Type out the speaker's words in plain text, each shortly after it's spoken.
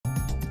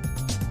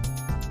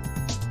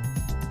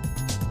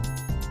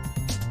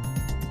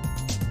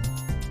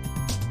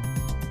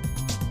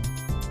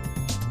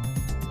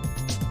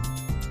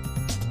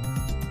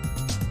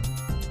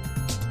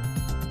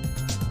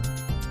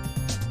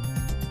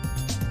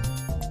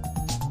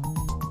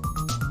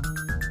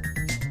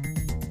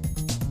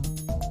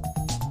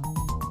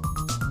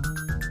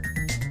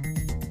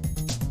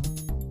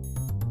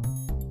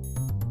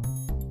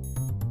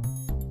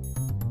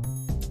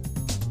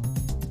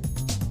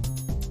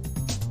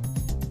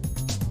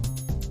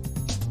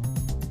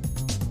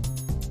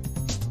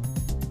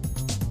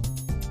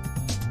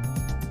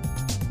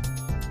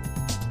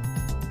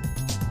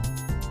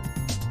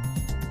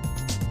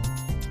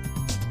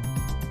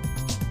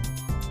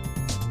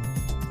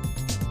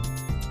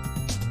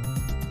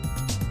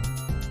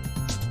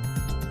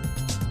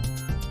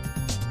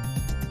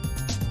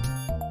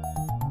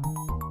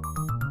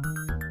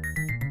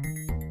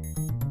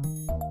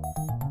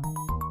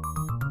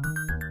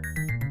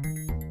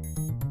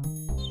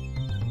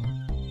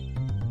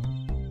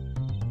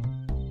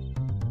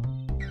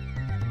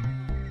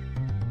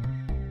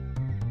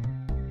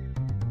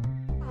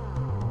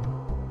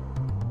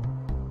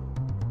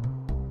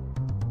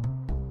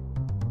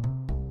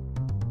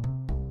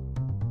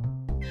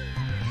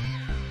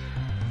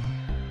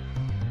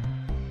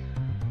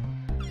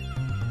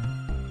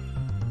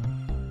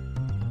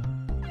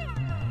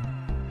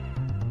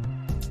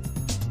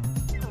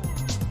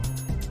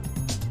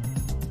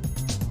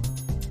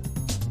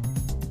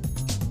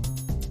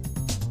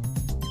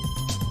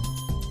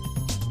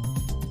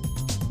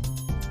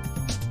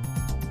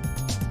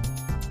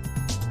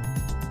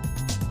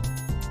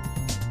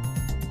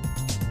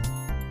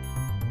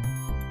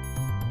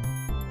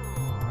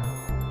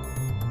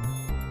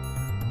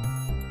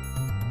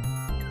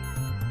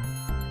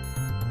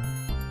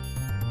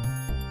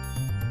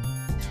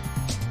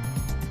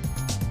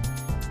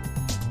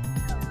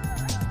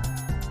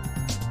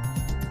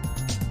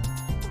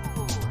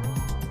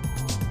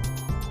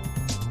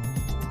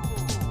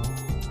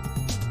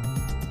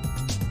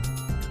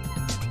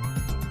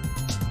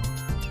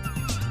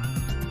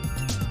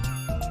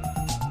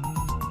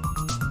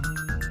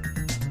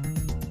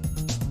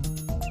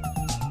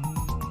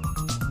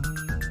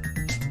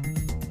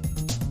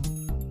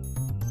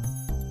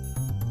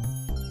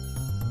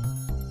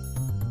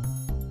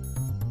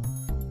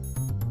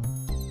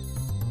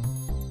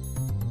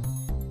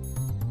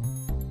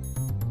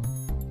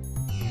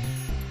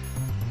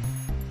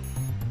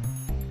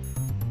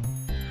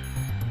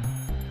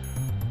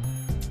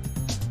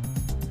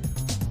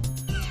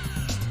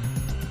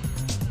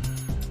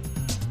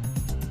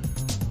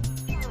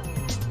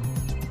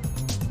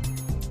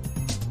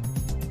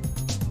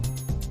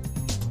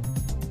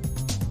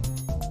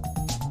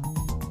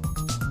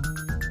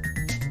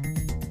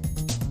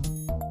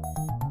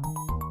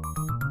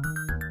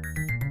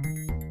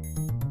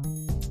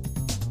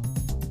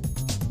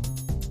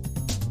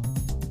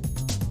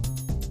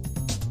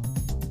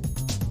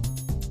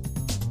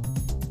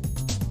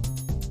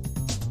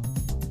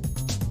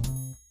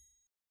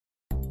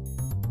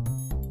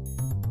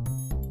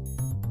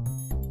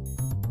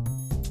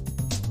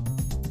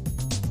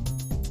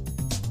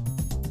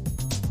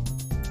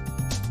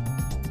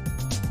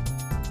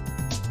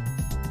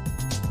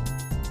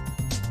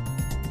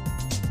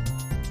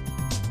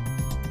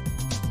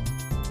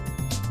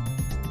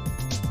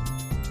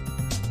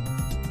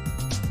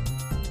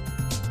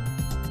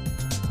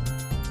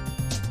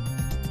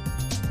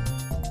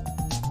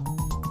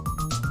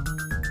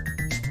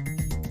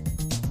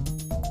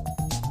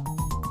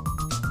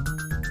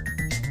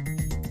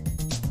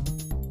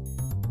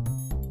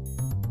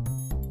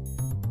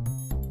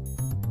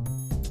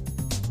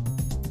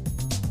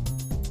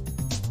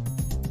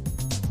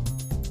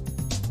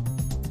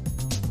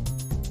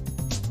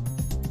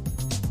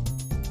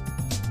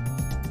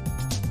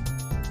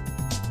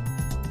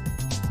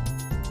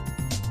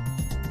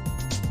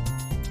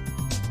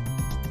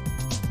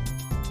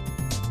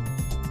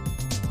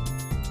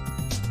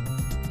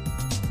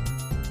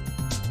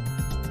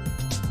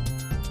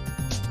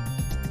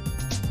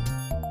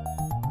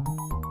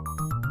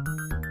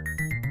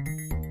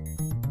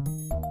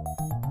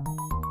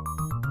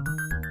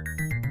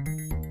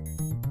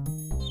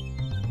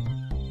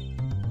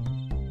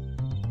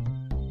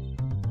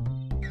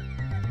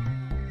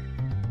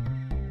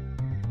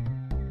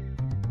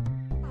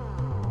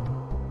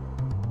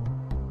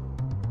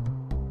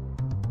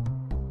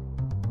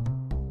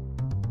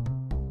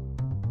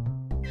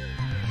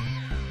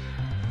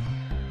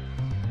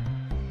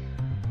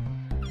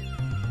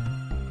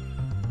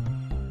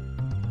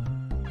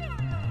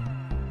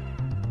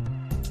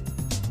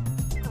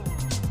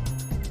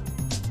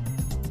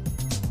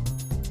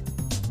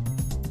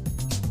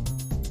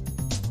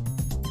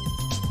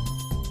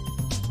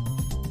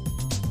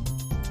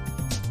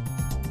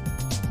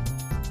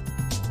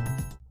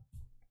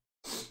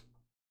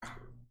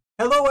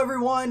Hello,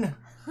 everyone!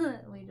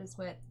 We just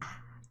went.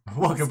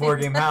 Welcome to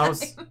Board Game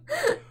House,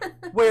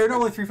 where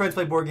normally 3 friends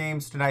play board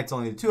games. Tonight's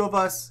only the 2 of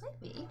us.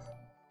 Maybe.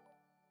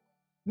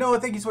 Noah,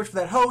 thank you so much for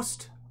that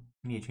host.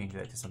 I need to change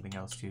that to something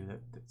else too.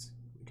 That's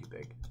way too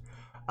big.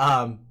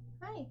 Hi,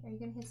 are you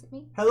gonna hiss at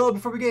me? Hello,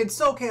 before we begin,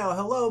 SoCal,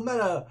 hello,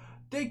 Meta,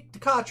 Dick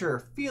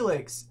DeKotcher,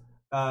 Felix,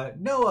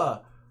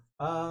 Noah,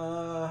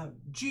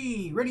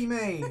 G, Ready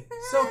May,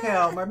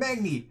 SoCal,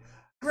 Marmagni,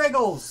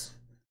 Greggles,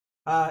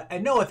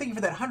 and Noah, thank you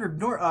for that 100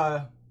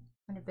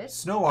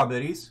 Snowball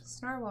biddies.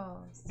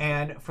 Snarwalls.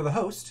 And for the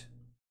host,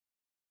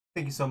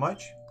 thank you so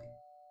much.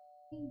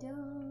 Ding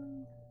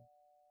dong.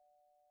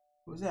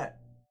 What was that?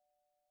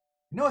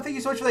 Noah, thank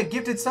you so much for that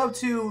gifted sub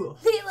to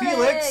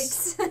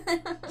Felix.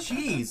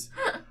 Jeez.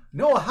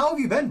 Noah, how have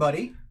you been,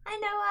 buddy? Hi,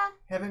 Noah.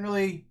 Haven't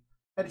really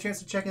had a chance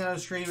to check in on the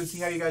stream and see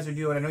how you guys are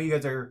doing. I know you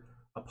guys are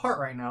apart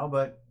right now,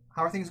 but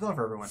how are things going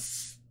for everyone?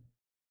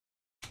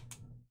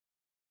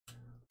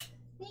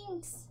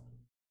 Thanks.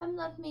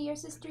 Love me. Your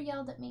sister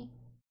yelled at me.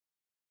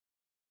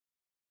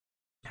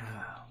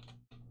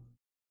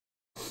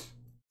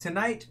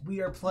 Tonight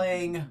we are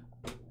playing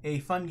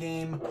a fun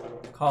game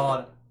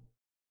called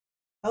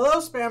Hello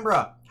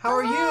Spambra. How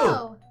are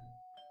you?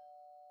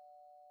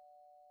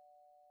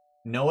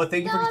 Noah,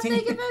 thank you for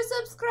continuing. Thank you for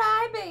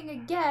subscribing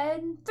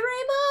again. 3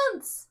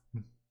 months.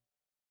 Thank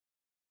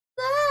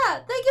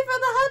you for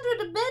the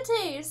 100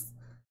 bitties.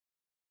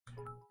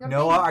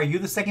 Noah, are you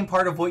the second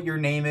part of what your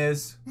name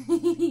is?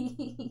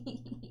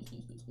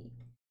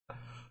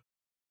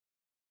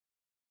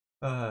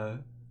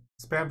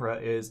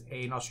 Spambra is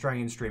an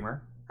Australian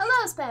streamer.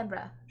 Hello,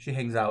 Spambra. She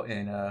hangs out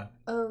in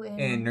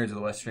Nerds of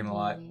the West stream a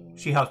lot.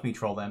 She helps me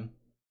troll them.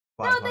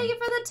 No, thank you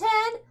for the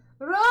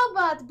 10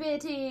 robot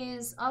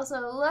bitties.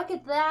 Also, look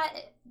at that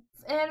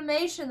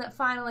animation that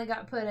finally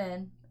got put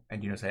in.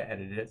 And you notice I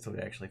edited it so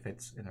it actually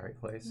fits in the right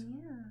place.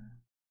 Yeah.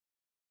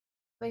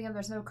 Speaking of,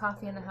 there's no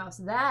coffee in the house.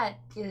 That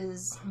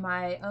is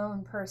my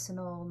own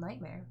personal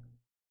nightmare.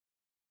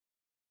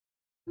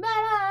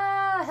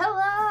 Meta,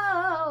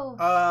 hello.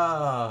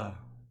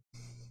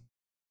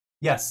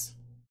 Yes,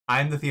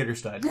 I'm the theater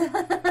stud.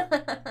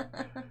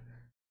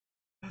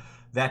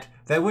 That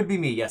would be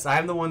me. Yes,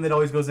 I'm the one that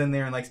always goes in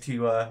there and likes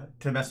to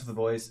mess with the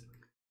boys.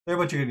 They're a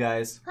bunch of good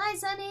guys. Hi,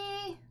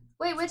 Sunny.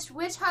 Wait,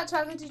 which hot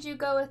chocolate did you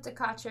go with,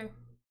 DeKotcher?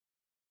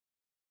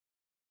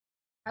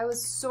 I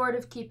was sort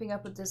of keeping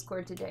up with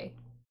Discord today.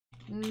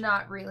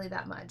 Not really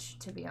that much,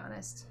 to be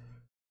honest.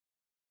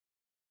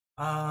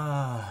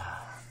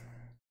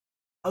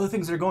 Other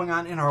things that are going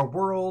on in our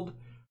world.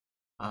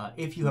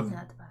 If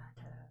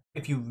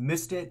you've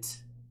missed it,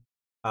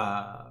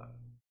 for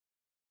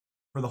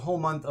the whole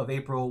month of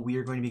April, we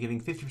are going to be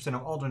giving 50%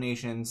 of all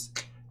donations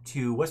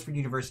to Westford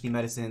University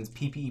Medicine's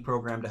PPE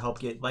program to help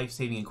get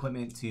life-saving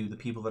equipment to the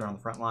people that are on the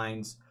front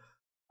lines.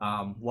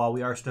 While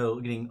we are still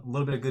getting a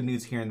little bit of good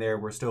news here and there,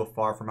 we're still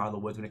far from out of the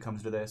woods when it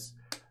comes to this.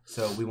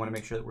 So we want to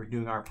make sure that we're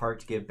doing our part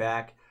to give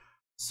back.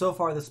 So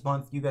far this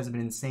month, you guys have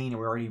been insane, and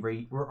we're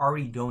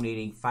already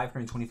donating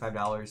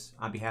 $525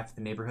 on behalf of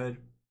the neighborhood.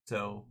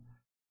 So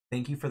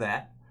thank you for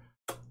that.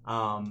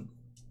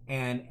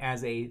 And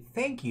as a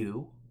thank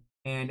you,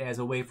 and as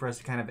a way for us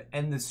to kind of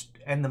end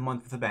the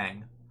month with a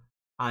bang,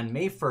 on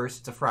May 1st,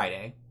 it's a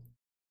Friday,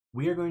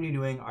 we are going to be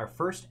doing our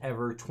first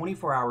ever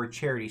 24-hour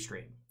charity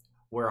stream,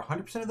 where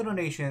 100% of the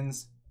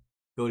donations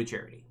go to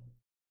charity,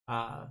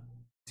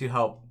 to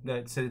help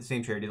the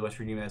same charity, the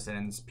Western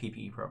Medicine's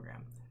PPE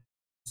program.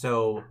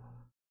 So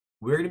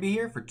we're going to be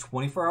here for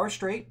 24 hours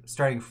straight,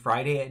 starting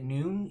Friday at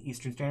noon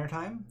Eastern Standard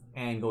Time,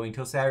 and going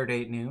till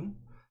Saturday at noon.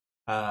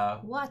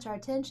 Watch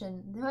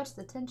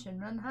the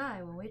tension run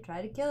high when we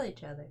try to kill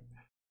each other.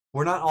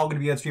 We're not all going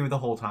to be on stream the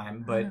whole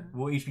time, but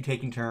we'll each be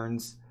taking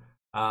turns.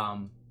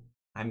 I'm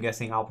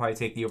guessing I'll probably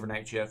take the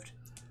overnight shift,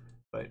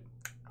 but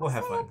we'll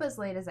have fun. I'll stay up as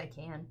late as I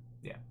can.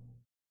 Yeah.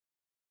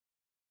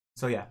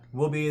 So yeah,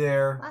 we'll be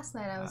there. Last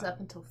night I was up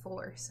until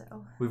 4,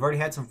 so. We've already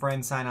had some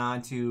friends sign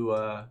on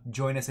to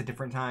join us at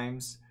different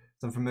times.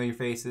 Some familiar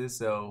faces,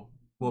 so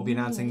we'll be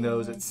announcing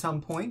those at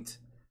some point.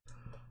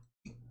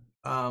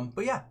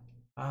 But yeah,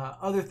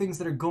 other things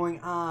that are going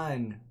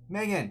on.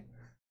 Megan.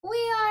 We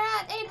are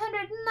at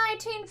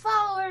 819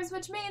 followers,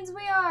 which means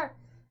we are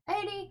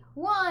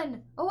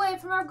 81 away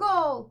from our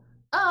goal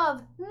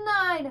of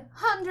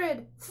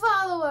 900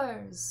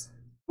 followers.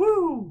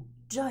 Woo!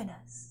 Join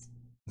us.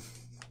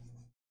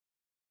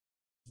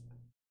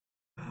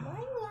 Why are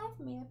you laughing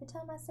at me every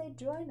time I say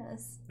join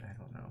us? I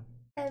don't know.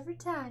 Every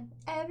time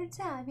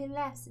he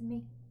laughs at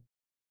me.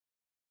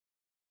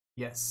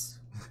 Yes.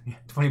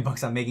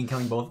 $20 on Megan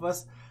killing both of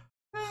us?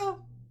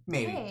 Well,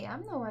 maybe. Hey,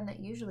 I'm the one that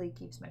usually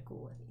keeps my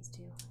cool with these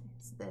two.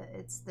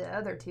 It's the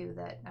other two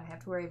that I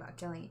have to worry about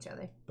killing each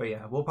other. But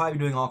yeah, we'll probably be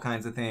doing all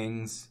kinds of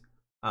things.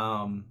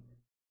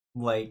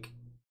 Like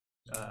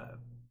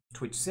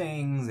Twitch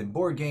Sings and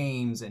board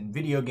games and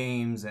video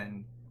games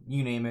and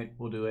you name it,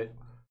 we'll do it.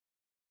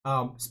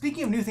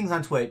 Speaking of new things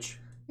on Twitch.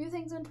 New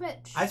things on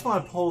Twitch. I just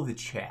want to poll the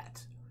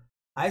chat.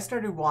 I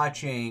started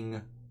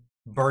watching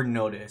Burn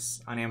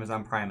Notice on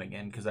Amazon Prime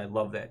again because I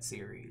love that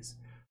series.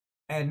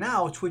 And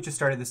now Twitch has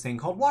started this thing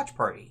called Watch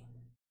Party.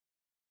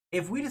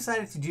 If we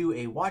decided to do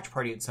a watch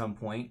party at some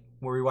point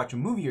where we watch a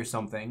movie or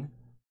something,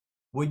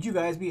 would you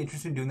guys be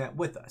interested in doing that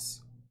with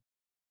us?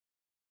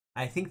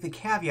 I think the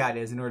caveat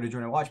is in order to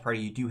join a watch party,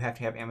 you do have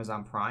to have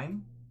Amazon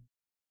Prime.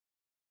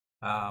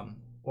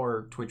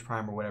 Or Twitch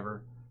Prime or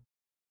whatever.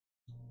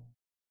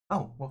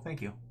 Oh, well,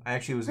 thank you. I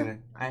actually was gonna...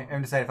 I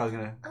decided if I was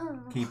gonna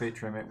keep it,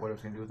 trim it, what I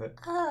was gonna do with it.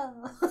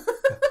 Oh.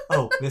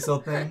 Oh, this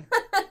old thing?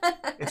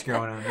 It's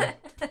growing on me.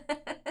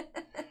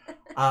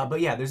 But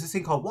yeah, there's this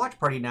thing called Watch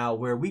Party now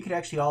where we could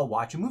actually all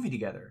watch a movie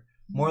together.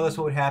 More or less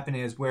what would happen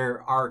is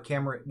where our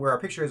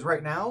picture is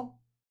right now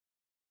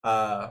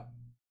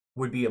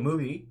would be a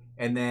movie,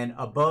 and then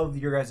above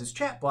your guys'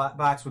 chat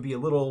box would be a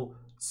little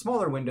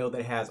smaller window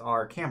that has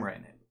our camera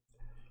in it.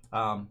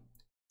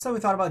 So we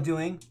thought about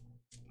doing.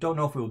 Don't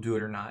know if we'll do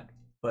it or not,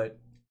 but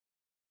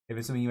if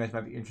it's something you guys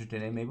might be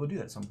interested in, maybe we'll do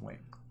that at some point.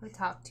 We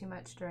talk too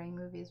much during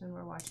movies when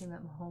we're watching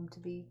them home to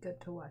be good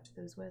to watch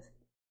those with.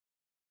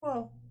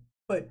 Well,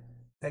 but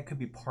that could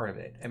be part of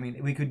it. I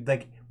mean, we could,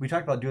 like, we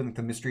talked about doing like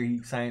the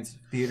mystery science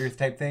theater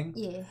type thing.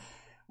 Yeah.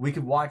 We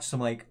could watch some,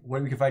 like,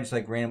 what we could find just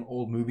like random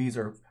old movies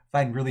or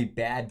find really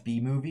bad B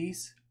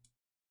movies.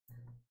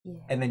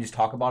 Yeah. And then just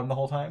talk about them the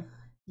whole time.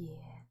 Yeah.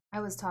 I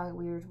was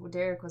talking,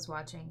 Derek was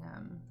watching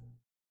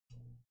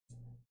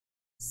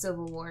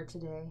Civil War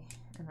today,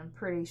 and I'm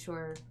pretty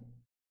sure,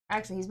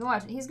 actually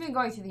he's been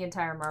going through the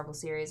entire Marvel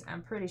series.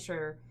 I'm pretty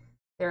sure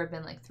there have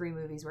been like 3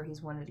 movies where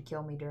he's wanted to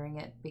kill me during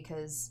it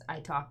because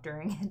I talk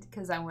during it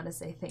because I want to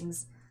say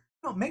things.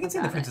 Oh, Megan's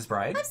seen The Princess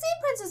Bride. I've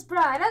seen Princess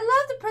Bride. I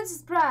love The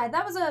Princess Bride.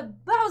 That was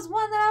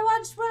one that I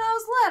watched when I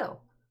was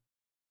little.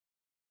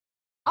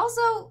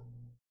 Also,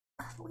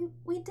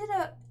 we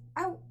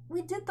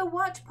did the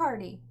watch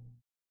party.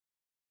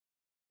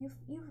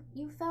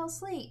 You fell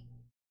asleep.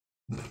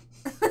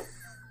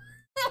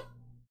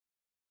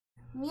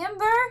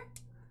 Remember?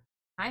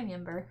 I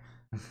remember.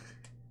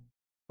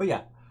 But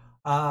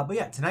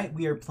yeah, tonight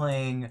we are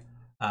playing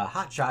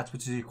Hotshots,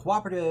 which is a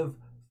cooperative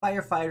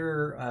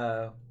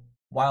firefighter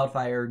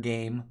wildfire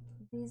game.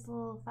 These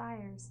little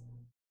fires.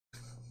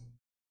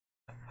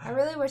 I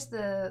really wish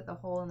the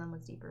hole in them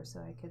was deeper so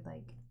I could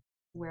like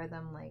wear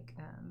them like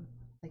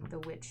the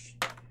witch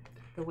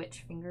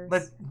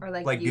fingers, or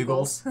like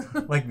bugles.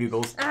 Like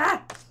bugles.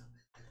 Ah!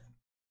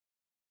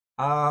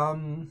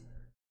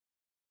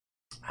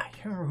 I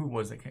can't remember who it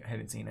was that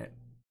hadn't seen it.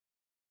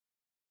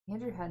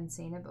 Andrew hadn't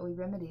seen it, but we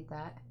remedied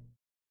that.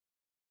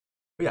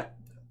 But yeah,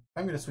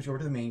 I'm gonna switch over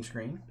to the main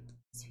screen.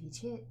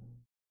 Switch it.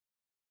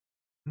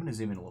 I'm gonna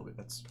zoom in a little bit.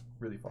 That's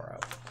really far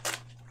out.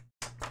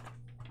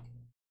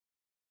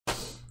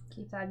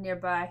 Keep that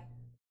nearby.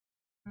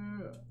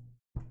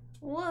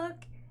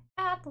 Look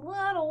at the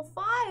little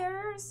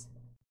fires.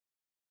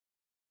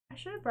 I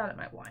should have brought up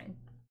my wine.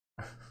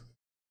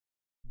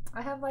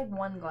 I have like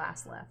 1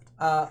 glass left.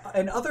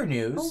 In other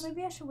news... Oh,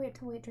 maybe I should wait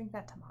to drink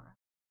that tomorrow.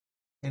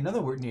 In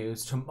other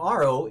news,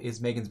 tomorrow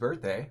is Megan's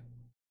birthday.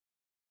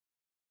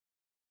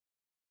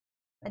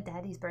 My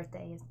daddy's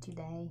birthday is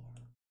today.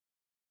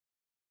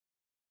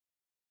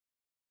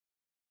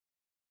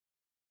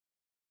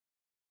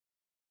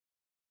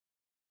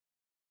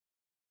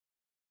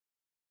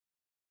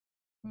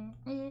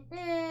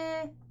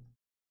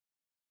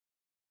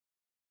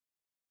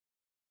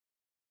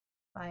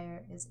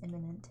 Fire is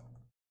imminent.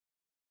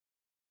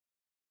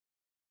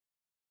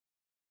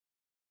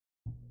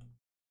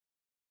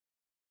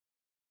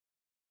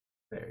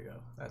 There you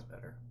go. That's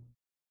better.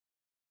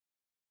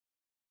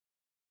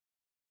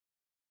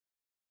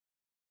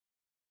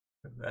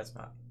 That's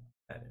not.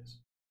 That is.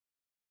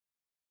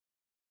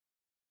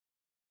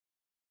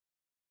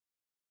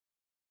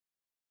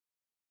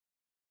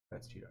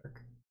 That's too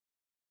dark.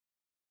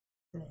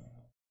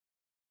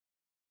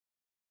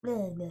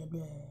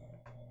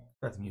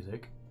 That's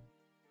music.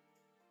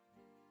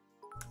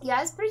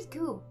 Yeah, it's pretty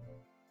cool.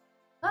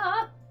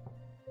 Ah!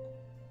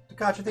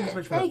 Gotcha, thank you so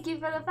much for Thank you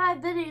for the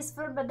 5 pennies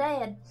for my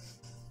dad.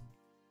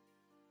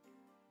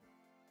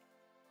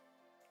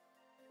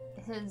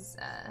 His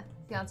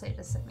fiance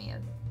just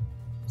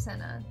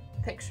sent a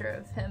picture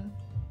of him.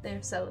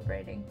 They're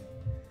celebrating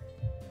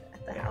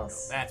at the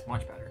house. That's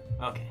much better.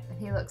 Okay. And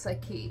he looks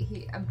like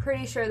he I'm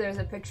pretty sure there's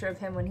a picture of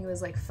him when he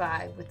was like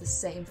 5 with the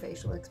same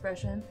facial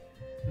expression.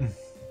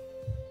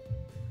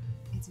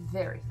 It's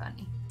very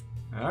funny.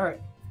 All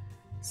right.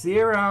 See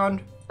you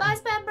around. Bye,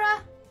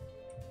 Spembra.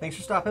 Thanks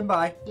for stopping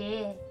by.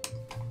 Yeah.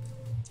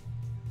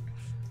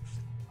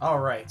 All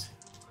right.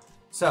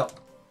 So,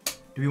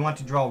 do we want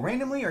to draw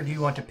randomly or do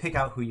you want to pick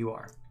out who you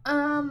are?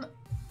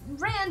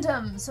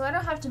 Random, so I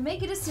don't have to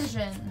make a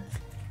decision.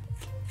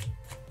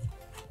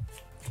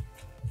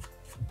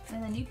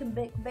 And then you can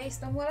pick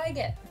based on what I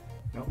get.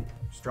 Nope.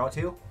 Just draw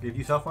 2. Give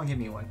yourself one, give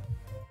me one.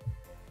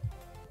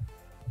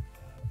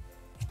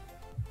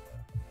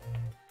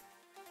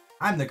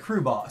 I'm the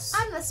crew boss.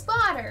 I'm the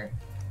spotter.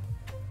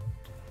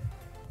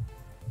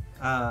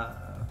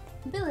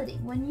 Ability.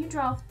 When you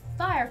draw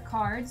fire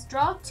cards,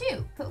 draw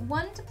 2. Put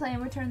 1 to play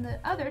and return the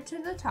other to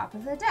the top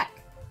of the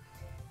deck.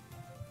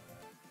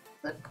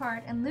 flip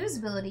card, and lose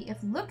ability if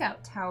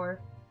lookout tower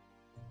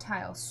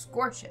tile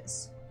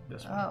scorches.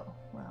 This one. Oh,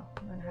 well,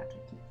 I'm going to have to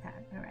keep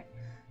that. All right.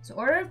 So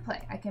order of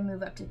play. I can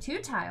move up to 2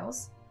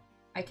 tiles.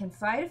 I can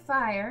fight a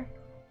fire,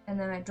 and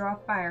then I draw a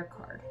fire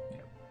card.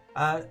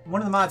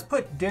 One of the mods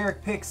put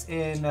Derek picks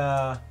in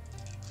the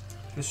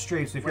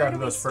stream, so if you're out who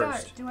goes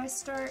first. Do I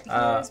start?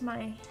 Here's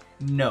my...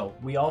 No,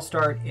 we all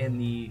start in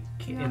the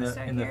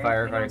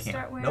firefighter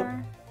camp. Nope.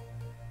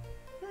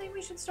 I think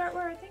we should start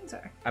where our things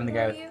are. I'm the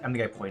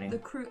guy pointing. The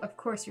crew. Of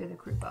course, you're the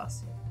crew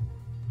boss.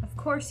 Of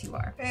course you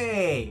are.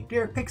 Hey,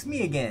 Derek picks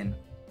me again.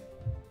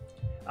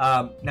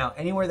 Now,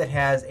 anywhere that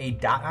has a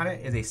dot on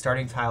it is a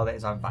starting tile that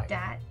is on fire.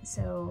 Dot.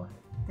 So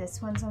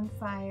this one's on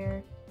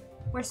fire.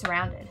 We're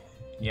surrounded.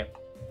 Yep,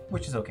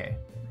 which is okay.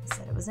 I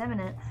said it was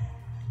imminent.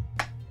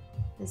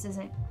 This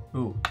isn't.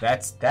 Ooh,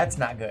 that's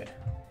not good.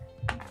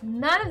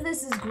 None of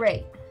this is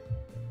great.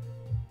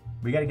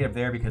 We gotta get up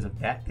there because if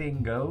that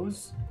thing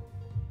goes,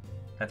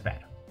 that's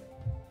bad.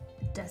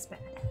 That's bad.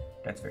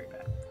 That's very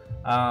bad.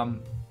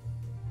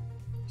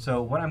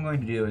 So what I'm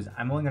going to do is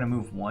I'm only going to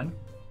move 1.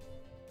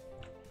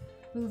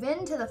 Move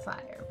into the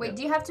fire. Wait, Yep.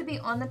 Do you have to be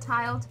on the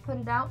tile to put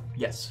it out?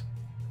 Yes.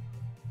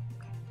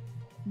 Okay.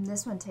 And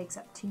this one takes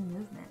up 2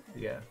 movement.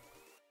 Yeah.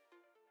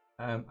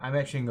 I'm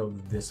actually going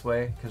to go this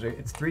way because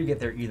it's 3 to get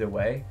there either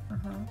way.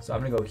 So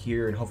I'm going to go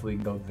here and hopefully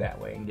we can go that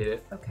way and get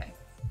it. Okay.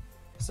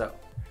 So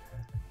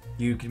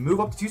you can move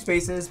up to 2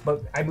 spaces,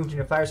 but I moved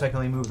into fire so I can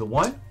only move the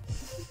 1.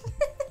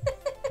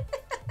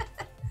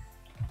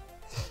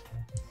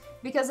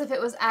 Because if it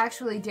was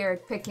actually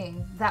Derek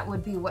picking, that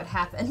would be what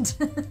happened.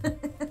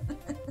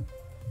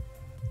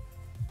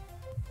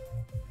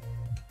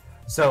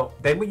 So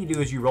then what you do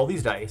is you roll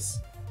these dice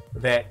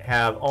that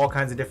have all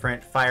kinds of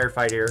different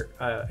firefighter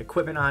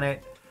equipment on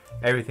it.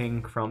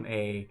 Everything from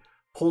a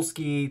pole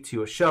ski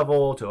to a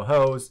shovel to a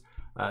hose,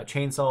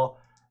 chainsaw.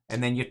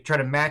 And then you try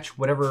to match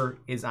whatever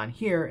is on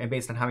here. And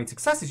based on how many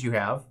successes you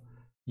have,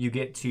 you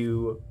get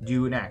to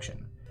do an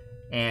action.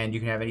 And you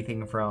can have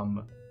anything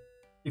from...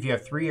 If you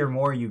have 3 or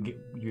more,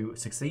 you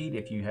succeed.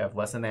 If you have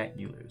less than that,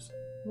 you lose.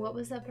 What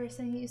was that first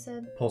thing you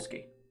said? Pole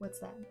ski. What's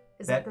that?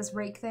 Is that this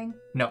rake thing?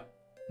 No,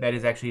 that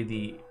is actually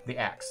the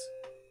axe.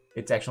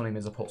 Its actual name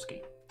is a pole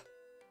ski.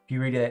 If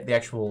you read the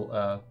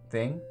actual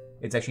thing,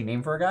 it's actually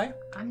named for a guy.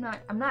 I'm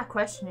not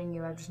questioning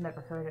you. I've just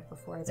never heard it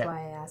before. That's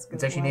why I asked.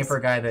 It's actually named for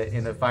a guy that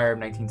in the fire of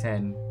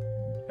 1910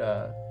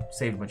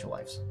 saved a bunch of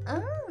lives.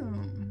 Oh.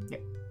 Yeah.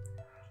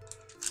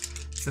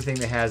 It's the thing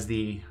that has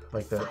the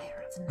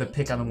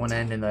pick on the one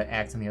end and the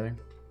axe on the other.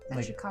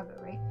 That's Chicago,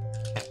 right?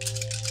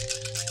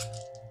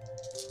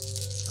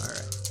 All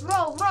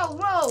Roll, right. roll,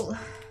 roll!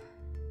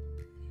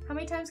 How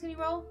many times can you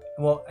roll?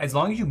 Well, as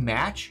long as you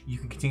match, you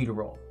can continue to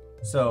roll.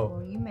 So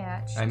well, you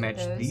matched. I matched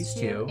those these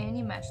 2. And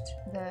you matched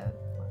the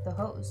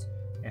hose.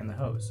 And the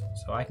hose.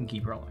 So I can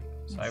keep rolling.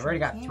 So I've already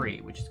got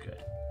 3, which is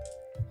good.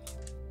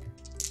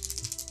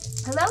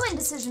 Hello,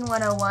 Indecision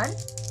 101.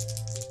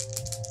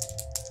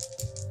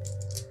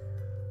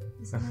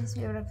 Is it nice to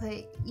be able to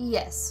play?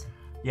 Yes.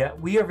 Yeah,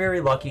 we are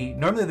very lucky.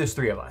 Normally there's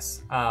 3 of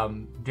us.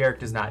 Derek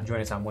does not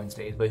join us on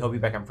Wednesdays, but he'll be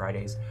back on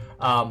Fridays.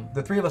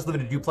 The 3 of us live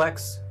in a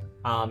duplex,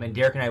 and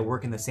Derek and I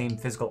work in the same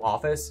physical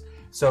office.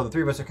 So the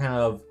 3 of us are kind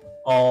of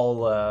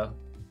all... we're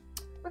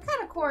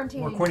kind of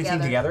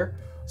quarantined together.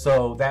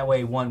 So that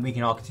way, we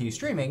can all continue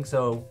streaming,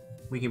 so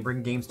we can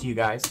bring games to you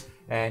guys,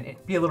 and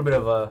it be a little bit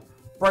of a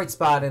bright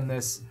spot in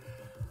this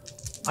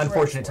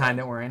unfortunate time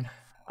that we're in.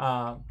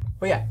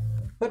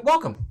 But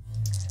welcome.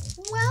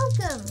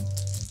 Welcome.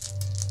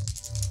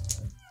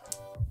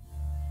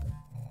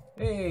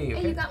 Hey, okay.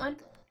 Hey, you got one.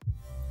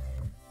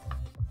 I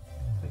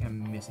think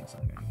I'm missing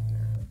something underneath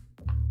there.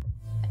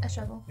 A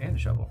shovel. And a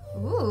shovel.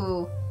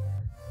 Ooh.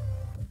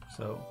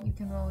 So. You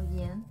can roll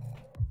again.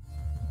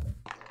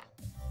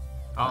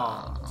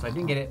 Oh, so I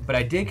didn't get it, but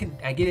I did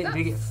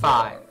get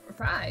 5.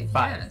 5,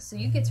 yeah. So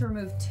you get to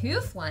remove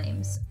 2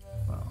 flames.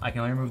 Well, I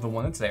can only remove the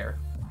one that's there.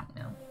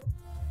 No.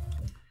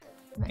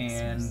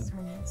 And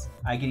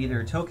I get either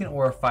a token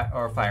or a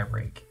fire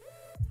break.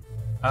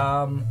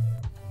 I'm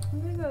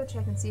gonna go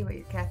check and see what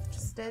your cat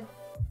just did.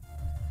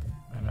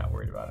 I'm not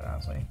worried about it,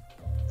 honestly.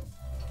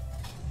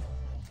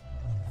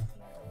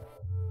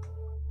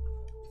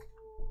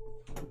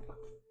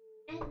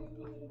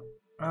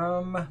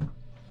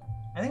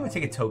 I think we'll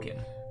take a token.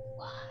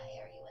 Why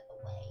are you in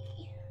the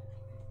way?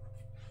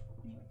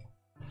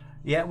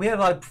 Yeah, we have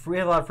a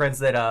lot of friends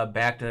that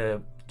backed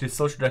a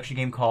social deduction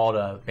game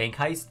called Bank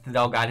Heist that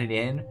all got it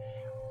in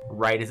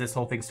right as this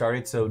whole thing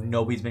started, so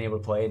nobody's been able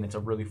to play, and it's a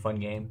really fun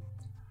game.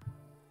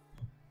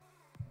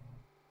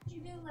 What'd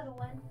you do, little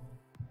one?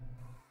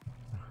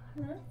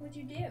 Huh? What'd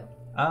you do?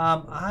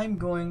 I'm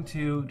going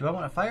to... Do I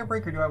want a fire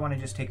break, or do I want to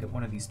just take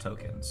one of these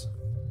tokens?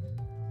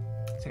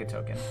 Take a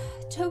token.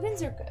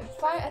 Tokens are good.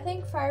 I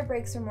think fire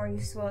breaks are more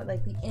useful at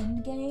like the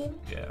end game.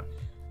 Yeah.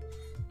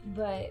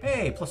 But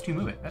hey, +2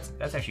 movement.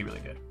 That's actually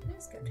really good.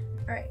 That's good.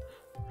 All right.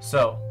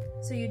 So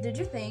you did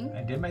your thing.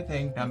 I did my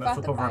thing. Now I'm gonna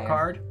flip over a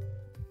card.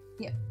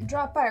 Yeah.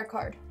 Draw a fire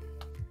card.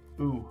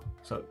 Ooh.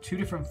 So 2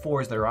 different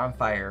 4s that are on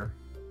fire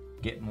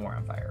get more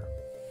on fire.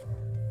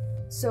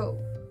 So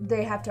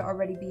they have to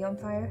already be on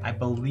fire? I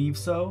believe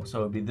so.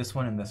 So it would be this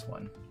one and this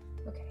one.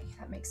 Okay,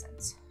 that makes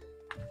sense.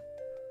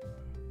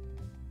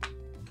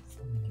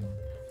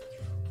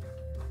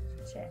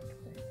 Check.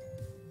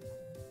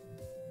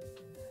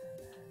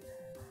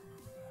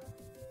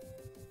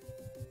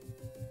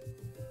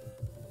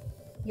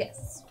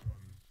 Yes.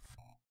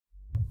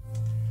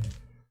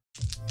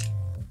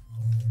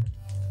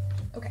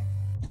 Okay.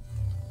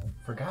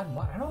 Forgotten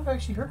Waters. I don't know if I've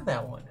actually heard of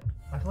that one.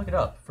 I have to look it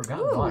up.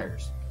 Forgotten Ooh.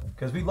 Waters.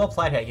 Because we love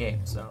Plaid Hat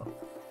games, so.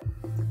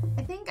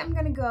 I think I'm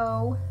gonna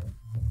go.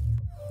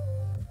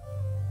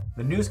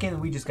 The newest game that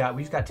we just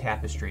got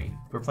Tapestry.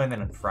 We're playing that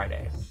on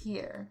Friday.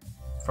 Here.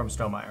 From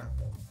Stonemaier.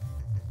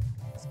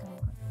 Let's go.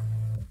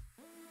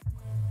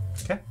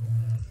 Okay.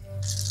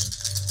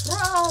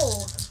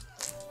 Bro!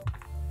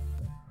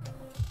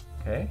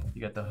 Okay,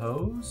 you got the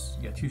hose,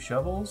 you got 2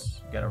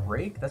 shovels, you got a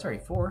rake. That's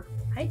already 4.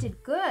 I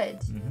did good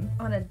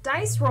on a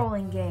dice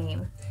rolling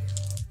game.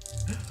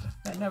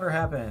 That never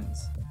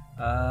happens.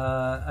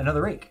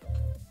 Another rake.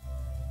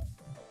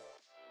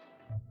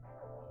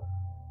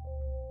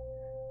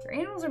 Their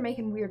animals are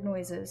making weird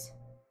noises.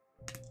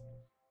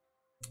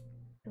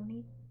 Don't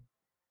need.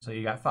 So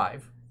you got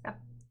 5. Yep.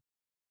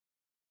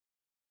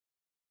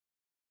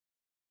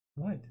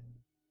 What?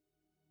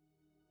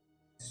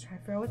 Just trying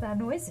to figure out what that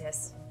noise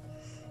is.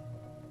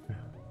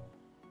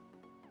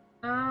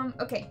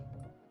 Okay.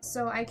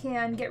 So I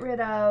can get rid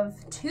of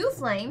 2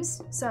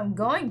 flames, so I'm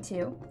going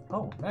to.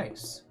 Oh,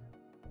 nice.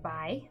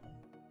 Bye.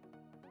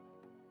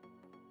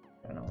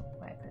 I don't know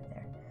why I put it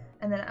there.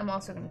 And then I'm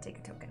also going to take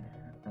a token.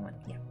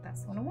 Yeah,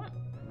 that's the one I want.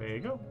 There you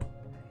go.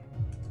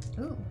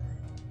 Ooh.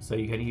 So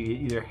you can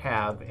either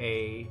have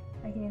a...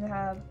 I can either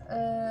have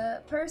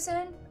a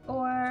person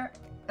or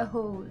a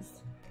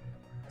hose.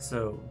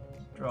 So,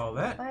 draw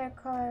that. Fire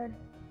card.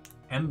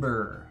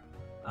 Ember.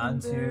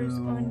 Embers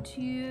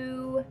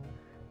onto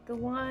the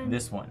one.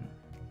 This one.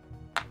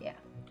 Yeah.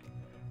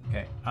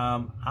 Okay.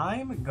 I'm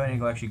going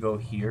to actually go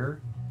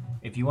here.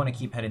 If you want to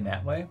keep heading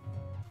that way.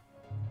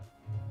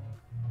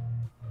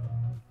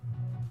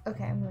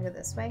 Okay, I'm gonna go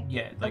this way.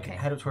 Yeah, like okay.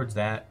 head up towards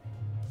that.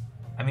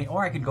 I mean,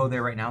 or I could go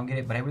there right now and get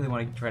it, but I really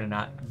want to try to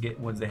not get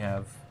ones they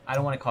have. I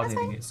don't want to cause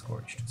anything to get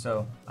scorched.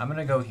 So I'm going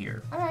to go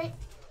here. All right.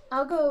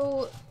 I'll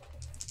go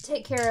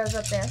take care of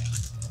up there.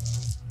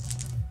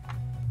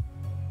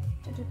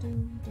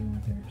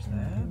 There's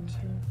that.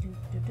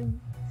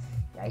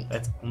 Yikes.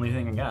 That's the only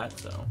thing I got,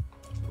 so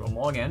roll them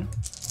all again.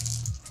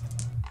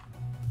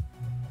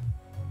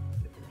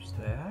 There's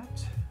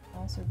that.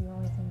 Also the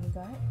only thing you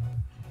got.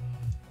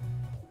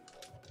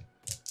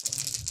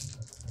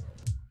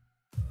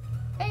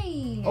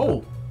 Hey!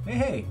 Oh!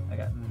 Hey! I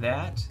got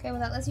that. Okay, well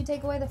that lets you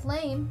take away the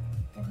flame.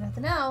 There's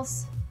nothing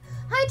else.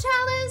 Hi,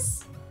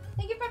 Chalice!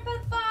 Thank you for the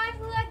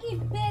 5 lucky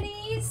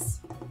biddies!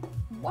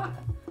 What?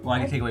 Well, I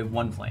can take away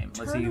 1 flame.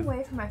 Let's see. Turn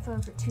away from my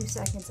phone for 2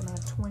 seconds and I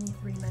have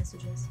 23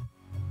 messages.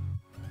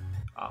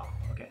 Oh,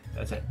 okay.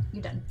 That's it.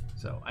 You're done.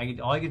 So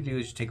all I can do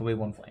is just take away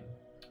 1 flame.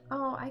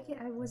 Oh,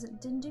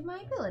 didn't do my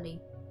ability.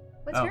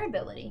 What's your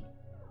ability?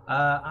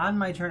 On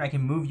my turn, I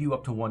can move you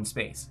up to 1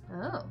 space.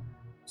 Oh.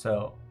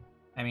 So,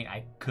 I mean,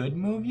 I could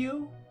move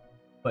you,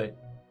 but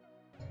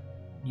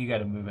you got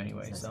to move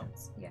anyway. So.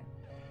 Yeah.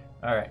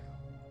 All right.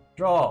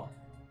 Draw.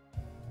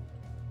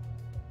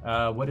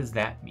 What does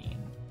that mean?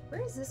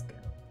 Where does this go?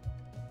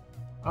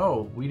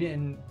 Oh, we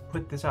didn't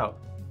put this out.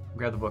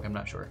 Grab the book. I'm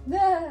not sure.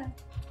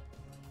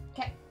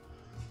 Okay.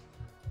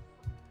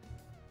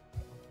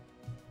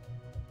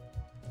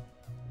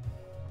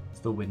 It's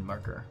the wind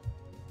marker.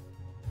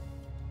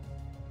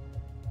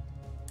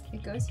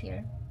 It goes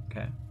here.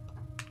 Okay.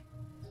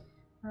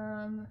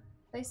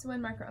 Place the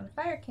wind marker on the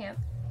fire camp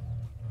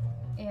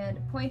and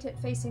point it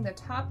facing the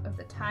top of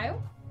the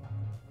tile.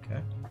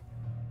 Okay.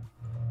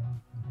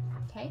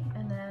 Okay,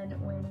 and then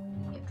when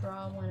we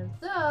draw one of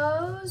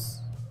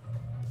those...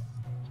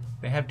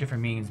 They have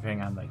different meanings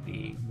depending on like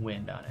the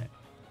wind on it.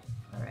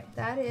 Alright,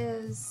 that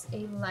is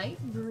a light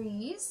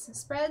breeze.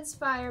 Spreads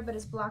fire but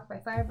is blocked by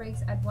fire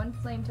breaks. Add 1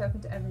 flame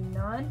token to every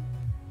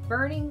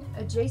non-burning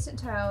adjacent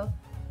tile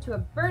to a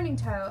burning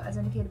tile as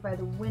indicated by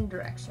the wind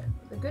direction.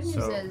 The good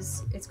news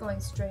is it's going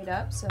straight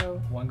up,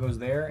 so... 1 goes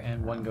there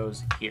and 1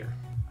 goes here.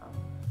 Oh,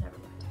 never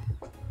mind.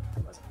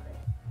 That wasn't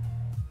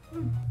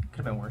great. Could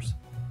have been worse.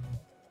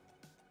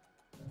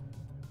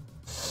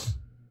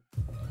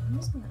 I'm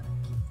just gonna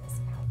keep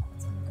this out.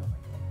 It's gonna go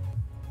right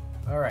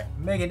there. All right,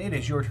 Megan, it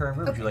is your turn.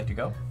 Where would you like to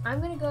go?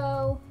 I'm gonna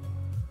go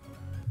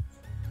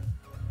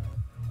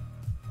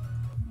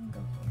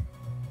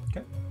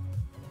here. Okay.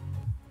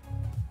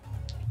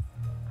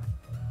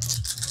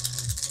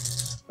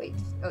 Wait.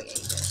 Oh yeah, you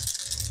did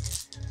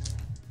it.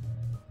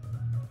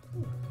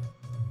 Ooh.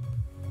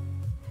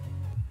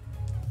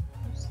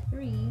 There's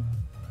 3.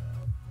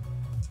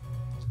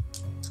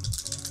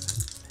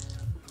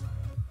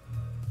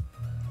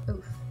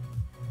 Oof.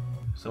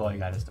 So all you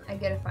got is 3. I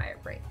get a fire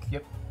break.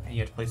 Yep, and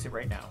you have to place it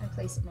right now. I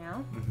place it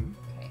now. Mm-hmm.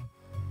 Okay.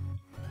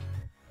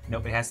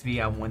 Nope, it has to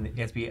be on one. It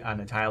has to be on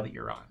the tile that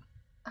you're on.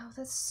 Oh,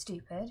 that's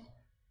stupid.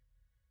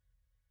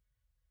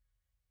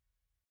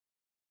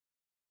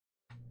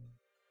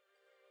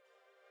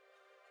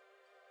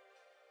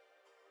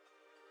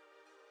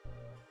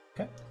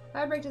 Okay.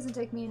 Fire break doesn't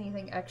take me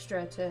anything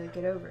extra to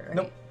get over, right?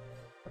 Nope.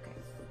 Okay.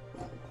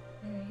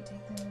 Alright,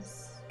 take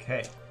this.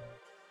 Okay.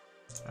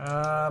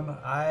 I'm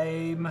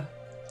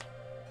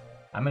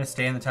gonna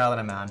stay in the tile that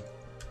I'm on.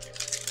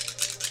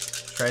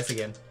 Try this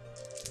again.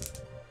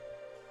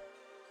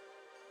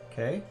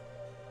 Okay.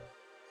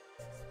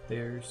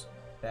 There's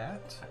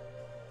that.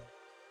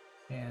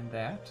 And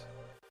that.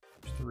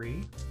 There's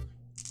 3.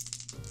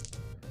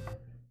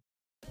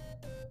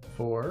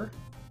 4.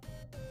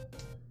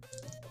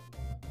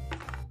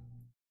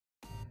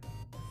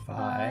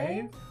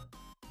 5.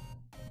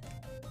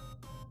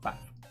 5.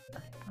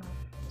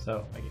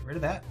 So I get rid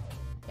of that.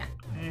 Yeah.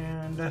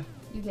 And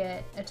you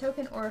get a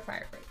token or a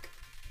fire break.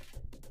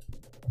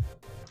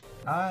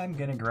 I'm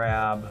gonna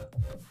grab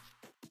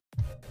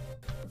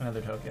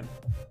another token.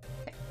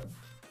 Okay.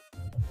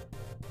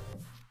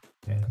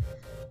 Okay.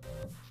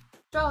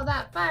 Draw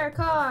that fire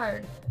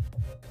card.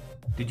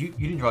 You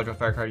didn't draw a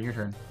fire card in your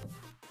turn.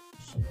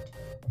 Shoot.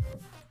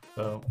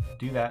 So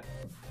do that.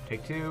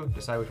 Take 2.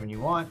 Decide which one you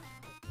want.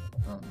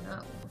 Oh no.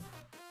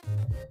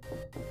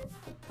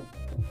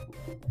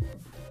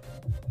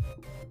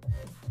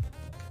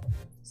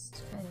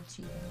 It's kind of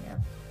cheating, yeah.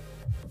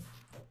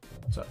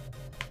 So.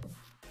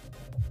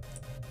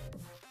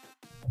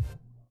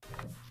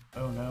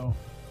 Oh no.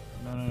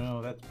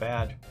 No, that's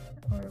bad.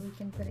 Or we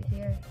can put it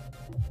here.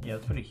 Yeah,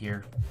 let's put it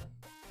here.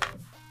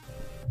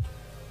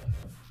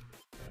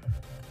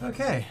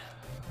 Okay.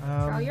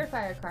 Draw your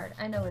fire card.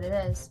 I know what it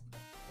is.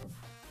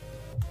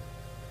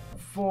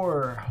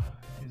 4.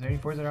 Is there any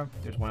 4s that are?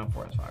 There's 1 on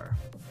 4 as fire.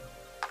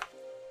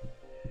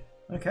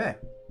 Okay.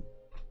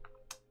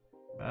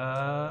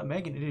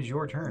 Megan, it is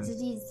your turn. It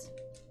is.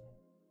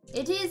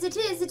 It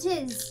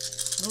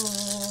is.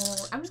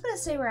 Oh, I'm just gonna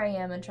stay where I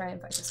am and try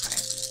and fight this fire.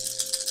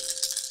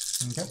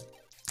 Okay.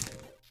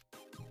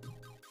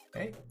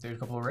 Okay, there's a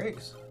couple of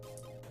rakes.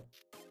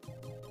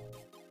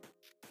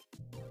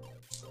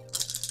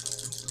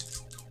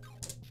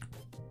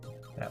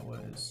 That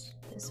was...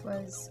 This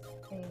was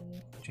a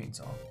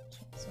chainsaw.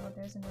 So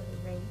there's another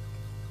rake.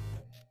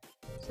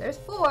 So there's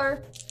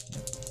 4.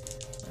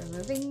 I'm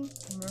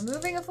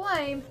removing a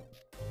flame.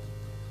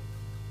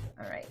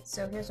 Alright,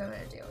 so here's what I'm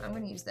gonna do. I'm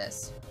gonna use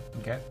this.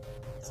 Okay.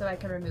 So I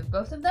can remove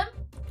both of them.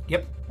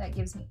 Yep. That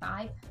gives me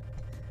 5.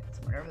 So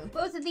I'm gonna remove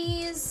both of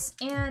these,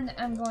 and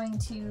I'm going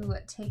to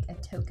take a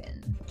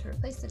token to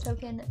replace the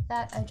token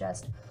that I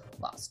just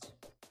lost.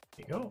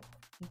 There you go.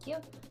 Thank you.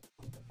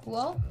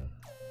 Cool.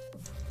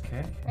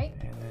 Okay. Right.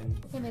 And then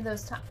Give me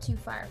those top 2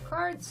 fire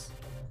cards.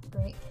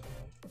 Great.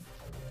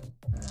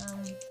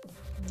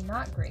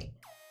 Not great.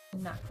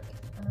 Not great.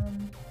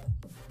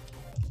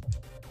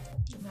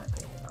 Not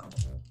great at all.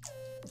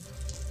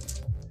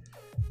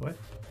 what?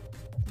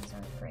 These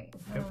aren't great.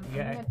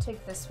 Yeah, I'm gonna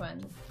take this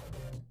one.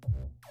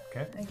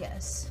 Okay. I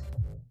guess.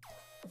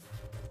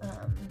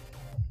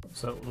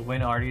 So the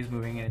wind already is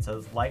moving, and it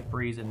says light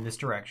breeze in this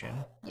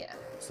direction. Yeah.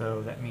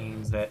 So that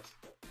means that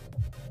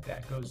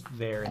that goes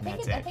there, and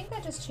that's it. I think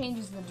that just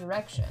changes the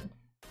direction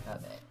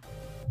of it.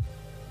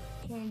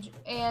 Change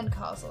and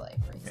cause a light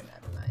freeze. Okay.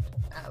 Never mind.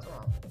 I was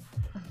wrong.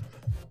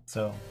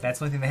 So that's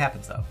the only thing that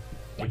happens, though,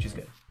 Yeah. which is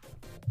good.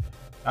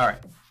 All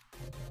right.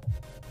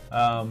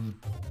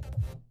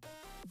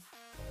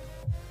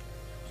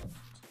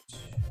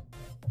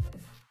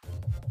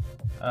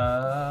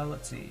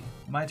 Let's see.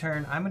 My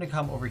turn. I'm going to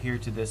come over here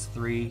to this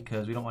 3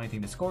 because we don't want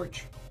anything to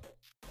scorch.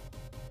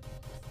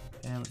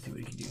 And let's see what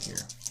we can do here.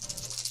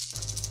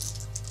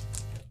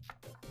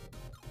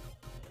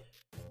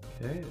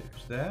 Okay,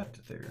 there's that.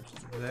 There's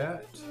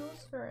that.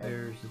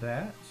 There's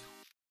that.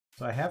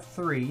 So I have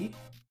 3.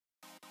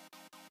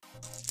 I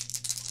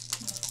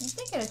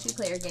think in a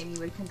 2-player game you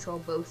would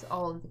control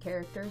all of the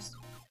characters.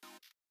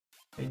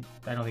 I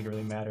don't think it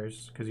really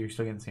matters because you're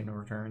still getting the same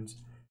number of turns.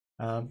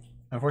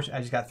 Unfortunately,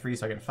 I just got 3,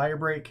 so I get a fire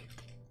break.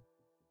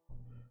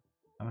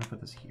 I'm gonna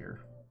put this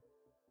here.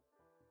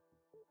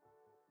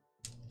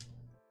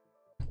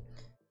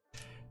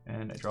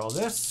 And I draw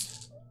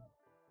this.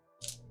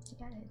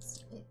 Yeah,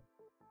 it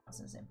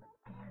also is in.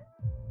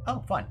 Oh,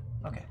 fun.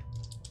 Okay.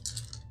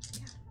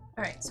 Yeah.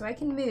 All right, so I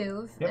can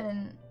move, Yep.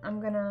 and I'm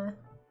gonna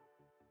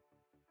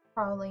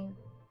probably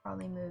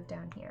move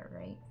down here,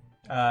 right?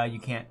 You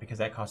can't because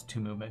that costs 2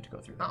 movement to go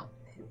through. Oh,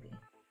 poopy.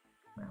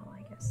 Well,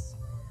 I guess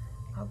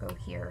I'll go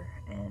here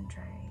and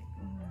try.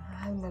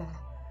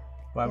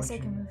 Why Guess would I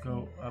you can move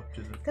go here. up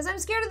to the? Because I'm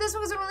scared of this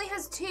one because it only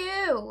has 2.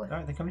 All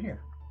right, then come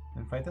here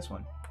and fight this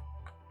one.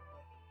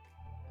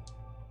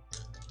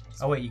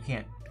 Oh wait, you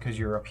can't because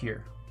you're up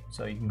here.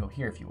 So you can go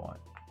here if you want.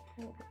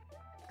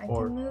 I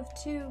Or- can move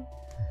 2.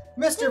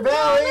 Mr.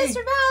 Valley!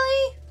 Mr.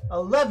 Valley!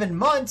 11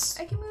 months!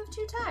 I can move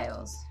 2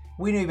 tiles.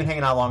 We didn't even hang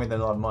out longer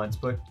than 11 months,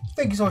 but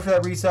thank you so much for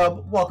that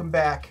resub. Welcome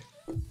back.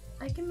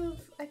 I can move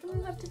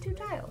up to 2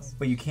 tiles.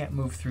 But you can't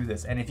move through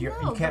this, and if you're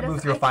No, you can't but move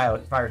if through a I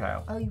fire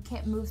tile. Oh, you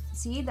can't move.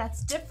 See,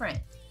 that's different.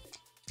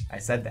 I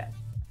said that.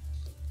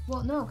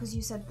 Well, no, because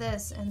you said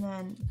this, and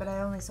then, but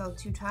I only saw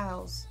 2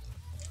 tiles.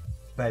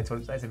 But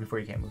I said before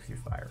you can't move through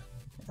fire.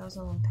 That was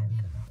a long time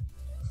ago.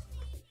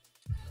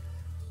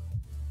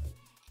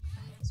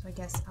 So I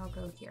guess I'll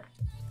go here.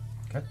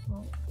 Okay.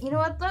 Well, you know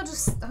what? I'll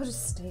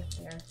just stay up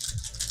there.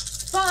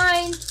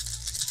 Fine.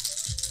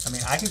 I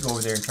mean, I could go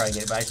over there and try to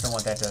get it, but I just don't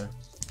want that to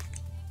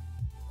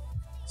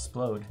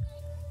explode.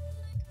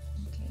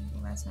 Okay,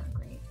 well that's not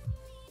great.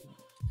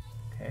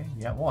 Okay,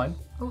 you got one.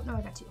 Oh, no,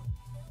 I got two.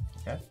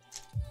 Okay.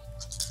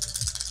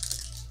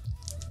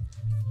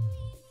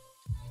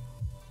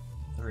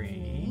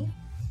 3.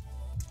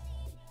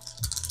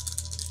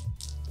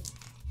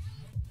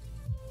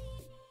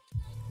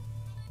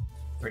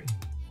 3.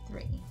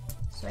 3.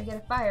 So I get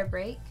a fire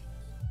break.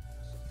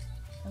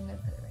 I'm gonna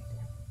put it right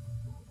there.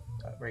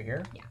 Right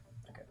here? Yeah.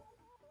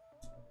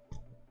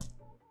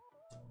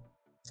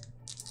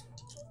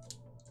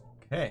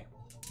 Okay.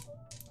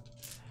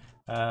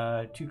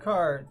 Okay. 2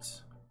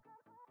 cards.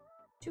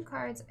 2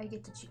 cards I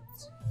get to choose.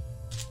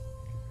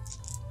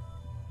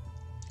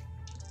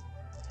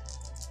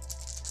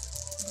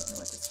 I don't know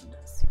what this one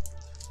does.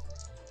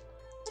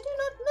 I do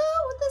not know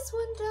what this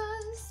one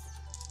does.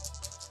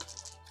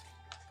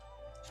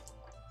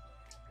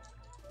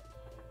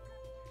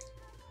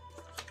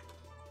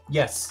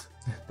 Yes,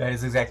 that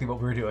is exactly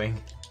what we're doing.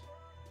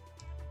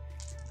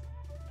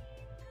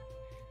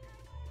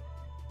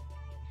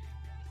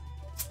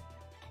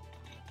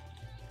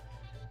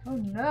 Oh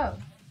no.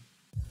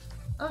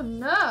 Oh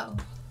no.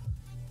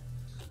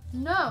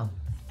 No.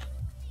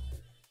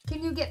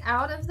 Can you get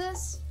out of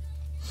this?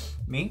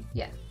 Me?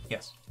 Yeah.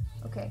 Yes.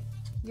 Okay.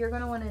 You're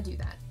going to want to do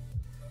that.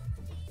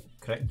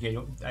 Could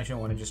I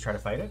shouldn't want to just try to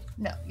fight it?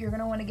 No, you're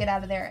going to want to get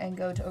out of there and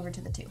go over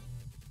to the 2.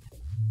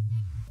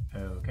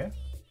 Okay.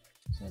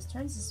 So this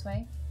turns this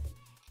way.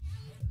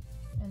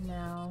 And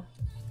now...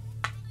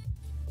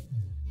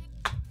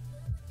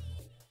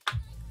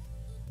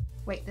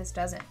 Wait, this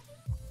doesn't.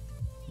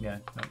 Yeah,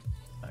 no,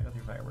 I go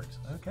through fireworks.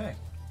 Okay.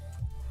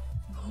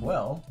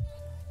 Well...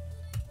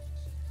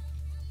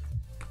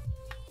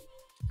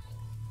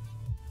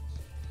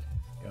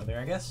 Go there,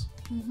 I guess?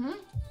 Mm-hmm.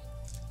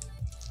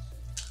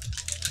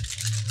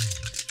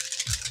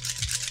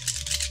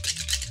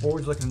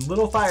 Board's looking a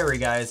little fiery,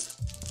 guys.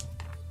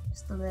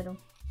 Just a little.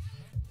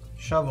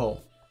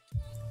 Shovel.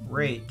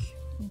 Rake.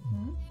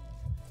 Mm-hmm.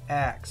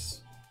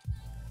 Axe.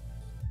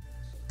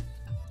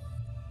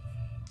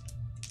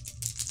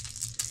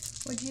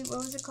 What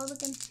was it called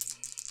again?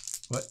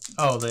 What?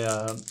 Oh,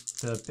 the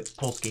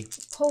Polsky.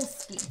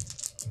 Polsky.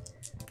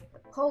 The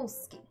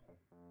Polsky.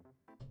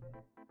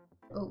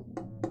 Oh,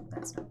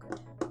 that's not good.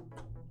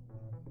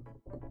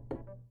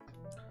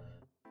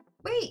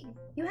 Wait,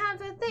 you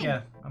have a thing.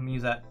 Yeah, I'm gonna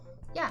use that.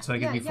 Yeah. So I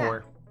give you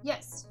 4.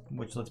 Yes.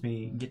 Which lets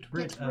me get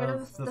rid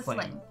of the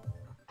flame.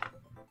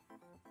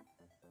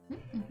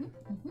 Mm-hmm,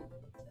 mm-hmm.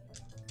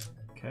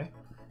 Okay.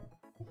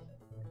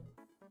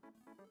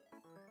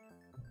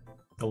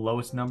 The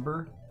lowest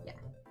number? Yeah.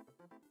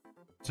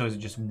 So is it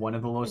just one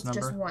of the lowest number?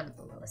 It's just one of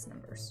the lowest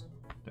numbers.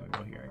 Then we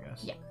go here, I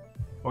guess. Yeah.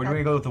 Or do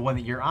we go with the one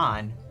that you're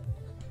on?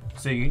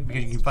 So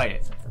because you can fight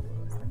it. The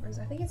lowest numbers.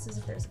 I think it says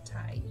if there's a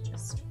tie, you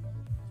just...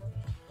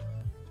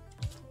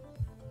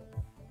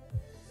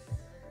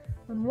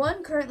 When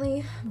one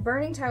currently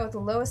burning tie with the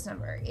lowest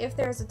number. If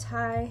there's a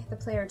tie, the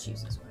player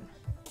chooses one.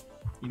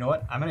 You know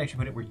what? I'm gonna actually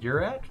put it where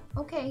you're at.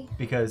 Okay.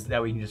 Because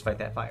that way you can just fight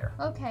that fire.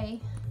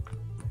 Okay.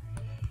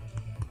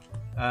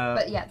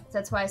 But yeah,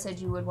 that's why I said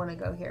you would want to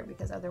go here,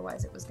 because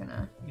otherwise it was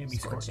gonna be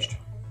scorch scorched. it.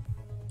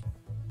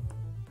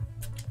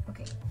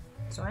 Okay,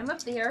 so I'm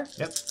up there.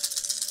 Yep.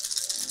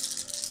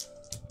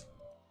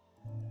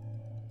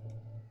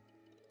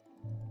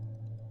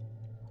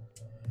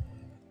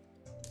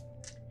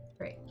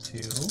 Great. 2,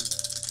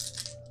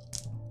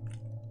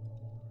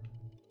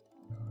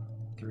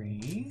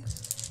 3,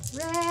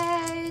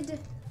 Red.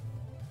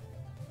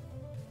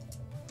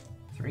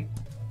 3. 3.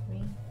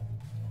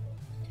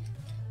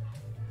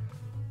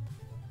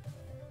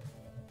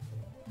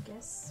 I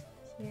guess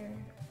here.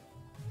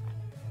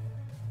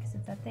 Because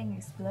if that thing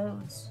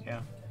explodes,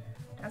 Yeah.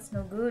 that's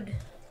no good.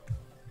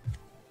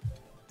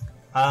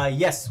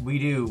 Yes, we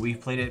do.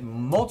 We've played it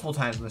multiple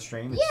times on the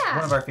stream. It's Yeah.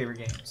 one of our favorite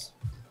games.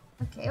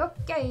 Okay. Well,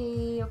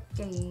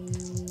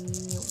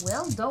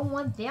 don't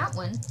want that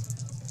one.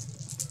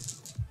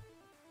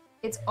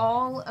 It's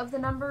all of the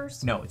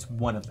numbers? No, it's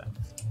one of them.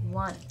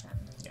 One of them.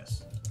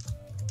 Yes.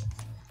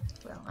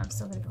 Well, I'm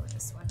still gonna go with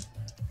this one.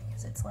 I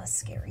guess it's less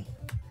scary.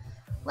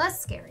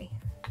 Less scary.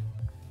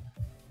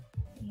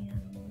 And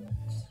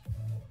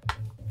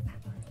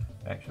that one.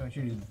 Actually, I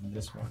should do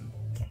this one.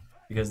 Okay.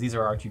 Because these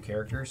are our 2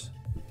 characters,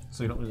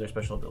 so we don't lose their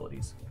special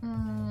abilities.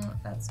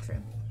 That's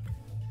true.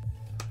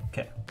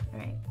 Okay.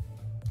 Alright.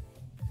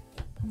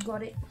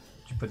 Got it.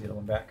 Did you put the other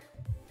one back?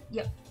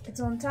 Yep.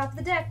 It's on top of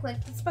the deck like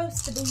it's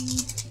supposed to be.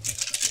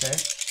 Okay.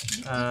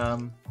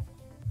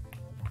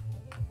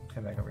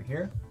 Come back over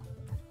here.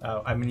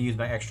 I'm going to use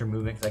my extra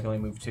movement because I can only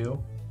move 2.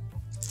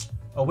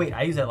 Oh, wait.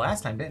 I used that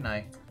last time, didn't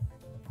I?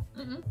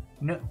 Mm-mm.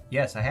 No.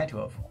 Yes, I had to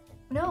have.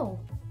 No.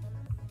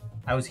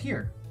 I was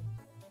here.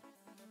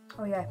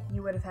 Oh yeah,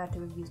 you would have had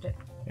to have used it.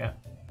 Yeah.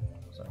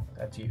 So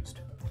that's used.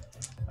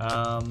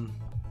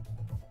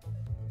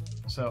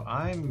 So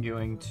I'm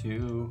going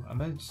to...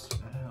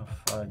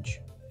 fudge.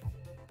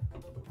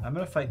 I'm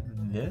gonna fight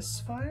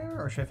this fire,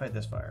 or should I fight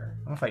this fire?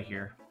 I'm gonna fight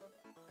here.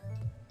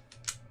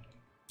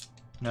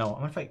 No,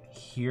 I'm gonna fight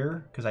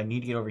here because I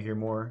need to get over here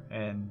more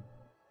and.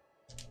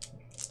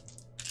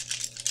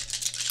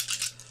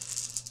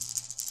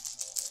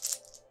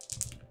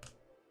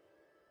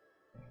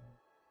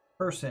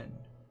 Person.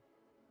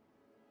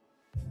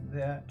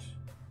 That.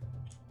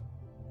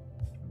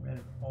 Red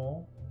of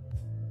all.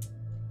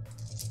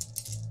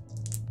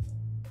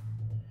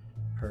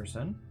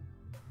 Person.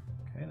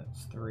 Okay,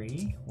 that's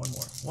 3. One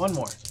more. One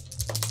more.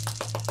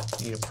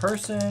 Need a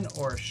person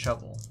or a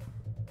shovel.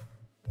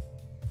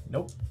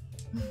 Nope.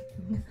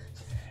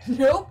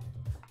 Nope.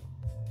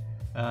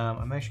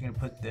 I'm actually gonna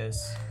put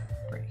this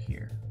right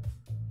here.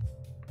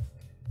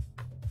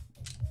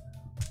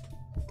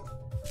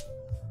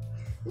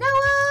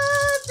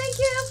 Noah, thank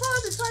you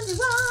for the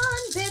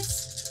 21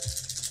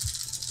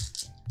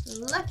 bits.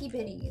 Lucky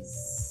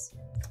bitties.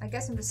 I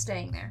guess I'm just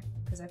staying there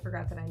because I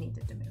forgot that I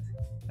needed to move.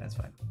 That's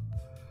fine.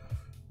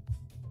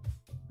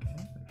 Okay,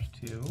 there's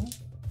 2.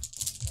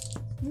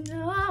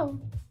 No.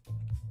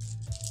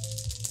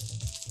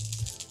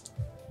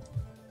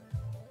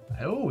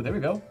 Oh, there we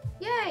go.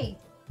 Yay.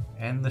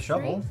 And the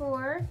shovel. 3,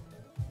 4,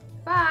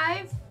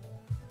 5,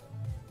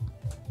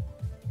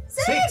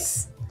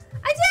 6.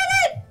 I did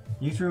it!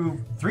 You threw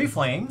 3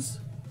 flames.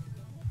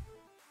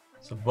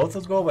 So both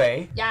those go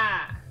away.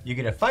 Yeah. You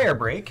get a fire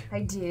break.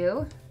 I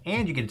do.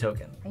 And you get a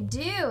token. I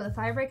do. The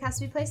fire break has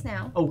to be placed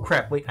now. Oh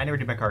crap, wait, I never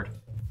did my card.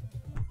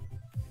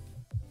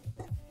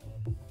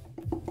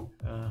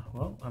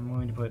 Well, I'm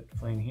going to put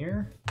flame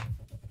here.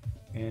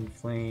 And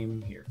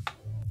flame here.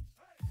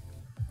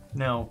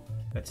 No,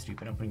 that's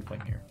stupid. I'm putting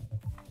flame here.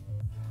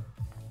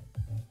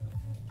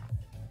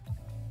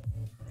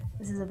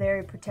 This is a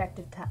very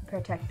protected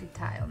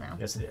tile now.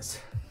 Yes, it is.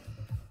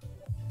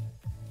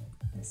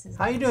 This is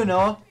How you doing,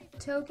 Noah?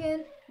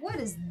 token. What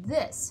is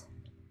this?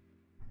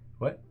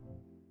 What?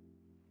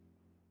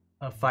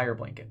 A fire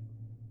blanket.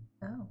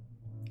 Oh.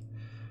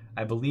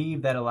 I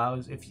believe that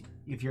allows if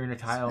you're in a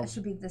tile. It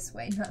should be this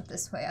way, not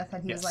this way. I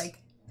thought he was Yes.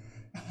 like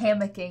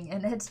hammocking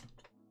in it.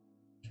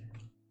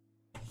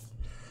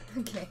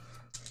 Okay.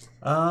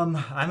 I'm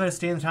gonna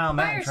stay in the tile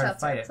mat Fire and try to shelter.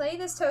 fight it. Play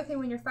this token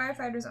when your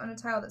firefighter's on a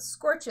tile that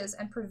scorches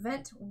and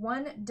prevent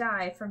 1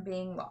 die from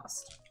being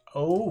lost.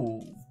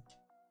 Oh,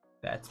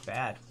 that's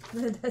bad.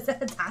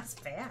 That's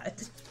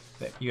bad.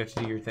 But you have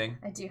to do your thing.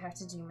 I do have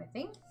to do my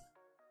thing.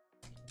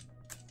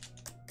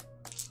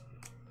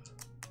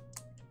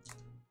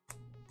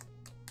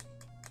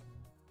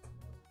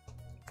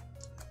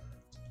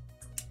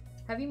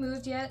 Have you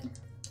moved yet?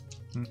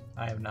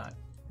 I have not.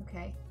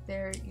 Okay.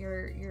 There,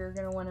 you're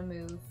gonna want to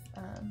move.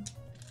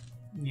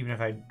 Even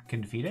if I can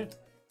defeat it.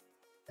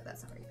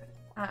 That's not where you put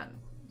it.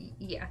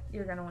 Yeah,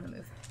 you're gonna want to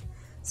move.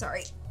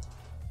 Sorry.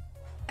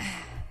 All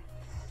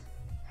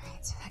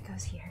right, so that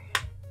goes here.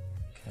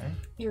 Okay.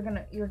 You're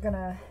gonna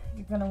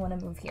want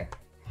to move here.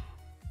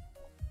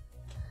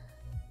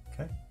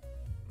 Okay.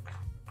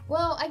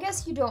 Well, I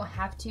guess you don't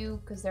have to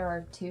because there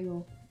are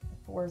 2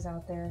 4s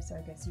out there, so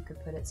I guess you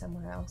could put it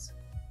somewhere else.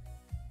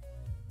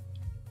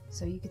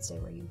 So you could stay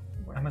where you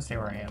were. I'm gonna stay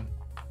where I am.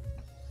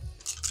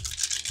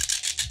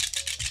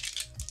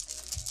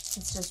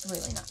 It's just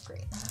really not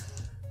great.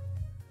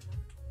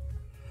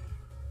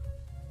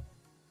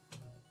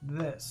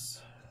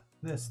 This,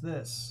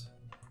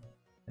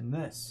 and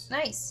this.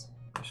 Nice.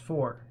 There's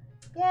 4.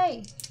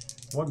 Yay.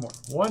 One more.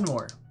 One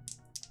more.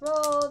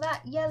 Roll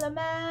that yellow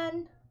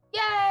man.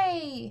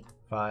 Yay.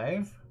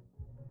 5.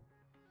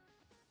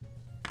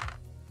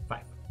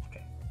 5.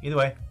 Okay. Either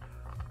way,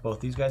 both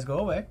these guys go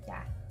away.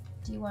 Yeah.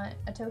 Do you want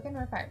a token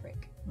or a fire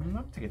break?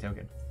 I'll take a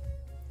token.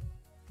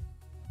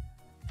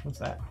 What's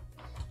that?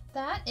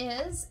 That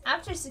is,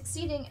 after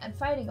succeeding at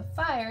fighting a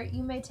fire,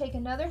 you may take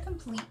another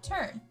complete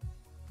turn.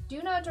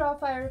 Do not draw a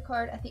fire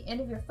card at the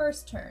end of your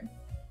first turn.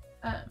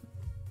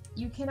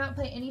 You cannot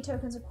play any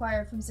tokens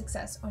acquired from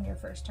success on your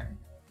first turn.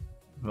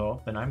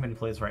 Well, then I'm going to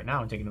play this right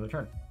now and take another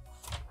turn.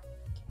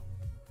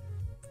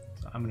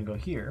 So I'm going to go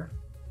here.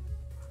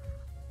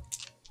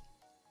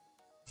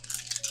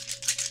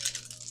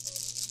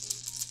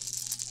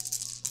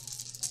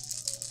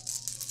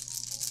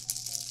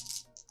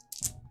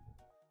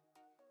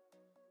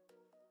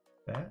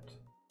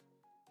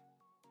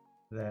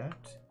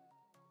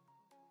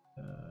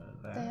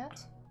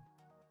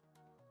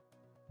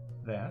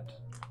 That.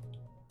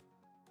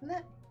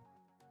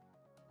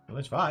 Well,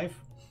 there's 5.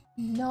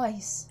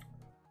 Nice.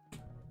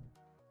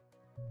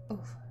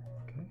 Oof.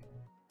 Okay.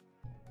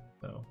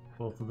 So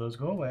both of those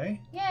go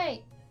away.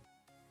 Yay!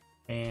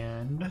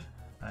 And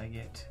I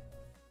get.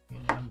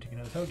 I'm taking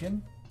another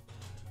token.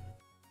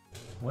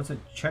 What's a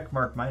check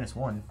mark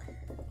 -1?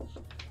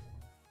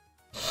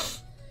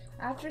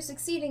 After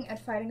succeeding at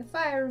fighting a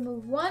fire,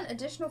 remove 1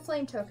 additional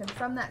flame token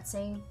from that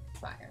same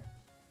fire.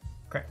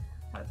 Okay.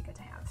 That would be good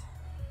to have.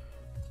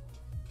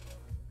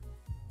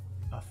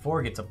 A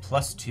 4 gets a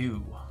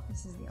 +2.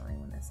 This is the only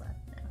one that's left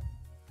now.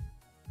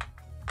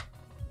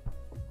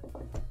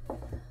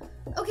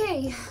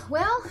 Okay,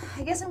 well,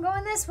 I guess I'm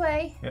going this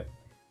way. Yep.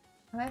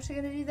 I'm actually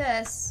gonna do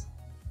this.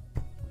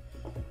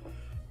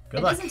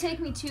 Good luck. It doesn't take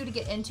me 2 to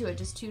get into it,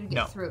 just 2 to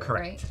get through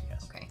correct. it, right?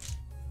 Yes. Okay.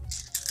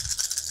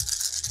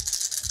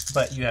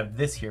 But you have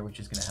this here, which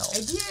is going to help. I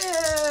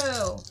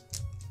do!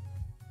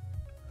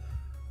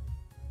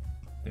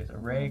 There's a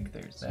rake,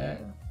 there's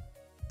that.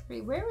 3.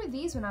 Where were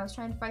these when I was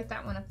trying to fight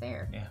that one up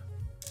there? Yeah.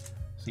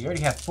 So you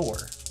already have 4.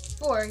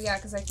 4, yeah,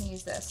 because I can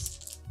use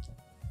this.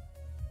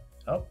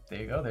 Oh, there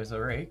you go. There's a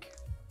rake.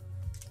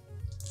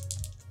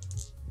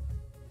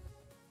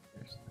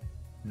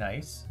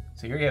 Nice.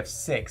 So you already have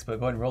 6, but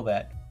go ahead and roll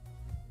that.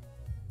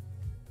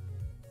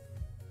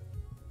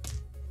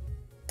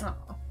 Oh.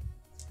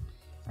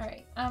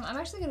 Alright, I'm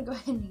actually going to go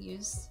ahead and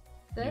use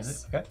this.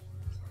 Use it. Okay.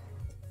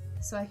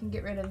 So I can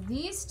get rid of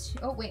these 2.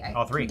 Oh, wait, I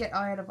All 3. can get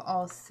rid of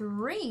all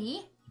 3.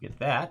 You get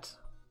that.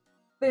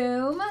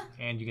 Boom.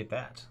 And you get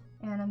that.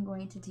 And I'm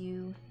going to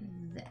do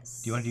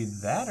this. Do you want to do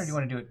that, or do you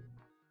want to do it?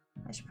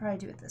 I should probably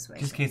do it this way.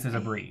 Just in case there's a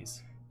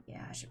breeze.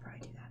 Yeah, I should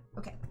probably do that.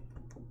 Okay.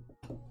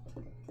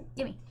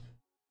 Gimme.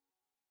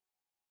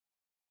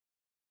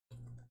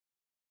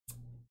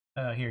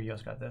 Here, you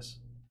also got this.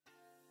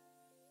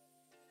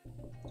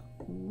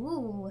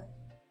 Ooh.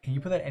 Can you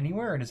put that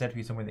anywhere, or does that have to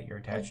be somewhere that you're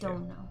attached I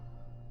don't to? know.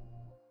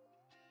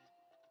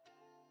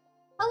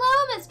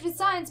 Hello, Mr.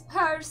 Science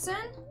Person.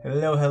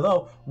 Hello,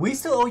 hello. We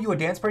still owe you a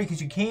dance party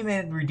because you came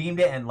in,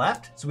 redeemed it, and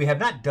left. So we have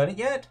not done it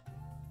yet.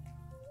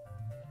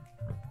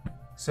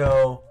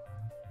 So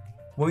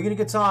when we get a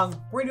good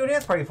song, we're gonna do a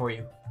dance party for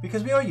you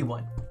because we owe you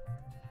one.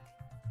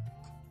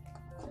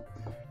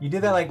 You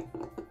did that like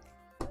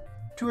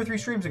 2 or 3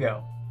 streams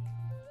ago.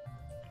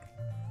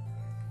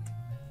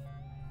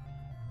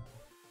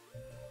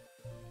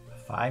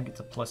 Five gets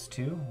a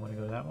 +2. Want to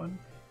go to that one?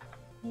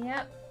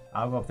 Yep.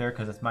 I'll go up there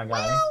because it's my guy.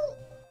 Well,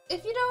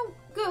 if you don't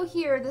go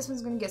here, this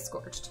one's gonna get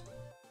scorched.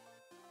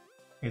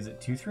 Is it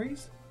 2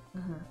 3s?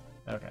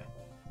 Uh-huh. Okay.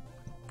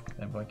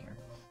 Then I'm going here.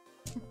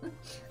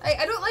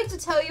 I don't like to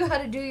tell you how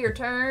to do your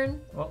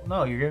turn. Well,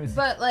 no, you're gonna.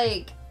 But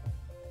like,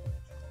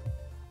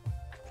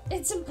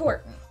 it's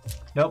important.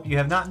 Nope, you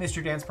have not missed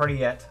your dance party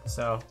yet.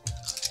 So.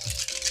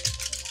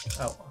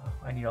 Oh,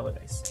 I need all the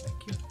dice.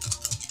 Thank you.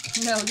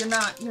 No, you're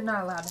not. You're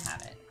not allowed to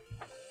have it.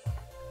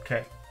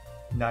 Okay.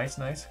 Nice,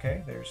 nice.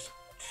 Okay, there's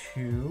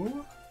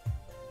 2,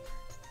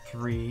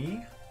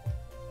 3.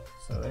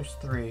 So there's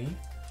 3.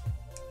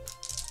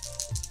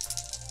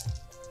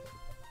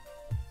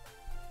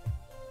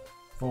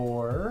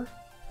 4.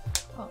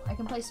 Oh, I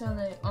can place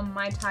it on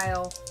my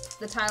tile,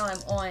 the tile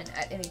I'm on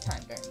at any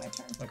time during my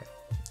turn. Okay.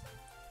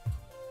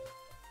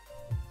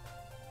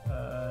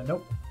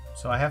 Nope.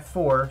 So I have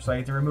 4, so I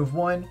get to remove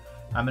 1.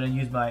 I'm gonna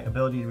use my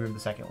ability to remove the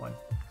second one.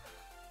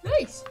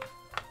 Nice.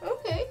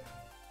 Okay.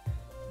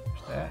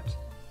 There's that.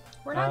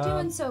 We're not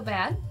doing so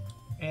bad.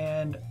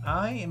 And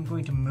I am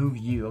going to move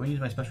you. I'm gonna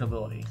use my special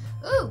ability.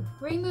 Ooh,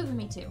 where are you moving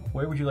me to?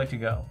 Where would you like to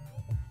go?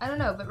 I don't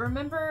know, but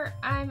remember,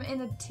 I'm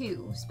in a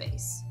 2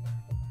 space.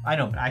 I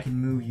know, but I can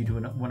move you to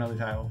one other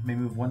tile. May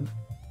move one.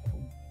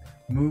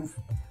 Move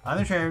on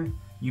the turn.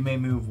 You may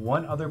move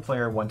one other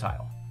player 1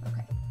 tile.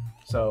 Okay.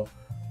 So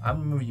I'm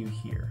gonna move you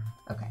here.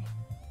 Okay.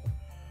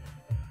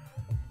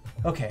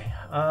 Okay.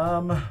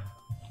 I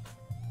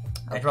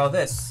draw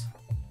this.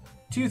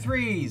 2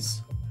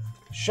 3s.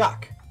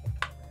 Shock.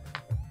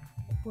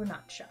 We're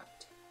not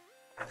shocked.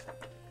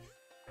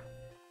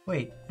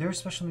 Wait, there's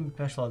something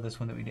special on this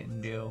one that we didn't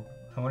do.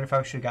 I wonder if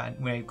I should have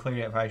gotten, when I cleared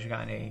it, if I should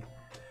have gotten a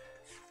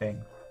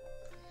thing.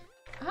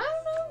 I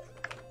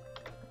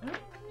don't know. Let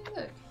me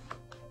look.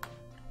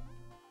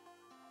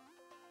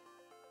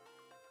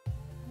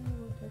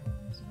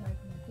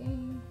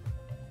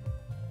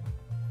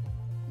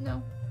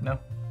 No. No?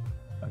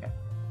 Okay.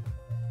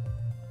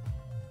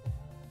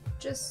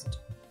 Just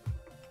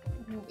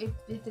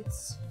if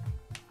it's,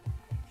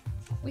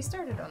 we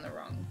started on the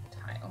wrong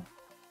tile.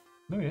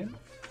 No, we didn't.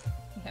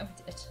 Yeah, we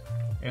did.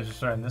 You guys are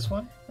starting this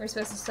one? We're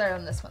supposed to start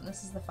on this one.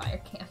 This is the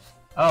fire camp.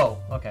 Oh,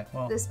 okay.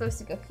 Well, This is supposed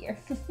to go here.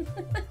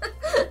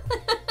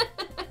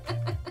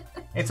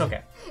 it's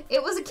okay.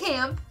 It was a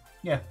camp,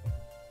 Yeah.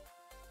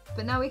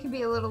 but now we can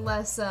be a little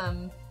less.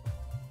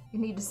 You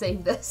need to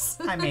save this.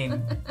 I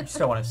mean, you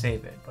still want to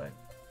save it, but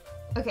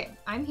Okay,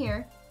 I'm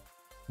here.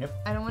 Yep.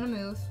 I don't want to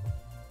move.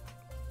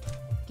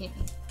 Gimme.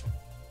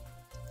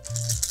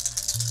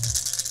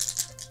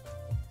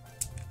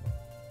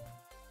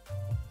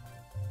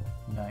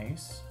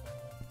 nice,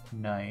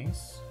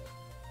 nice,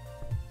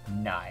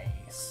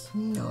 nice.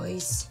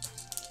 Nice.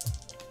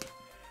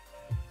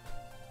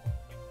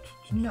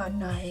 Not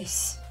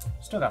nice.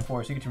 Still got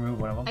 4, so you get to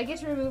remove one of them. I get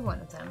to remove one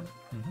of them.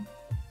 Mm-hmm.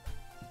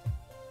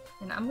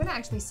 And I'm gonna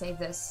actually save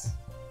this.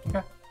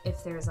 Okay.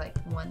 If there's like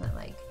one that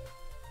like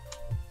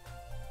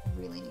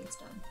really needs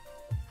done.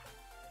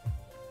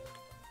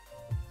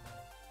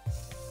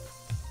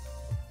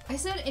 I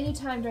said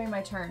anytime during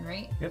my turn,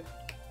 right? Yep.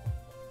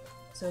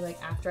 So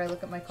like after I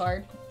look at my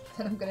card,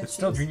 then I'm gonna It's choose.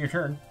 still during your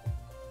turn.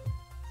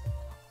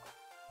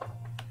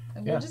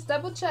 I'm gonna just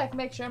double check,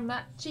 make sure I'm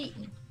not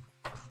cheating.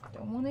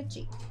 Don't want to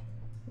cheat.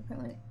 You put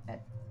it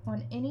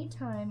on any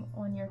time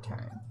on your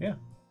turn. Yeah.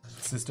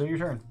 This is still your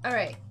turn. All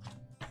right.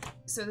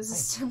 So this is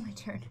still my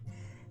turn.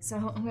 so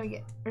I'm gonna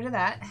get rid of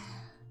that.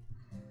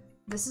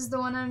 This is the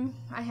one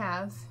I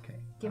have. Okay.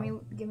 Give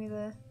me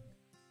the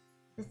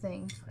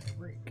thing. Fire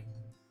break.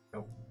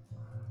 Oh.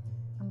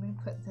 I'm gonna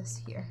put this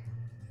here.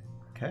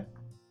 Okay.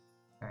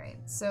 All right.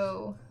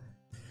 So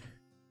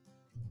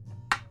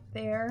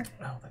there.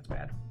 Oh, that's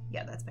bad.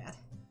 Yeah, that's bad.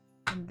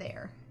 And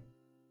there.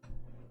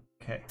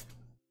 Okay.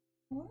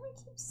 Why do I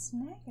keep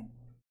snagging?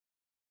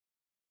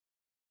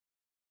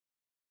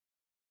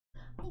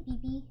 Hey,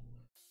 BB.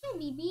 Hey,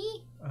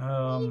 BB. What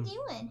are you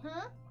doing,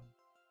 huh?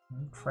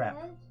 Crap.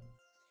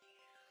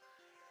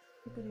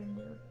 Look at her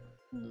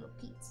little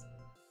Pete's.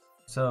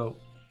 So,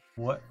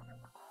 what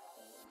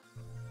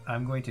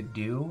I'm going to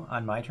do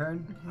on my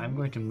turn, I'm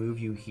going to move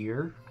you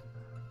here,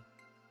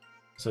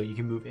 so you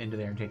can move into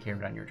there and take care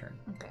of it on your turn.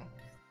 Okay.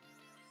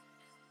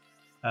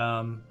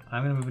 I'm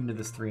going to move into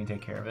this 3 and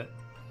take care of it.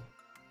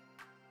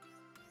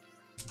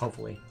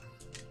 Hopefully.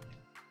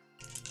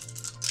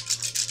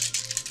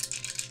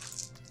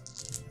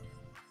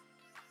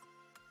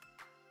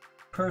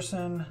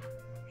 Person,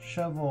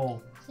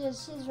 shovel.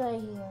 She's right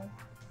here.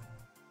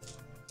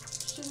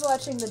 She's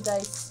watching the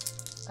dice.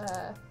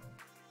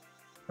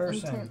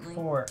 Person, intently.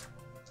 4.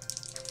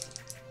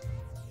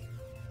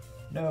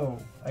 No,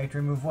 I have to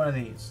remove one of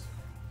these.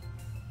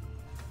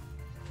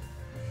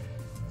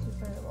 She's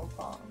putting a little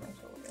paw on my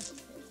shoulder.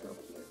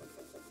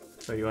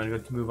 So you want to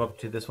go move up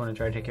to this one and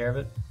try to take care of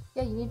it?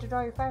 Yeah, you need to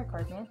draw your fire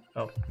card, man.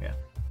 Oh, yeah.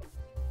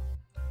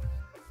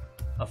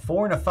 A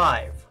 4 and a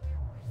 5.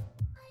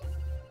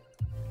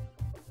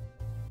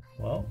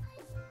 Well.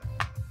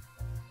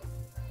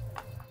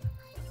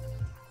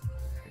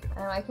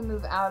 I can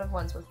move out of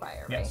ones with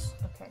fire, right? Yes.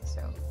 Okay,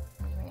 so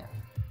yeah.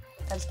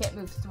 I just can't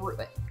move through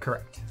it.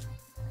 Correct.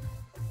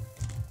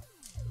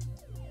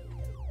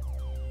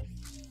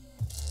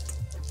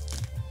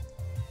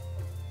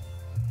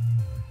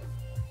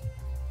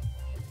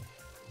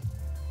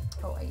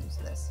 Oh, I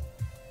used this.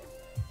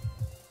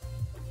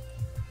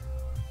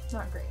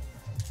 Not great.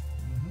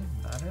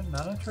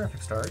 Not a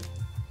terrific start.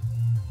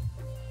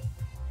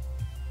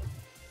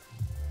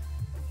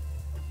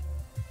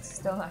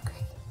 Still not great.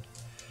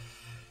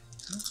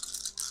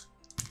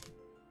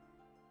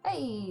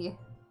 Hey!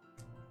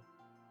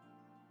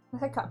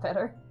 That got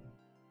better.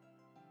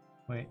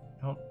 Wait,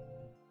 hold.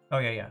 Oh,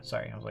 yeah.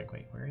 Sorry. I was like,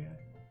 wait, where are you?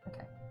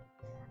 Okay.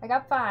 I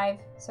got 5,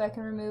 so I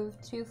can remove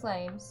 2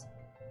 flames.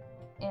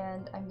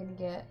 And I'm gonna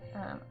get, Do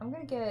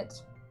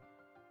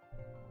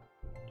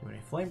you want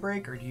a flame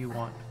break, or do you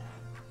want...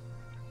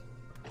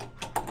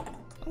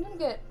 I'm gonna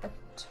get a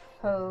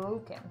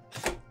token.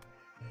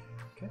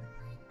 Okay,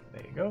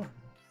 there you go.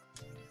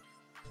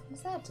 What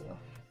does that do?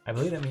 I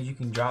believe that means you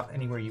can drop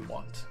anywhere you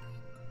want.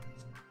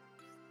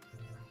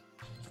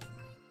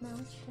 No,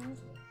 it's true.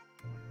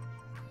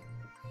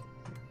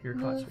 Your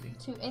Move class ready.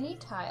 to any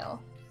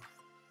tile.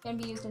 Can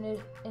be used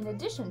in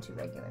addition to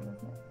regular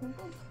movement.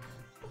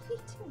 What are you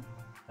doing?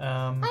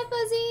 Hi,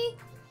 Fuzzy!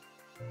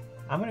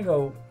 I'm gonna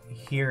go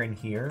here and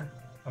here.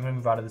 I'm gonna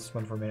move out of this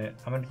one for a minute.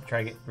 I'm gonna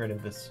try to get rid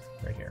of this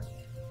right here.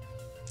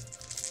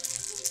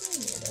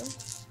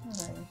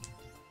 Alright.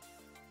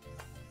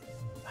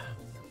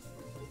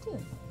 What are you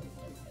doing?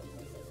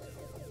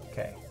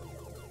 Okay.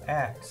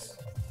 Axe.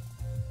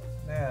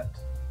 That.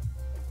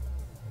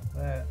 Is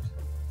that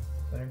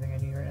everything I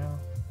need right now?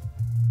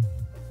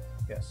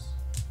 Yes.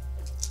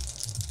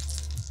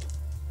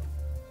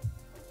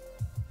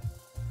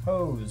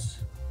 Hose.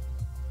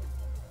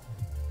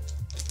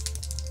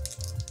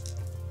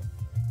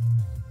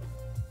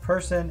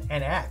 Person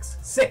and axe.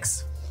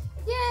 6!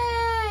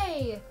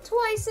 Yay!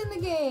 Twice in the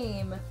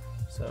game!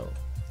 So,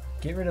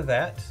 get rid of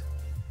that.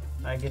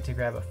 I get to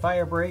grab a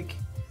fire break.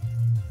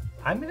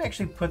 I'm going to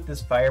actually put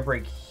this fire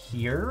break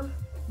here.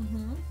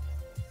 Mm-hmm.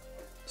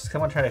 Just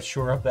come on, try to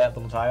shore up that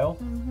little tile.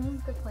 Mm-hmm.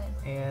 Good plan.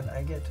 And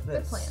I get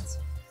this. Good plans.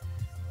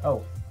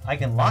 Oh, I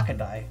can lock a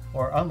die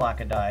or unlock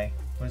a die.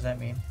 What does that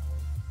mean?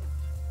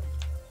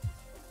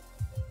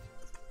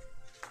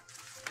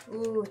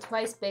 Ooh,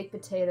 twice baked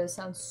potatoes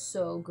sounds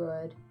so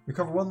good.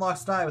 Recover one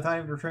lost die without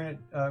having to return it,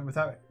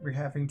 without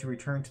having to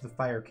return to the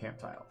fire camp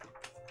tile.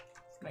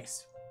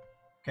 Nice.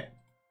 Okay.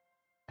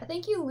 I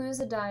think you lose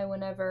a die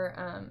whenever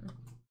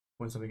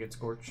When somebody gets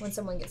scorched. when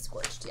someone gets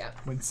scorched. Yeah.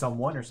 When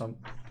someone or some.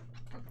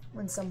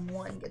 When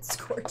someone gets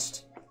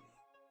scorched.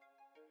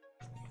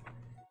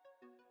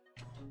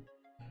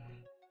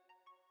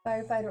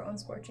 Firefighter on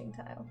scorching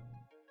tile.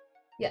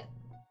 Yeah.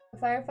 A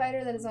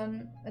firefighter that is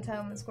on a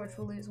tile when scorched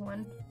will lose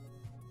 1.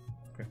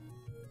 Okay.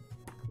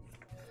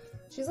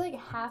 She's like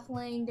half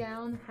laying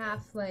down,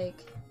 half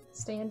like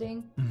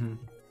standing. Mm-hmm.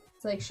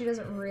 It's like she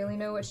doesn't really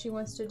know what she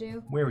wants to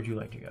do. Where would you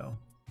like to go?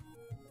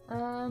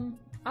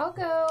 I'll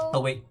go.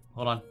 Oh, wait.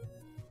 Hold on.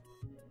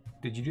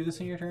 Did you do this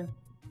in your turn?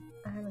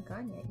 I haven't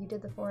gone yet. You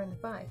did the 4 and the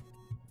 5.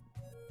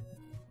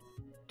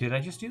 Did I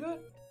just do that?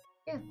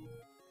 Yeah.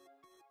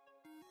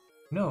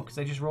 No, because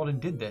I just rolled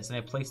and did this, and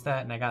I placed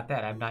that, and I got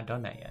that. I've not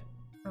done that yet.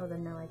 Oh,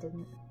 then no, I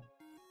didn't.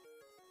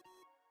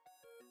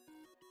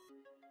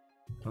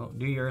 Well,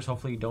 do yours.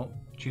 Hopefully you don't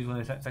choose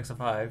one that's of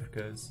 5,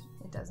 because...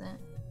 It doesn't.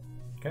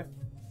 Okay.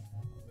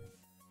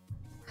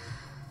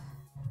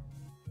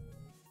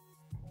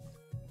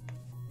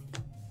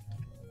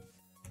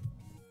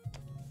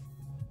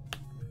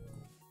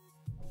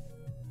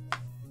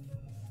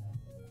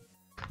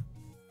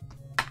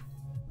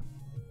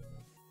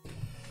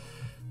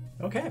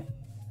 Okay.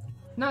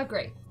 Not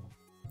great.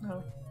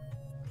 No.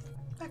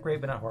 Not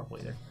great, but not horrible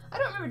either. I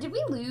don't remember. Did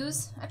we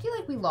lose? I feel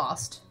like we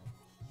lost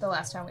the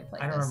last time we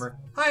played. I don't remember.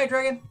 Hi,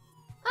 Dragon.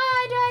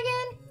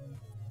 Hi,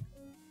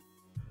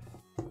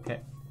 Dragon. Okay.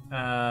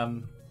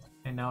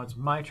 And now it's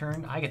my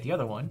turn. I get the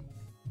other one.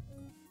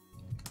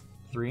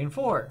 3 and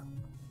 4.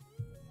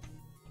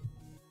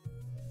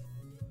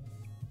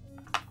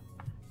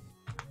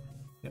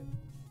 Yep.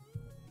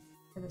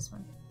 For this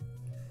one.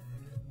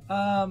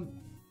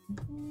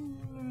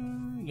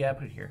 Yeah,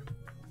 put it here.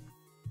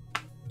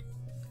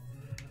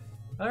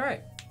 All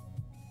right.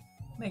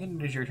 Megan,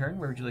 it is your turn.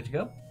 Where would you like to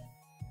go?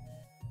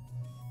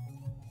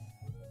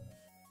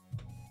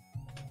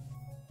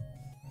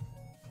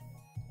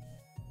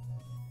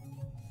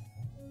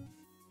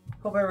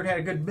 Hope everyone had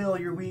a good middle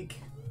of your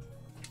week.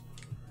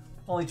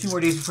 Only 2 more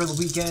days before the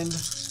weekend.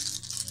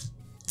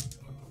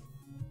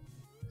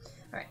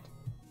 All right.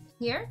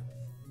 Here.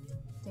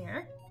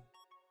 There.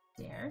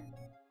 There.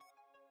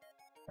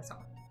 That's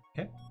all.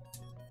 Okay.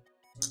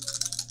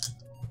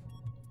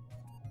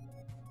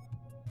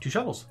 2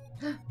 shovels.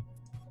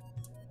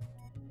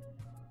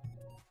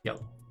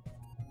 Yellow.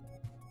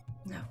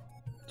 No.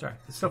 Sorry,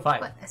 it's still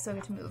 5. But I still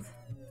get to move.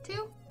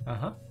 2.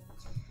 Uh-huh.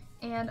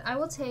 And I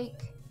will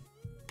take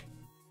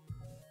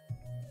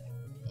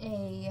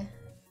a...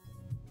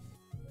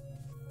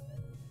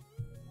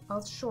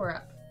 I'll shore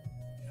up.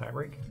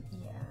 Fabric.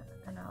 Yeah,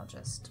 and I'll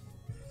just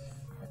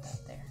put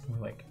that there. We're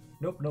like,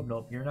 nope, nope,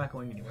 nope. You're not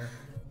going anywhere.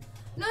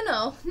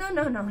 No.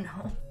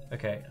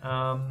 Okay.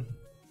 All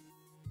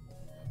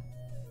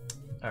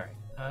right.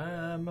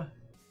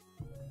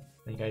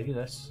 You gotta do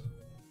this.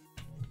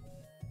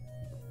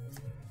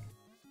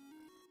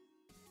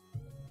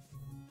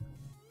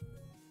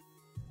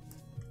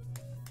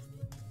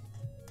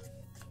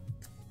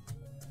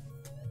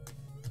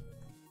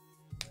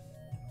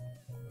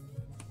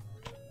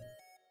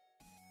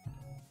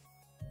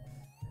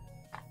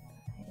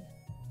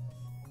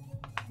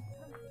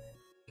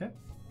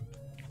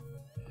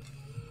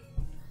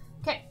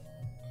 Okay.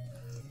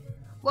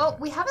 Well,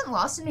 we haven't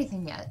lost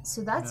anything yet,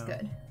 so that's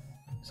good.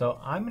 So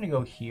I'm gonna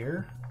go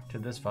here to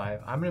this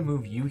 5. I'm gonna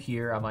move you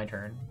here on my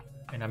turn,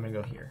 and I'm gonna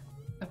go here.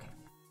 Okay.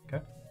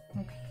 Okay.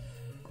 Okay.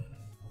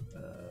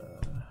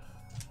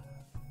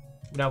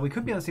 Now we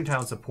could be on the same tile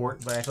and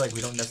support, but I feel like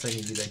we don't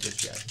necessarily need to do that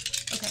just yet.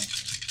 Okay.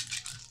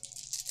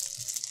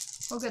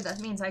 Well, good.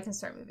 That means I can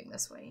start moving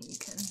this way, and you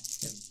can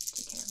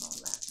take care of all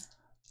that.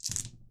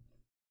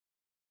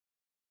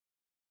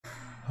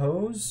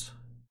 Hose.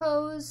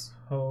 Hose.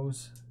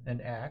 Hose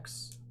and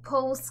axe.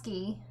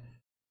 Polski.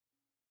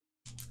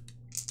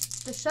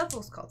 The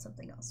shovel's called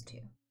something else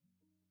too.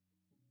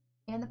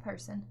 And the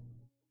person.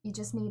 You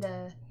just need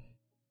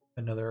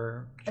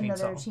another chainsaw.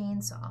 Another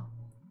chainsaw.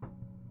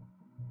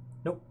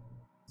 Nope.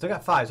 Still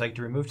got 5, so I get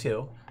to remove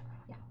 2.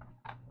 Yeah.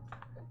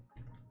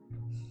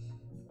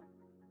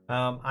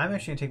 I'm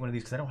actually gonna take one of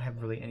these because I don't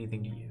have really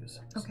anything to use.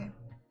 Okay.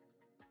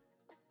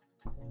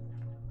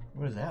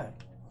 What is that?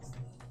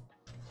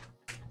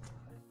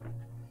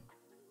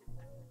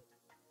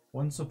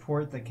 One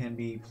support that can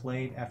be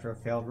played after a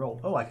failed roll.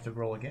 Oh, I get to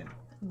roll again.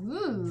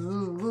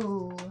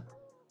 Ooh.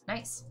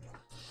 Nice.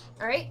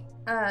 All right.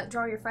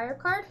 Draw your fire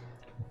card.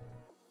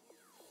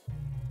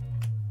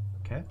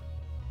 Okay.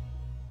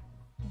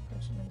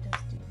 Unfortunately, it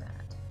does do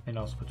that. And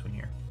also puts one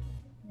here.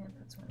 And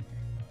puts one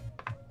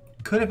there.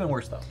 Could have been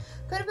worse though.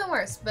 Could have been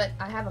worse, but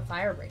I have a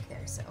fire break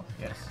there, so.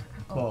 Yes.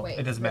 Oh, well, wait,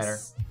 it doesn't matter.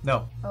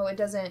 No. Oh, it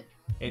doesn't.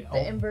 The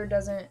ember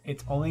doesn't.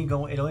 It's only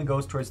It only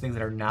goes towards things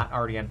that are not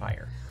already on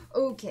fire.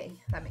 Okay,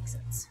 that makes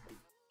sense.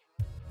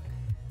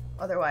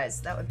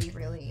 Otherwise, that would be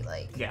really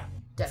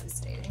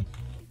devastating.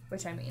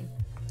 Which I mean,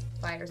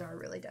 fires are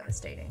really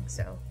devastating,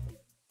 so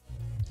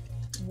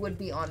would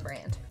be on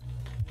brand.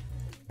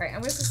 All right,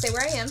 I'm just gonna stay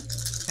where I am.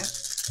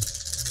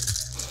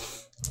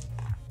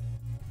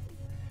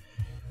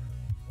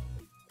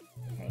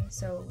 Okay,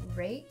 so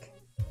rake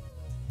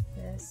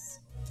this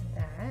and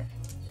that.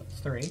 So it's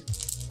 3.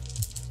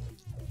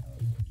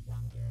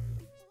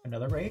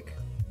 Another rake.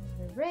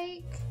 The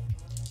rake.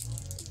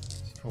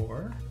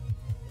 4.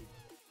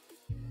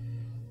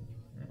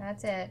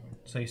 That's it.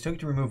 So you still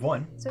get to remove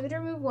 1. So we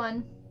can remove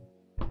 1.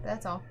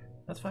 That's all.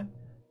 That's fine.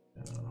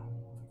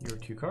 Your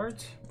 2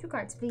 cards. 2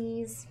 cards,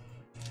 please.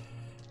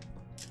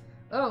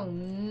 Oh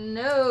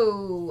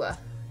no!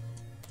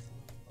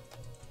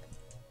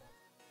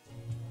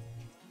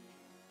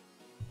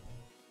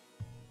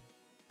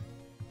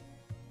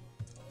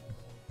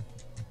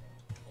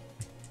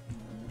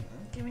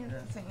 Give me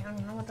the thing. I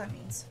don't know what that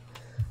means.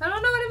 I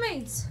don't know what it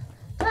means.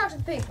 Talk to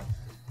the people.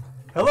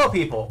 Hello,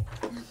 people.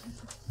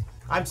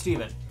 I'm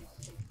Steven.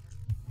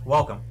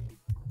 Welcome.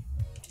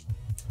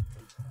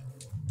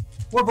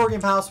 We're Board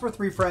Game House. We're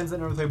 3 friends that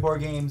normally play board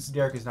games.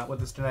 Derek is not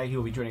with us tonight. He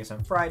will be joining us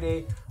on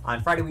Friday.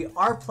 On Friday, we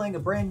are playing a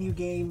brand new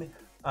game,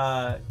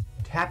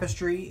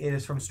 Tapestry. It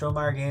is from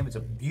Stonemaier Game. It's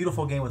a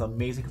beautiful game with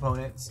amazing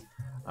components.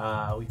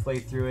 We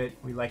played through it.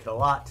 We liked it a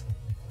lot.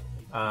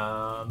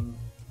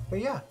 But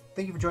yeah,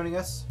 thank you for joining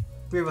us.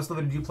 3 of us live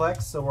in a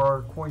duplex, so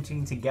we're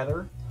quarantining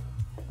together.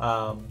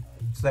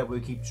 so that we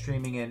keep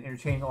streaming and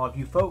entertaining all of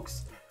you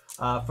folks.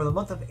 For the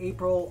month of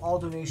April, all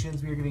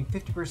donations, we are giving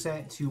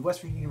 50% to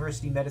West Virginia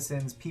University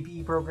Medicine's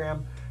PPE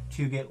program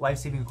to get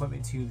life-saving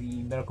equipment to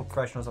the medical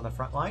professionals on the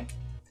front line.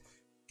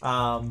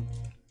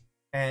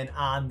 And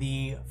on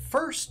the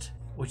 1st,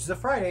 which is a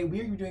Friday, we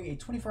are going to be doing a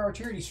 24-hour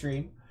charity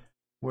stream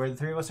where the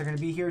three of us are going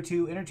to be here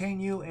to entertain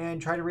you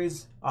and try to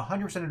raise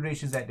 100% of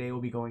donations that day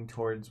will be going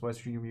towards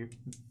West Virginia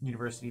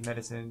University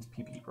Medicine's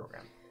PPE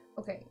program.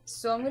 Okay,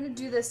 so I'm going to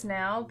do this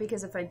now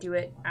because if I do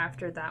it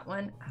after that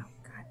one, oh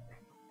god,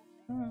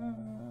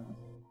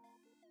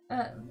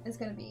 it's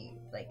going to be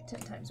like 10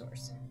 times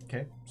worse.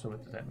 Okay, so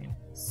what does that mean?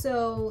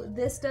 So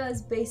this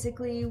does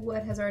basically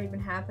what has already been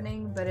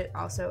happening, but it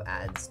also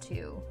adds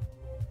to...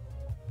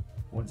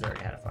 One's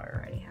already had a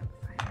fire. Already have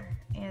a fire,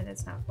 and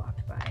it's not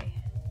blocked by...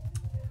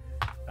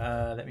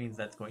 that means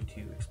that's going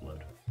to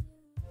explode.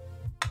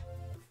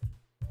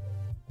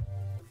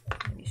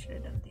 Maybe you should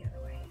have done it the other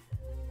way.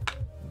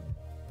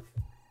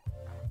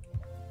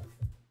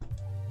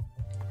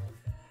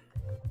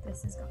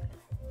 This is gone.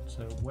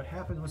 So what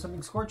happens when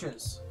something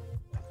scorches?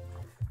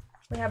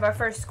 We have our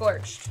first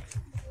scorched.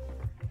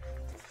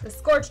 The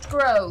Scorched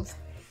Grove.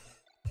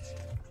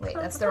 Wait,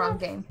 that's the wrong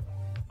game.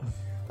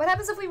 What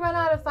happens if we run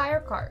out of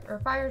fire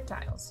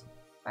tiles?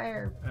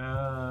 Fire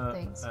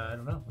things. I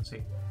don't know. Let's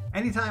see.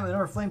 Anytime the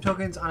number of flame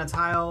tokens on a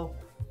tile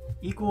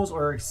equals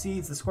or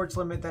exceeds the scorch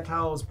limit, that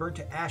tile is burnt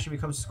to ash and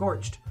becomes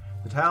scorched.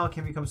 The tile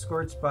can become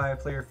scorched by a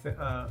player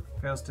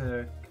fails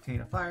to contain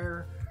a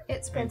fire.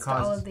 It spreads to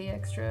all of the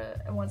extra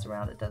ones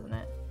around it, doesn't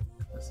it?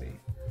 Let's see.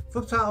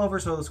 Flip the tile over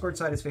so the scorched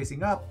side is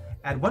facing up.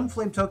 Add 1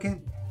 flame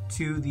token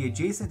to the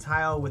adjacent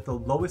tile with the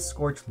lowest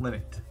scorch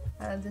limit.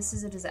 This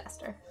is a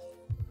disaster.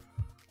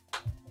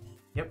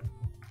 Yep.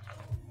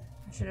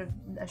 I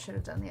should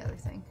have done the other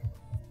thing.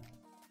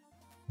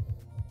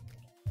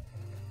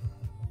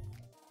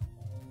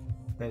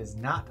 That is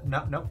not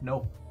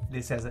no.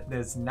 This says that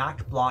is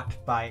not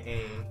blocked by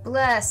a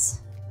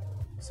bless.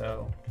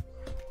 So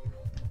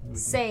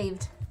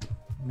saved.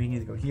 We need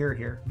to go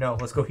here. No,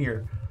 let's go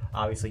here.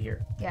 Obviously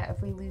here. Yeah,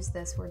 if we lose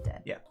this, we're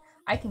dead. Yeah.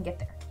 I can get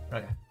there.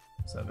 Okay.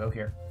 So go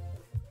here.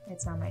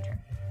 It's not my turn.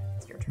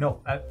 It's your turn.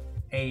 No,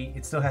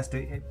 it still has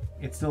to.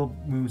 It still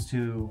moves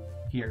to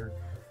here.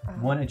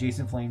 One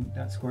adjacent flame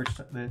scorched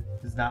that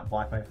is not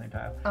blocked by a flame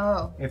tile.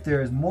 Oh. If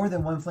there is more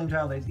than 1 flame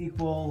tile that is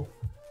equal,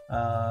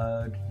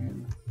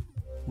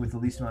 with the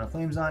least amount of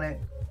flames on it.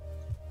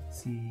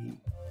 Let's see.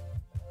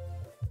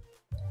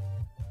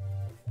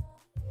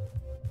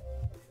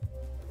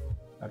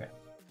 Okay.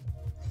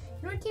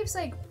 You know what keeps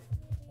like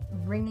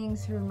ringing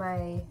through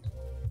my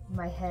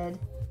head?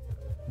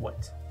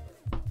 What?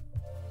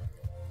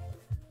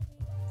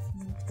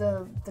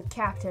 The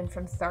captain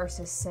from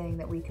Tharsis saying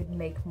that we could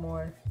make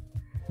more.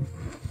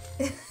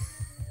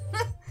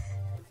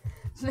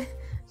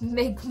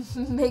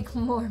 make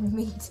more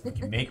meat.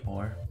 You make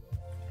more.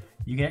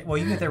 You get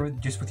there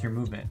just with your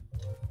movement.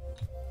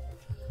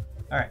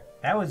 All right,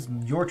 that was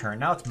your turn.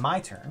 Now it's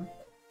my turn.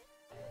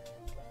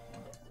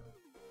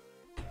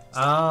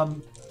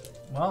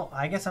 Well,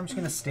 I guess I'm just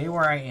gonna stay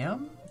where I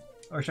am,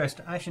 or should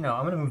I? Actually, no.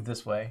 I'm gonna move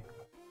this way.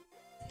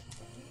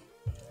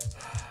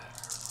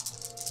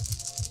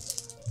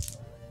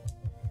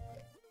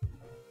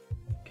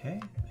 Okay,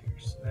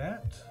 there's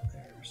that.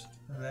 There's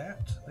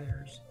that.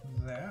 There's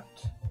that.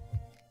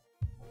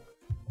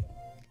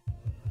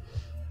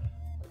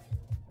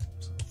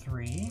 So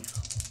 3.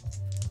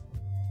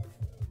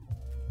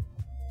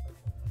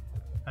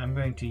 I'm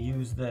going to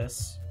use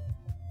this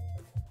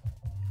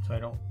so I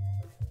don't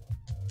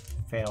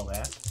fail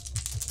that.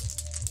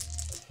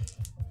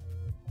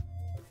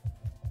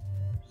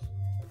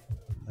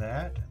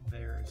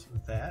 There's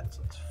that,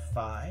 so it's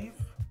 5.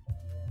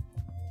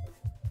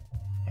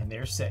 And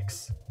there's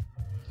 6.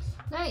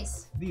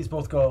 Nice. These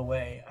both go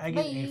away. I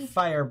get a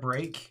fire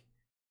break,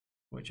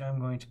 which I'm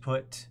going to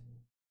put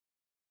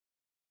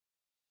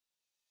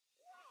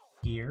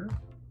here.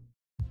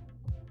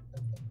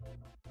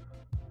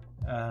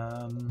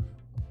 And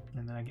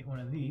then I get one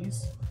of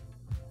these.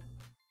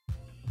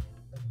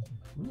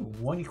 Ooh,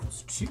 1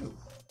 equals 2.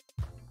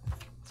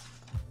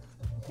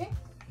 Okay.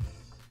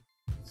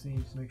 Let's see,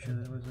 just make sure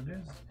that was what it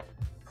is.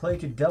 Play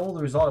to double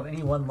the result of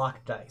any 1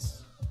 locked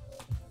dice.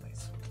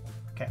 Nice.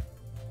 Okay.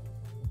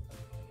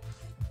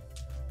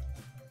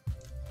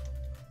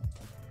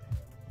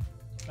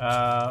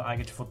 I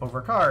get to flip over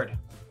a card.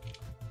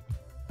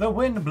 The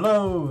wind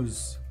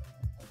blows.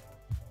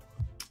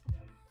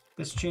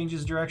 This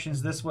changes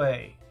directions this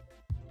way.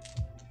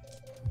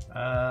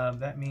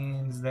 That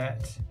means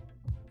that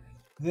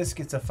this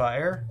gets a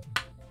fire.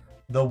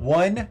 The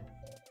one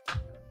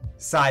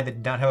side that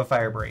did not have a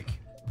fire break.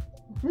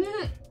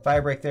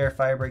 Fire break there,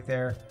 fire break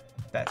there.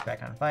 That's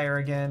back on fire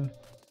again.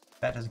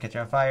 That doesn't catch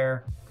on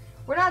fire.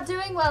 We're not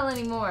doing well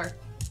anymore.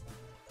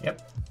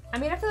 Yep. I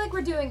mean, I feel like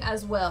we're doing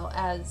as well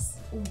as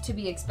to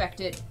be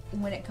expected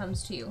when it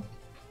comes to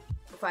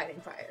fighting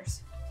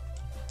fires.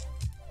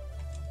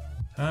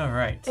 All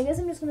right. I guess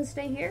I'm just going to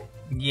stay here.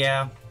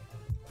 Yeah.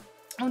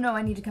 Oh no,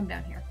 I need to come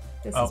down here.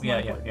 This Oh, is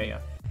yeah.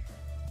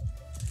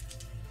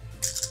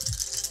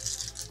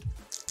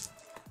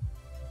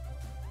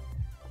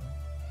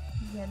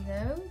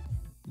 Hello.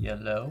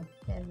 Yellow.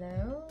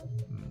 Hello.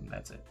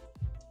 That's it.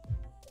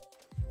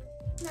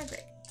 Not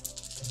great.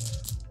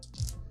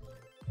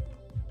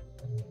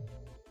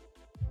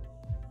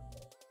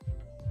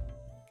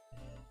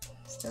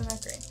 Still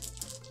not great.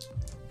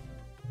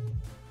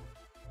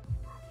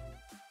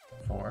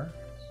 4.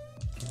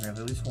 Can we have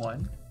at least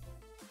 1?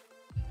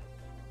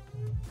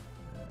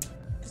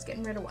 Just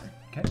getting rid of 1.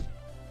 Okay.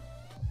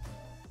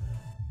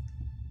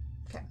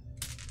 Okay.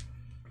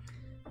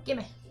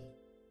 Gimme.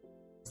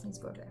 This needs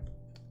to go over there.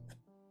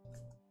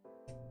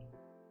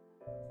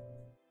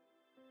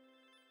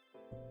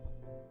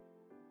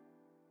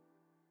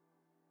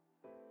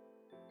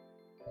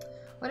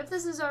 What if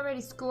this is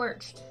already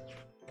scorched?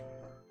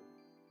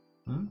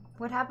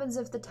 What happens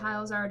if the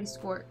tile's already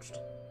scorched?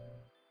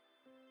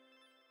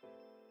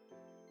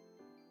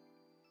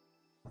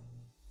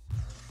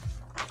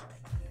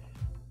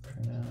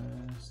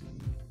 See.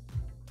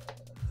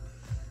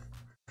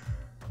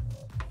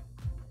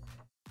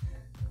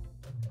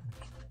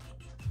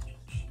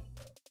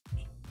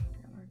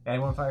 Add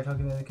 1 fire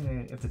token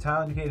if the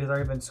tile indicated has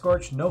already been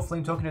scorched, no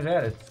flame token is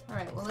added.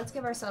 Alright, well let's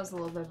give ourselves a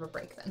little bit of a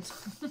break then.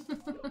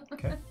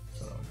 Okay.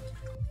 So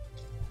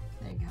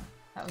there you go.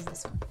 That was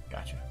this one.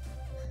 gotcha.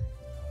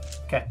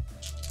 Okay.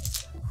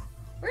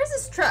 Where's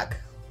this truck?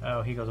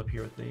 Oh, he goes up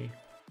here with the...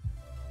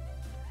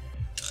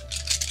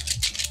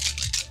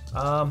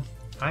 I'm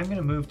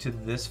gonna move to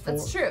this floor.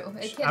 That's true.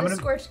 It can't, the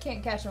scorch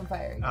can't catch on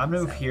fire. I'm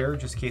gonna move here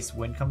just in case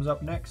wind comes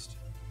up next.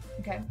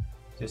 Okay.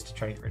 Just to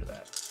try to get rid of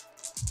that.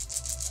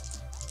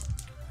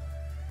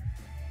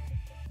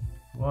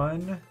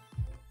 1,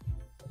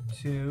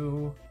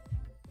 2,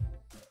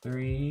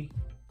 3.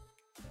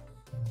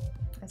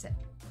 That's it.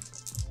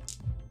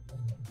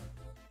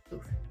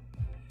 Oof.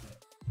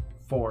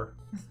 4.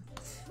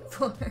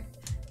 4.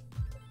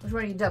 Which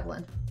one are you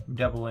doubling?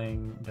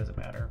 Doubling doesn't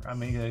matter. I'm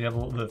gonna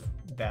double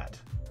that.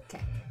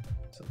 Okay.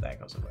 So that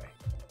goes away.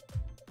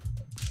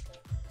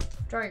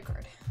 Draw your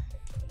card.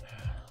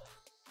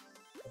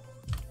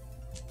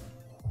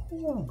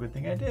 Oh, good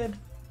thing I did.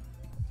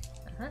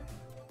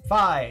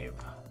 5.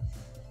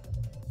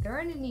 There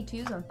aren't any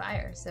 2s on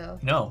fire, so.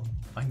 No,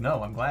 I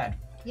know. I'm glad.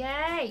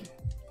 Yay!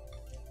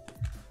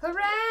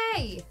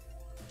 Hooray!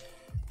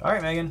 All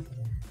right, Megan.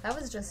 That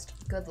was just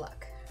good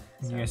luck.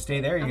 So you're gonna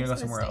stay there. Or you're gonna go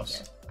somewhere else.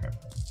 Here. Okay.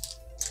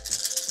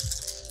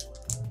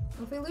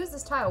 If we lose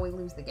this tile, we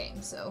lose the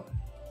game. So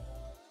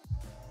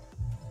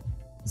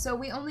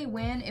we only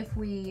win if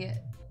we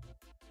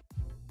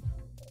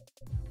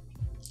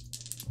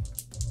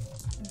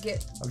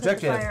get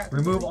objective.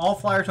 Remove all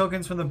flyer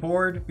tokens from the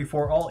board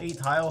before all 8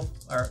 tiles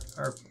are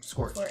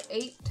scorched. For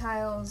 8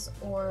 tiles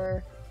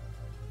or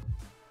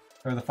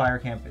the fire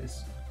camp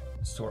is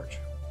scorched.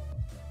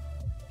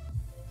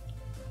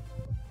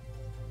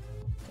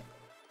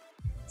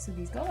 So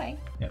these go away.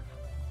 Yep.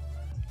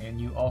 And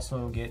you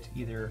also get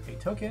either a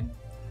token.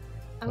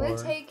 I'm going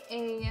to take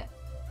a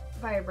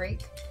fire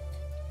break.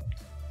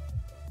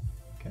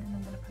 Okay. And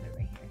I'm going to put it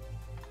right here.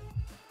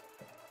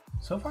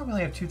 So far, we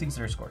only have 2 things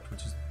that are scorched,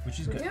 which is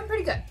We're good. doing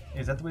pretty good.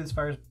 Is that the way this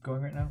fire is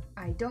going right now?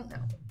 I don't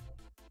know.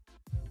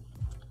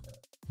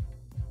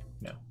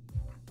 No.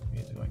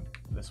 It's going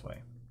this way.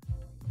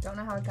 Don't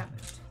know how it got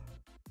moved.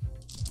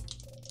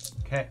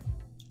 Okay.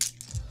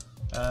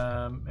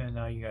 And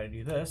now you got to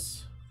do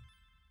this.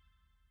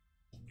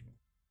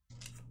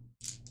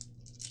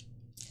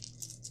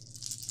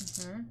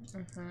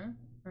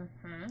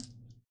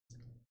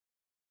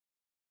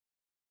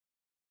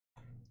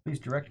 Please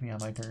direct me on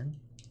my turn.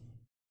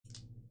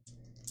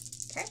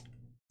 Okay.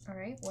 All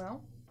right.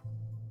 Well.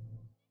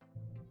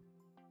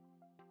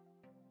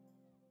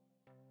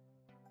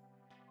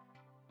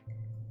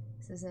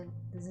 This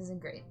isn't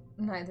great.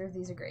 Neither of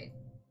these are great.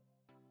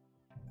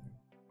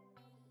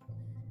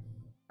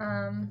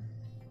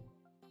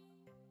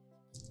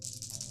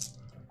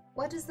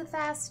 What does the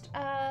fast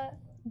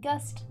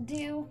gust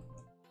do?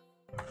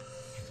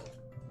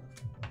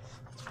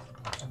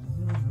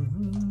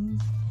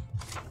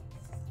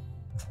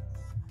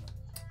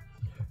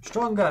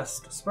 Strong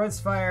gust spreads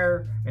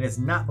fire and is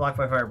not blocked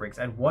by fire breaks.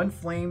 Add 1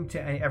 flame to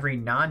every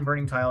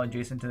non-burning tile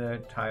adjacent to the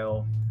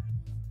tile,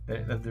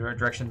 the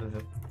direction that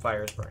the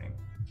fire is burning.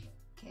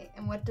 Okay,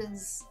 and what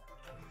does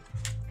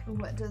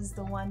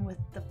the one with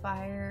the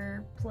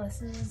fire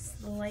pluses,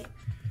 the light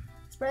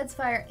spreads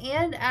fire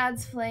and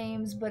adds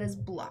flames, but is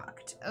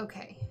blocked?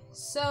 Okay,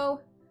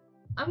 so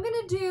I'm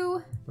gonna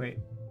do. Wait,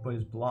 what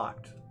is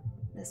blocked?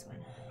 This one.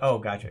 Oh,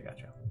 gotcha.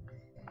 Okay,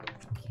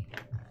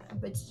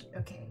 but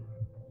okay.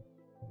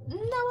 No.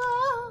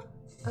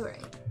 All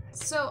right.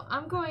 So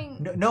I'm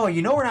going. No,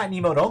 you know we're not in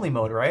emote only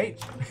mode,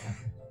 right?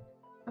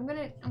 I'm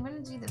gonna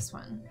do this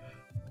one.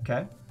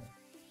 Okay.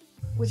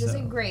 Which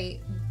isn't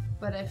great,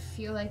 but I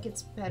feel like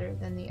it's better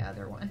than the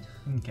other one.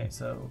 Okay,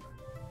 so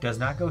does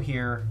not go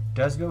here.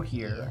 Does go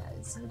here.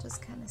 Yeah, so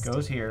just kind of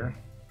goes here.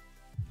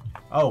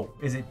 Oh,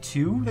 is it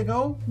 2 to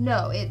go?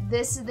 No,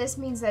 this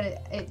means that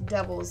it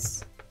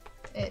doubles.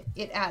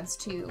 It adds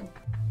 2.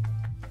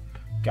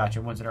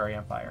 Gotcha. Ones that are already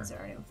on fire. Ones that are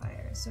already on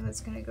fire. So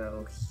it's gonna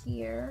go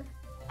here.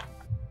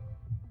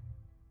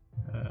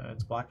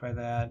 it's blocked by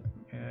that.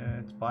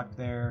 It's blocked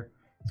there.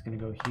 It's gonna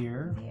go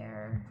here.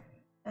 Here.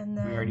 And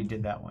then... We already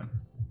did that one.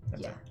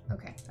 That's it.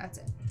 Okay, that's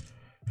it.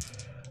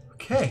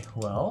 Okay,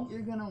 well...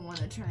 You're gonna want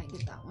to try and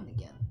get that one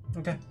again.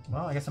 Okay,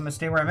 well, I guess I'm gonna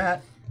stay where I'm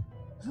at.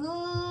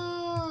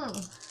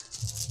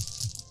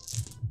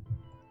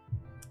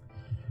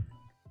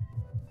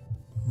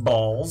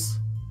 Balls.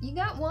 You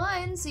got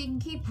one, so you can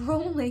keep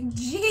rolling.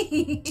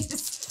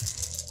 Jeez.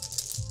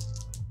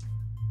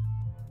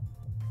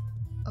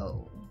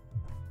 Oh.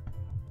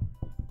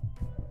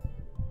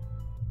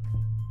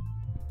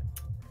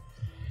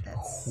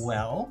 That's...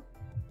 Well,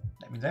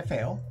 that means I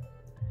fail.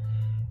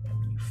 And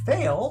when you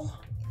fail...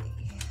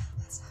 Yeah,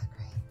 that's not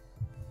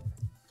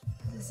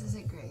great. This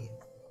isn't great.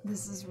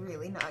 This is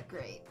really not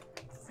great.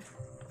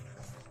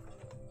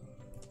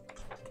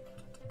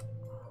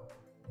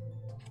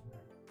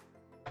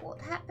 What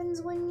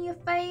happens when you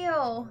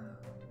fail?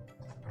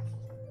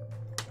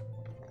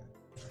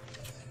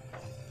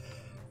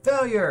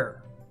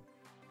 Failure!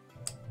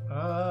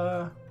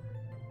 At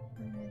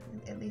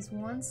least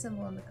one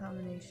symbol in the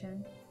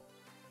combination.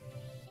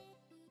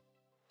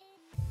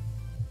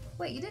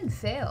 Wait, you didn't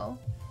fail.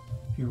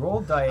 If you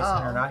roll dice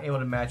and are not able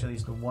to match at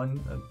least one...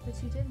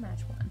 But you did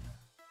match one.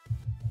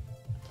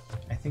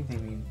 I think they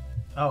mean...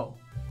 Oh.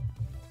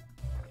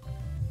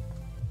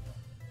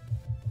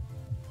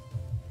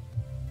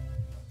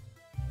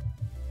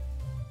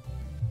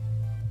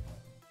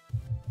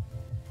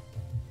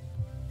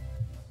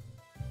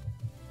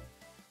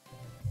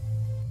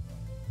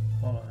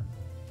 Hold on.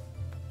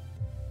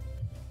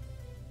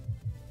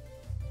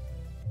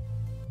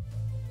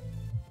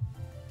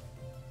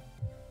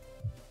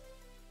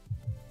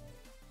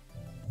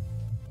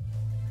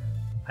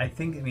 I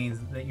think it means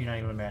that you're not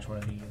able to match one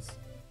of these.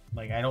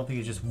 Like, I don't think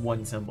it's just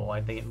one symbol.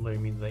 I think it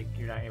literally means, like,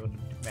 you're not able to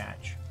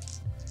match.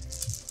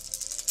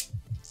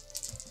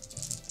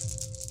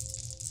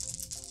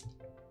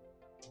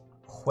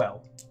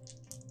 Well.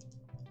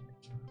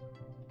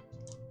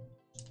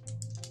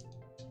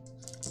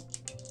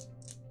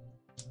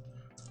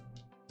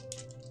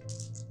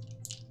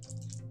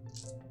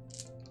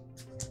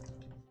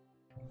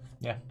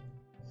 Yeah.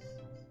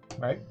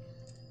 Right?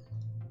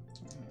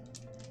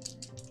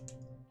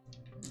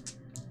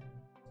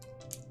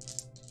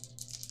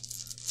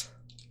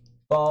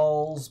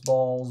 Balls,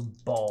 balls,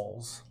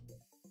 balls.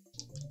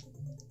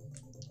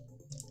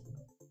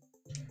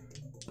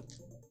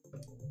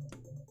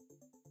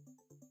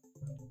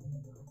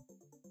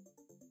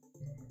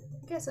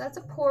 Okay, so that's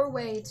a poor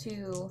way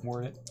to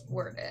Word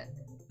it.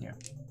 Yeah.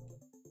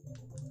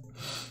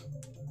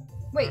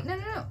 Wait,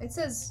 no. It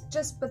says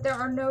just, but there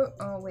are no...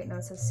 Oh, wait, no,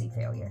 it says C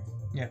failure.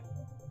 Yeah.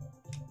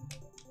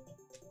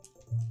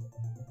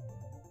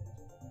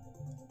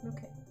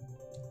 Okay.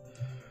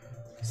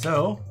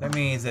 So, that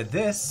means that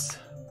this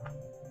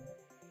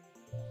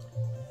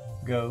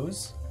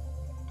goes...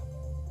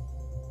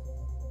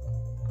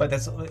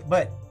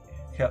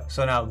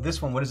 So now,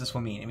 this one, what does this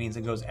one mean? It means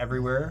it goes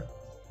everywhere?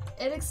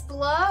 It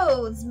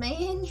explodes,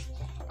 man!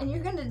 And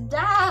you're gonna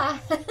die!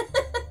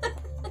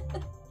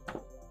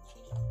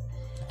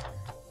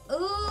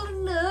 Oh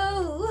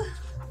no!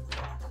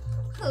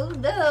 Oh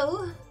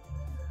no!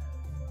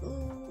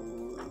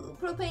 Ooh.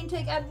 Propane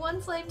tank, add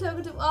one flame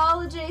token to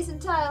all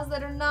adjacent tiles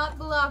that are not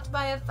blocked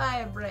by a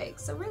fire break.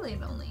 So really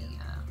it only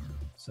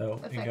so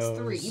affects it goes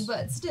 3,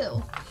 but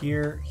still.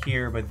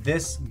 Here, but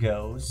this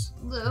goes.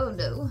 Oh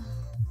no.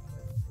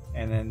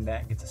 And then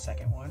that gets a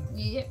second one.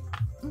 Yep.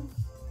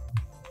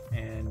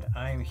 And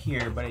I'm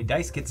here, but a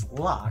dice gets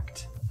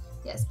locked.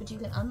 Yes, but you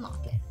can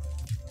unlock it.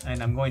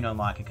 And I'm going to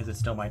unlock it because it's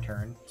still my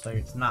turn, so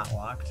it's not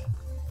locked.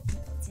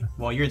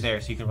 Well, you're there,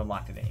 so you could have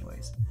unlocked it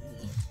anyways.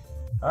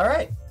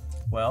 Alright,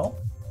 well.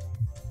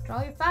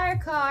 Draw your fire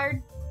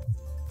card.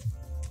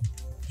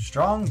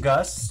 Strong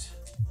Gust,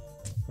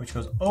 which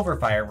goes over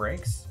fire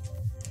breaks.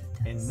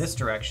 In this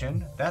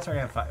direction. That's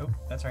already on fire. Oh,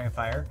 that's already on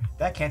fire.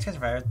 That can't catch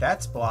fire.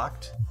 That's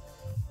blocked.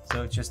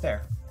 So it's just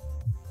there.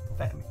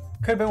 That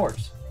could have been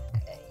worse.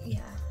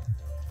 Yeah.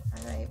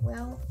 Alright,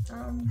 well,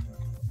 1,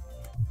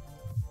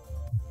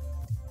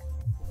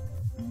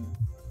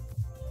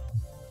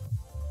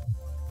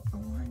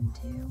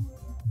 2.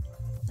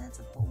 That's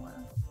a 4.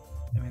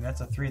 I mean,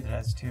 that's a 3 that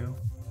has 2.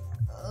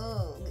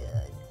 Oh,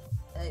 God.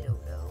 I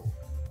don't know.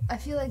 I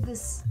feel like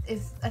this,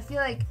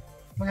 okay.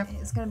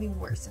 It's gonna be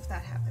worse if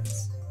that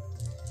happens.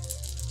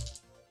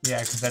 Yeah,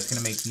 because that's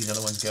gonna make these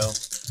other ones go.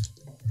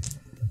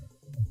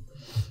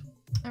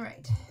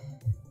 Alright.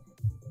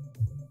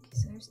 Okay,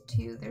 so there's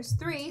 2. There's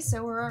 3,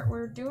 so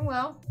we're doing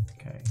well.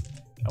 Okay.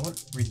 I want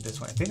to read this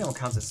one. I think that one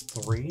counts as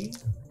 3.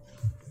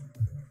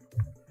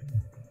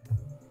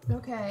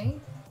 Okay.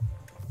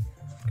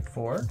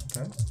 4.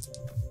 Okay.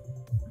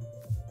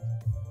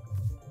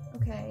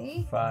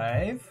 Okay.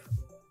 5.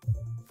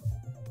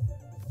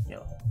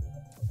 Yellow.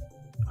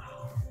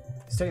 Oh.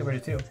 Still get rid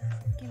of 2.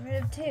 Get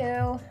rid of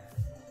 2.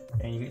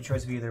 And you get a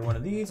choice of either one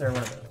of these or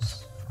one of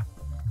those.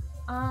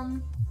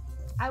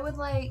 I would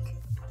like...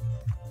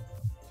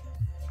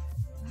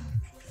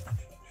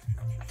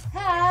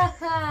 Ha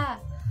ha!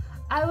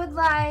 I would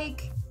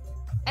like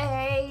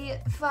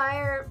a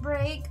fire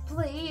break,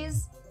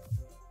 please.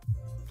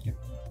 Yep.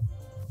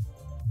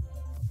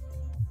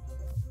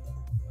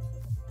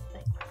 I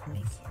can't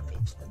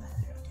reach the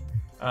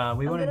matter.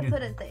 We want to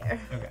put it there.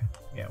 Okay.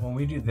 Yeah, when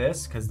we do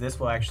this, because this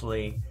will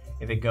actually,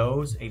 if it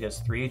goes, it does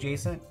 3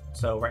 adjacent.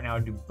 So right now I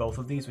do both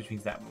of these, which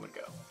means that one would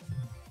go.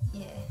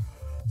 Yeah.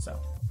 So.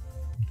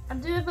 I'm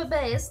doing my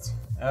best.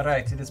 All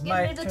right, it is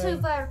my turn. Give me the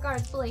 2 fire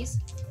cards, please.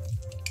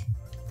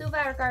 2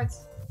 fire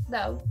cards.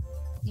 No.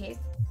 Yes.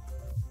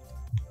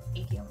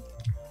 Thank you.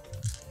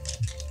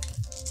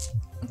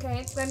 Okay,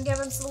 I'm gonna give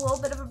him a little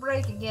bit of a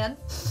break again.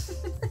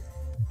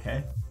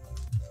 Okay.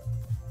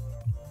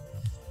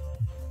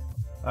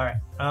 All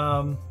right.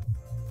 I'm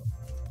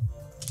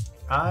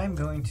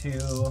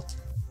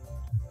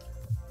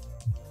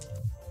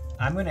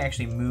going to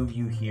actually move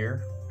you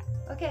here.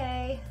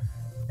 Okay.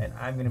 And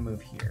I'm going to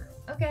move here.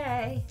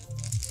 Okay.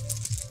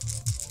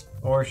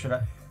 Or should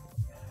I?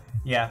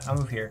 Yeah, I'll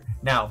move here.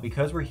 Now,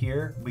 because we're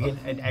here, we get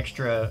an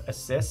extra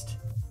assist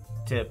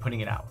to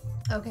putting it out.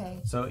 Okay.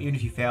 So even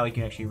if you fail, you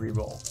can actually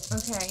re-roll.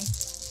 Okay.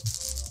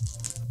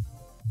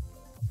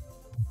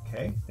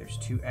 Okay, there's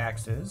 2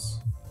 axes.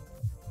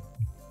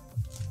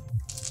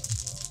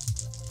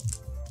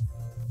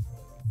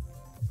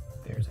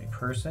 There's a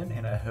person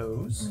and a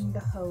hose. And the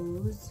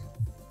hose.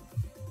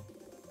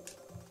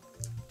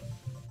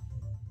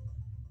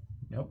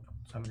 Nope.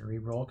 So I'm going to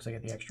re-roll because I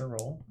get the extra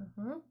roll.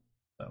 Mm-hmm.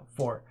 So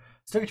 4.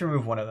 Still get to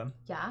remove one of them.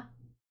 Yeah.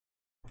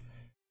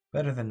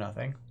 Better than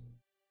nothing.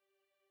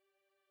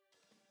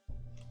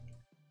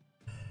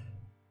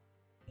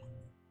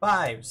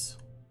 Fives.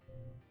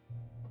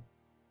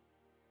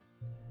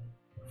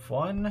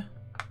 1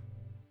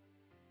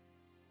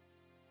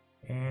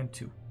 and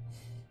 2.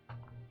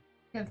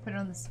 You have to put it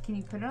on this. Can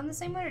you put it on the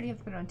same one, or do you have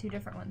to put it on 2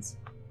 different ones?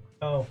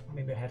 Oh,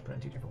 maybe I had to put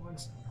on 2 different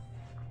ones.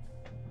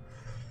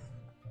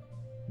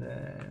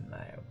 Then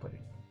I'll put it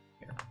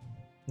here.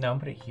 No, I'll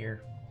put it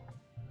here.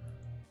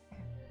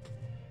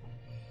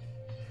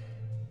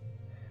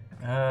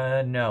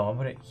 No, I'll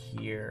put it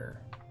here.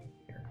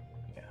 Here,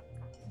 yeah.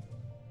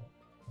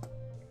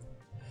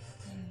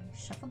 Okay,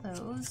 shuffle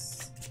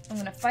those. I'm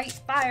gonna fight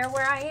fire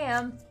where I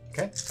am.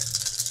 Okay.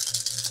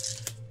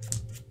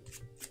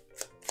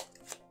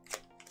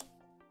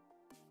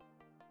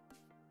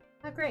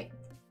 Not great.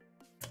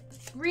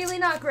 Really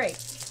not great.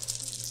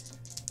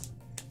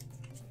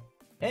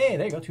 Hey,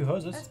 there you go, 2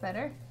 hoses. That's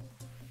better.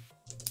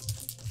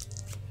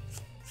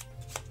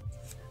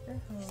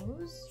 Another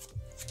hose.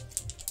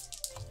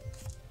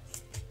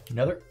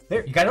 Another.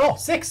 There, you got it all.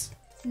 6.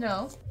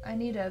 No, I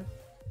need a.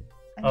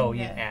 You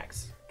need an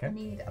axe. Okay. I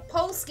need a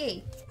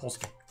Polski.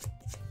 Polski.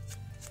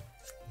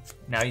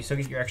 Now you still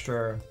get your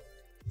extra.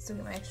 Still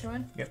get my extra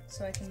one? Yep.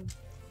 So I can.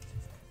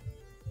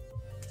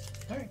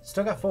 Alright,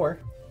 still got 4.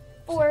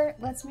 4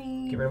 lets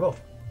me. Get rid of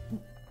both.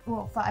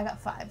 Well, I got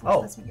 5. Oh.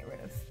 Lets me get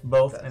rid of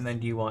Both, and then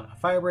do you want a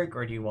fire break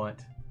or do you want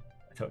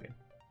a token?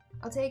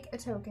 I'll take a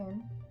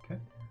token. Okay.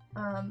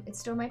 It's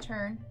still my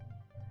turn.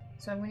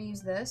 So I'm going to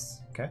use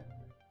this. Okay.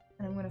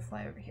 And I'm going to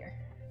fly over here.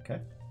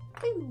 Okay.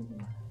 Ooh.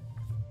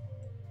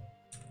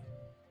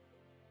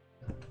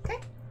 Okay.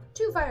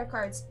 2 fire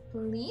cards,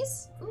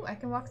 please. Ooh, I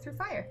can walk through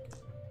fire.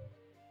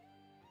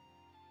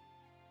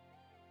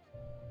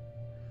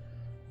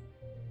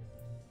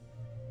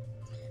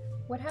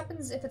 What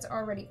happens if it's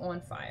already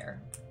on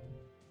fire?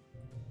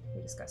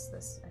 We discussed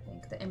this, I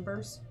think. The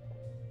embers?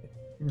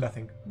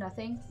 Nothing.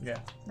 Nothing? Yeah.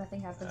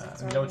 Nothing happens if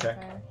it's No already on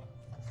check. fire.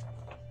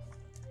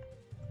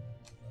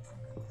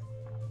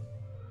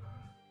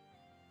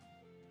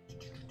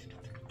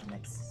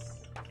 Let's...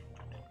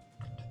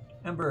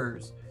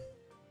 Embers.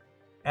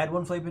 Add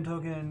 1 flame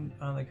token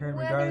on the current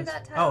Whether regardless.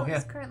 that tile yeah.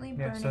 is currently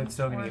Yeah, burning so it's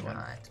still gonna or get 1.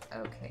 not.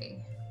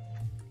 Okay.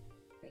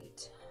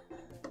 Great.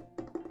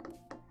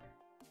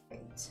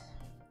 Great.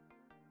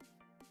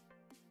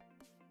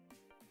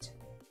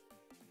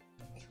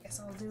 I guess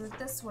I'll do it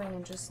this way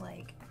and just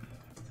like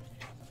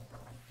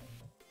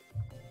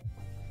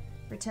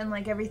pretend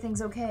like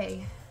everything's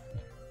okay.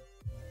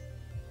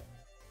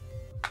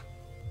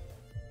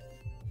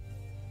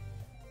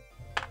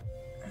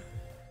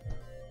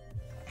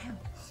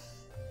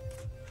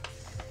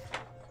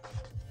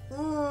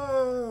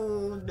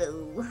 Oh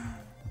no.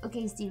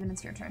 Okay, Steven,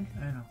 it's your turn.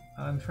 I know.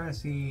 I'm trying to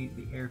see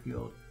the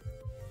airfield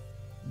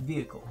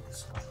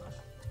vehicles.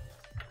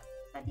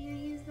 How do you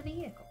use the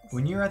vehicles?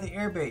 When you're at the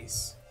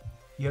airbase,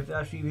 you have to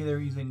actually be either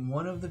using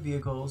one of the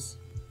vehicles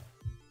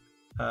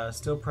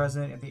still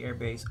present at the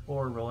airbase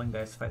or rolling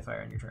dice to fight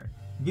fire on your turn.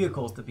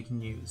 Vehicles that we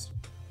can use.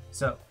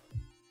 So,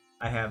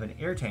 I have an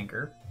air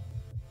tanker,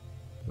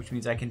 which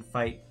means I can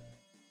fight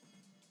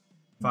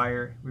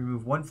fire,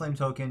 remove 1 flame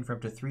token for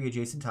up to 3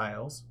 adjacent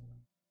tiles.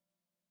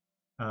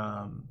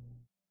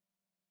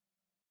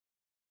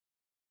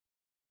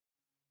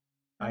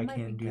 I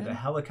can do the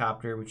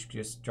helicopter, which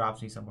just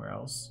drops me somewhere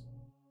else.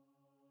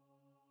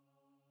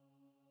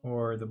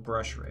 Or the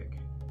brush rig.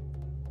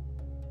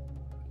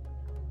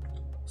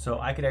 So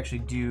I could actually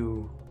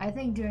do... I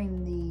think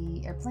doing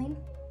the airplane.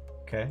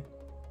 Okay.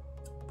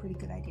 Pretty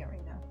good idea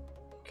right now.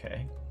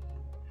 Okay.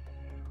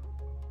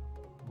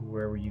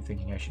 where were you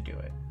thinking I should do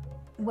it?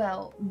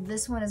 Well,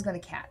 this one is going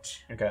to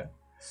catch. Okay.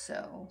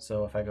 So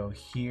if I go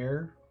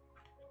here,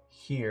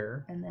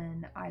 here, and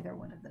then either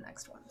one of the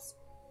next ones.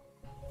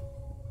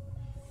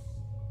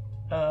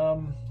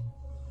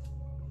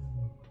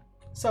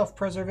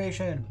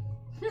 Self-preservation.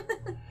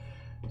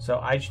 So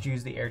I just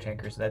use the air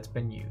tankers. That's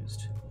been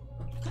used.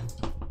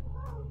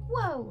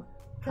 Whoa!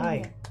 Come Hi.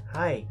 here.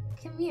 Hi.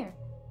 Come here.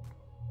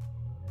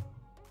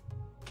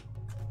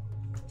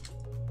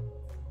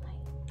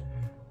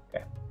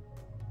 Okay.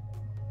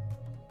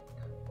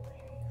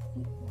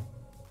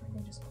 Are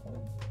they just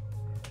cold?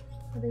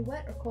 Are they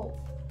wet or cold?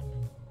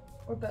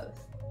 Or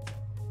both?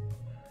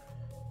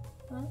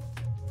 Huh?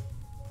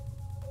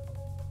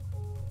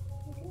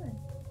 What are you doing?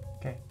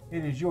 Okay.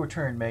 It is your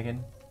turn,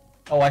 Megan.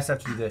 Oh, I still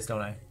have to do this,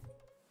 don't I?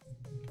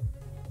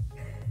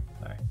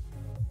 Alright.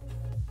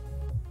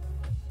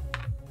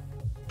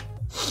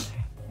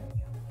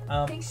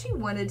 I think she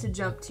wanted to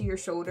jump to your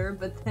shoulder,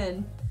 but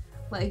then,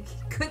 like,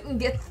 couldn't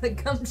get the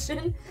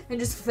gumption and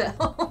just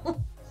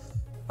fell.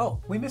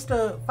 Oh, we missed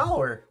a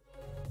follower.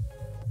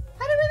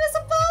 How did we miss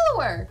a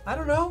follower? I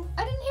don't know.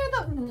 I didn't hear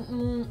the.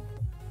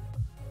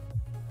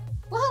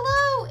 Well,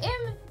 hello,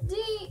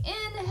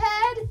 MDN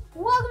head.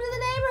 Welcome to the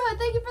neighborhood.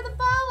 Thank you for the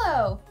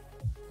follow.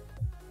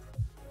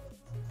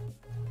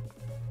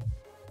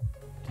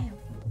 Damn.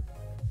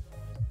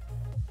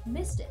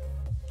 Missed it.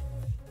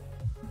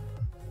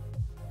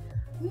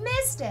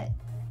 Missed it.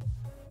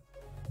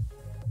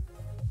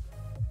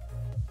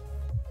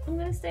 I'm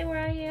gonna stay where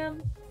I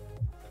am.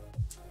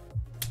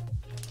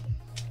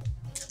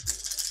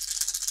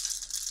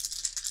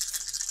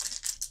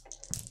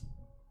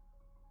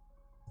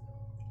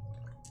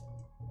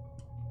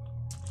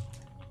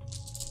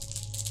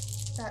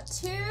 Got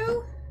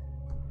 2.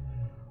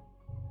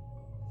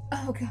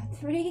 Oh god,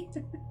 3.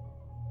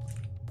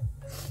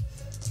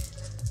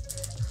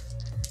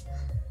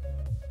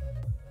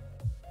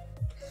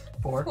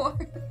 4. 4.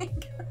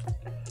 Thank God.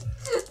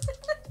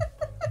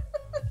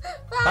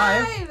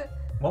 5.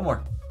 One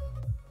more.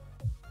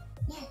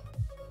 Yeah.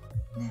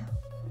 Now.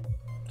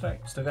 Sorry,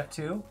 still got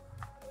 2.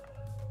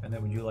 And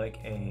then would you like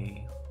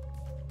a...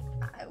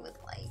 I would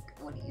like,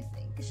 what do you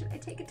think? Should I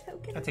take a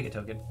token? I'll take a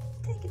token.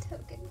 Take a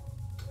token.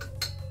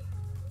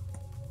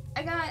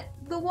 I got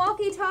the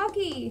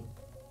walkie-talkie.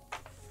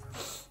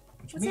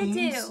 Which What's that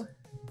do?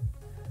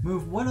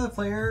 Move one other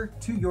player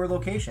to your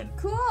location.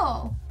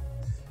 Cool.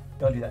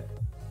 Don't do that.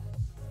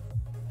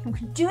 I'm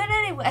gonna do it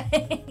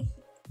anyway.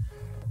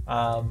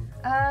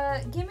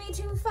 Give me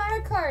 2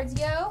 fire cards,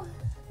 yo.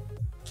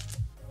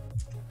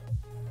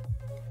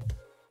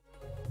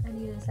 I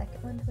need a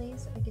second one,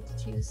 please. I get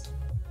to choose.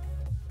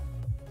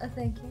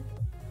 Thank you.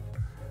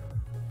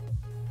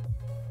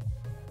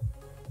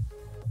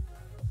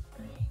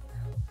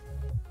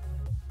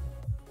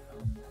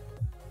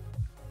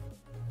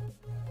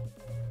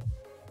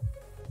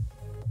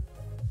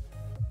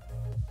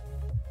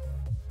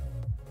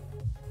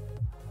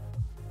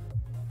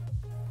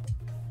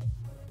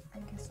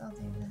 I'll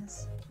do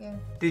this. Here.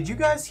 Did you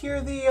guys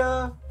hear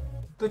the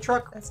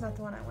truck? That's not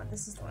the one I want.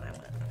 This is the one I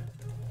want.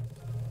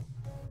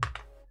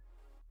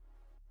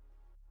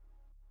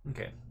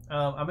 Okay.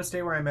 I'm gonna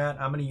stay where I'm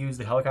at. I'm gonna use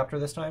the helicopter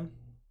this time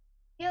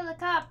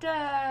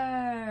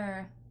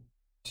Helicopter!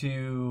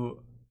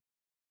 to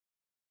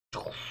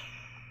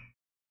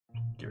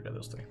get rid of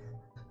those 3.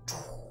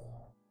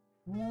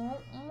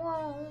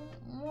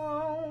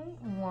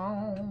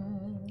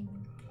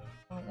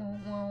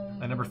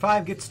 And number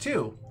 5 gets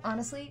 2.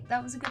 Honestly,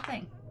 that was a good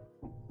thing.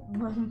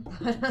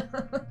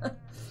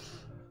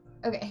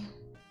 Okay.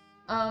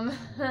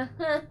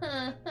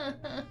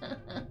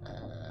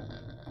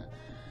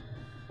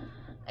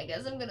 I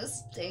guess I'm gonna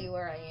stay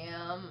where I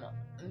am.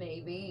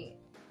 Maybe.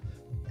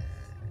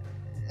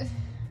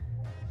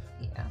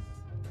 Yeah.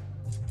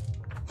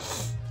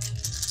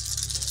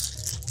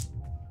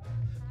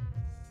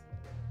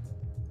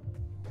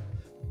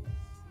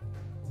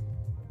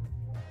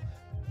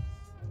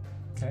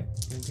 Okay,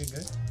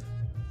 good.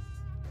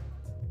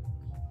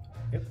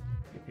 Yep.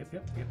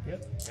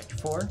 Got your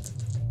 4.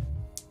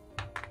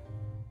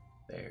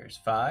 There's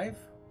 5.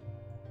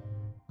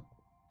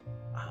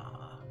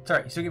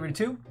 Sorry, you still get rid of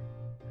 2? You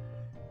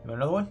want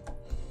another one?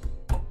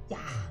 Yeah.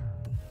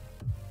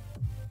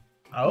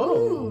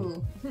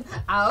 Oh! Ooh.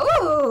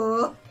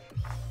 Oh!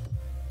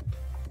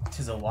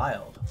 'Tis a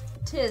wild.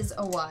 'Tis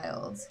a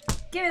wild.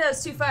 Give me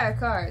those 2 fire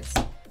cards.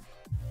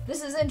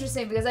 This is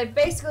interesting because I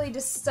basically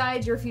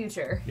decide your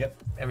future. Yep,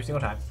 every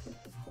single time.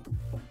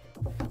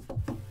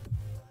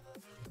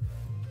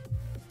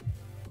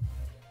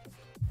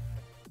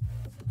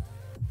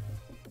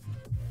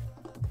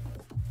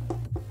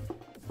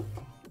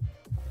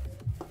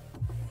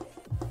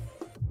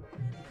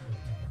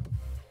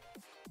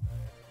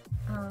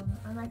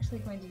 I'm actually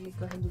going to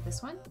go ahead and do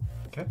this one.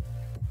 Okay.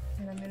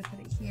 And I'm going to put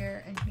it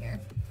here and here.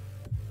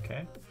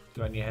 Okay.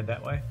 Do I need to head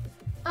that way?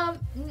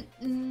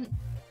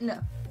 No.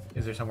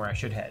 Is there somewhere I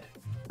should head?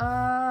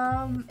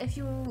 If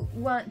you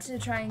want to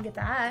try and get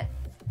that,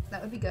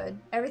 that would be good.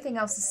 Everything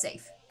else is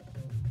safe.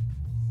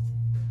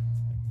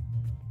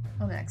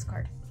 On the next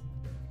card.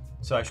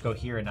 So I should go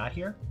here and not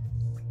here?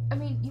 I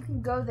mean, you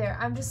can go there.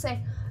 I'm just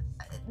saying,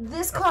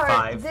 this Or card,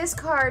 5. this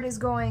card is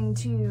going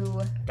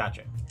to.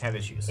 Gotcha. Have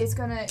issues. It's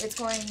going to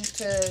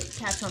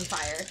catch on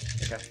fire.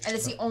 Okay. And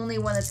it's the only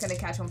one that's going to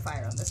catch on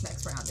fire on this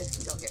next round if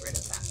you don't get rid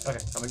of that. Okay,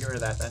 I'm gonna get rid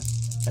of that then.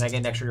 And I get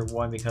an extra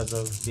 1 because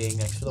of being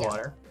next to the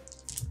water.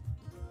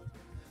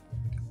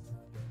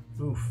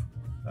 Oof.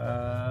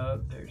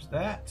 There's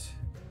that.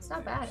 It's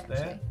not bad, There's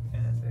actually. that,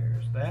 and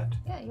there's that.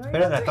 Yeah, you already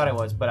Better than I got thought it 3.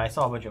 was, but I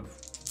saw a bunch of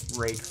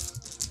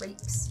rakes.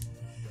 Rakes.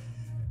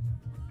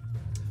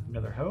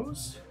 Another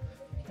hose.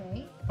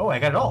 Okay. Oh, I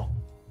got it all.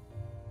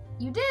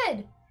 You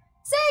did!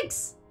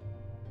 6!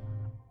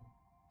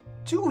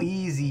 Too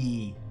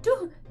easy.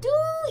 Too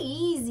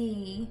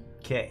easy.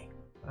 Okay.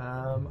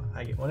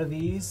 I get one of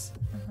these.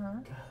 Uh-huh.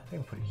 I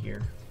think I'll put it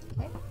here.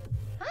 Okay.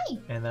 Hi.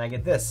 And then I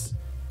get this.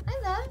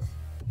 Hi, love.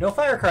 No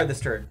fire card this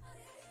turn.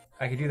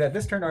 I could do that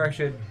this turn, or I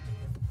should...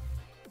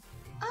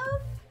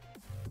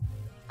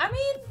 I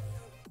mean,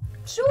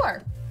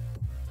 sure.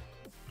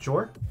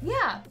 Sure?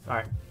 Yeah.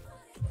 Alright.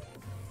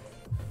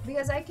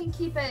 Because I can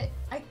keep it,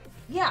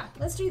 yeah,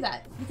 let's do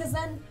that. Because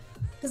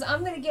I'm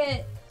going to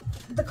get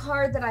the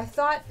card that I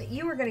thought that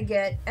you were going to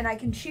get, and I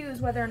can choose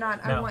whether or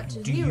not I want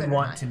to do view you it or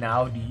want not. to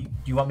now, do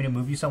you want me to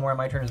move you somewhere on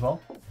my turn as well?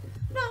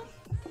 No.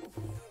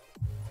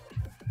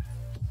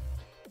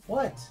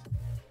 What?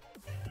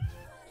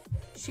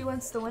 She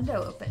wants the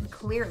window open,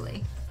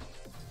 clearly.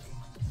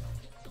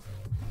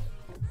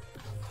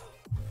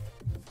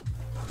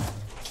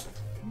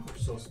 You're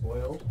so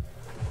spoiled.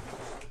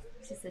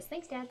 She says,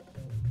 thanks, Dad.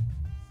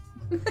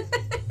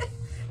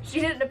 She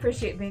didn't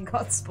appreciate being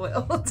called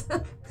spoiled.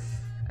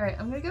 Alright,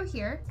 I'm gonna go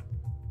here.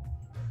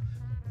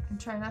 And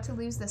try not to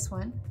lose this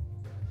one.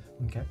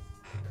 Okay.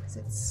 Because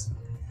it's...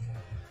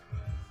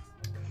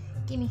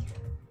 Gimme.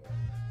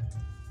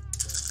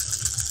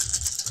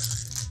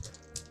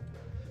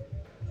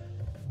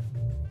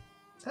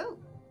 Oh.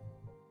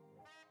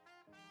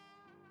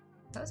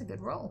 That was a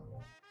good roll.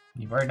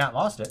 You've already not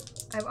lost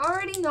it. I've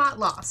already not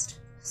lost.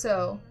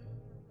 So,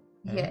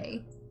 Okay.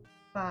 yay.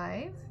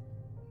 5.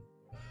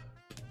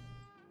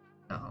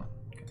 Oh.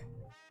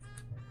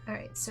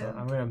 Alright, So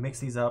I'm gonna mix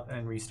these up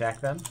and restack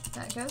them.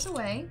 that goes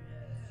away.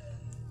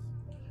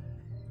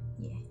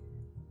 Yeah.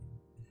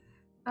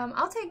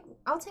 I'll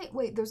take,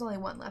 wait, there's only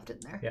 1 left in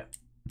there. Yeah.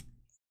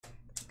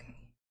 Okay.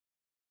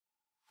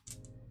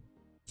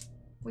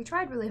 We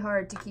tried really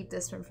hard to keep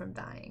this one from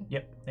dying.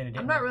 Yep. And it didn't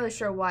I'm not work. really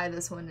sure why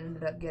this one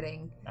ended up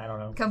getting I don't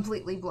know.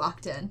 completely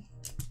blocked in.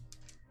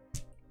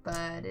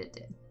 But it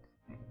did.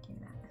 Alright, give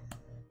me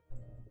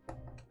that.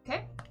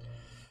 Okay.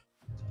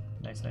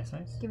 Nice, nice,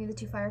 nice. Give me the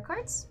 2 fire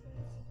cards.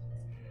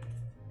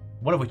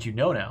 One of which you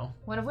know now.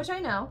 One of which I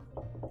know.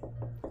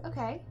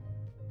 Okay.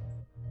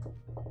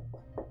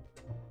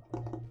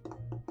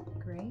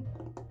 Great.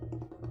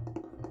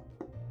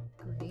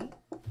 Great.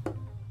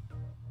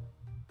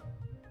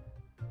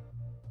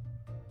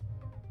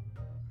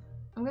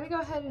 I'm gonna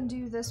go ahead and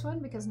do this one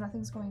because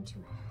nothing's going to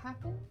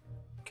happen.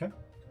 Okay.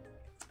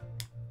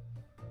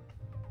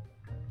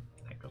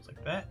 That goes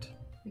like that.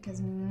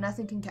 Because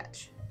nothing can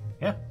catch.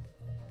 Yeah.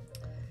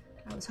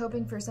 I was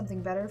hoping for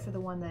something better for the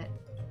one that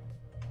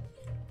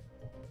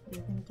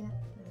you're gonna get,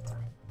 but it's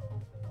fine.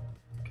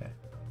 Okay.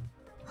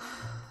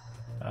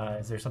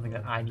 Is there something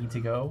that I need to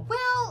go?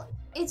 Well,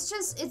 it's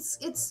just,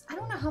 it's, I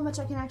don't know how much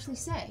I can actually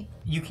say.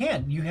 You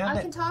can. You have I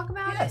that. can talk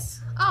about Yes.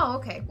 it? Oh,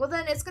 okay. Well,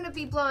 then it's gonna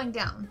be blowing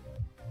down.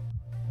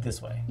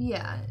 This way.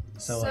 Yeah.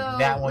 So, like,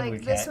 that one like,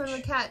 would this catch, one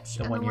would catch,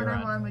 the and one the one you're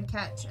I'm on. on would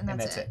catch, and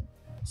that's it.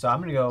 So I'm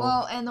gonna go.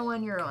 Well, and the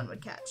one you're on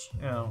would catch.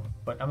 You know,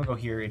 but I'm gonna go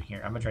here and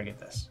here. I'm gonna try to get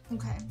this.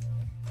 Okay.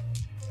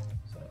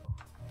 So.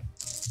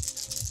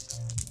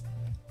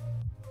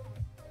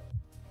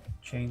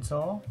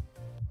 Chainsaw.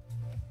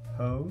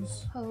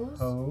 Hose. Hose.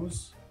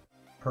 Hose.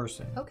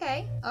 Person.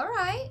 Okay. All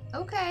right.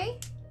 Okay.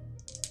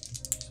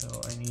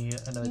 So I need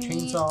another You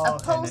need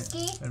chainsaw a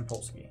Polsky? and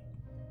Polsky.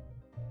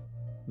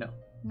 No.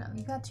 No,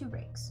 you got 2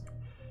 rakes.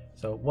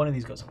 So one of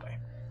these goes away.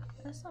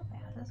 That's not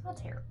bad. That's not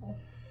terrible.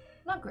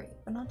 Not great,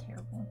 but not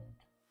terrible.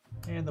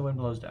 And the wind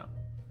blows down.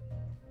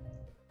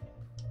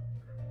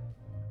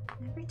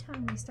 Every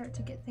time we start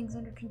to get things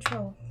under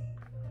control.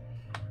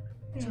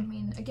 Yeah. I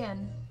mean,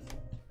 again,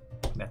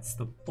 That's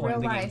the point real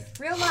of the life.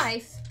 Real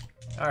life.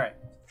 game. Alright.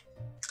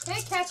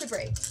 Can't catch a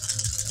break.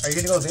 Are you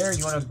gonna go there or do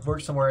you wanna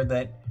work somewhere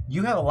that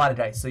you have a lot of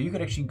dice, so you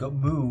could actually go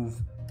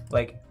move,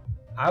 like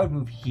I would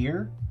move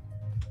here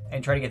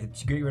and try to get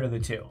rid of the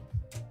 2.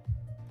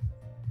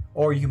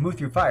 Or you can move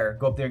through fire,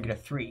 go up there and get a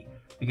 3.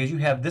 Because you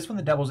have this one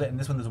that doubles it and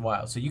this one that's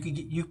wild. So you could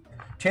get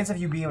chance of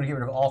you being able to get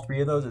rid of all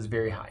 3 of those is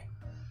very high.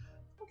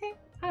 Okay.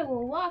 I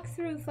will walk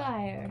through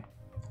fire.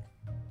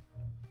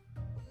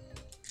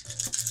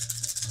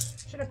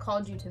 Should have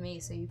called you to me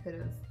so you could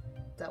have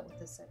dealt with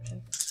this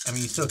section. I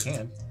mean you still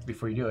can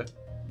before you do it.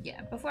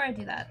 Yeah, before I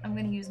do that, I'm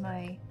gonna use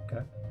my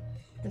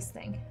this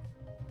thing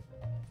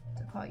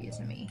to call you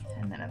to me,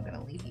 and then I'm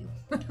gonna leave you.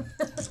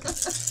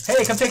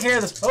 Hey, come take care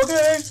of this.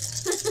 Okay.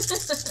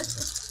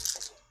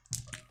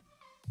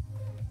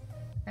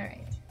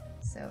 Alright,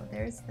 so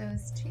there's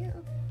those 2.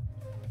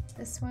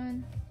 This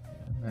one.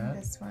 And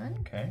This one.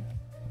 Okay.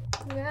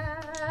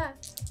 Ah.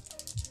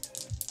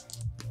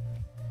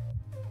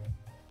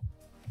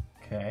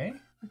 Okay.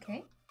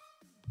 Okay.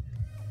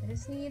 I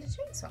just need a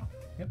chainsaw.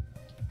 Yep.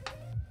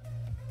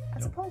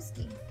 That's a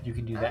Polsky. You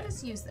can do I'll that.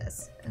 just use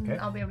this, and Okay.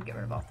 I'll be able to get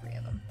rid of all 3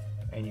 of them.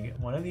 And you get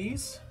one of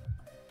these.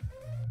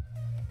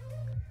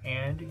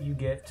 And you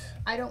get...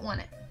 I don't want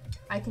it.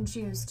 I can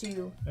choose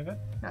to Okay.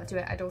 not do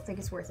it. I don't think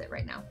it's worth it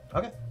right now.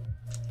 Okay.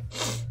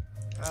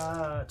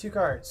 2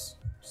 cards.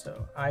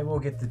 So I will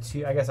get the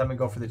 2. I guess I'm going to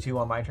go for the 2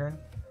 on my turn.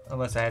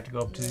 Unless I have to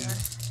go up to... Yeah.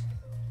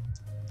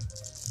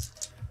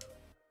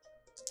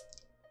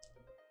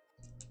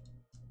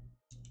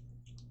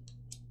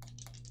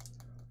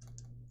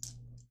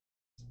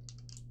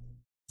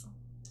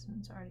 This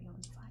one's already on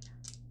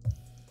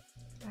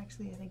fire.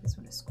 Actually, I think this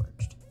one is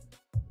scorched.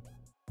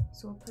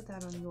 So we'll put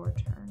that on your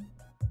turn.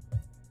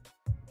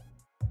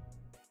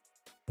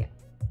 Yeah.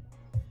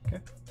 Okay.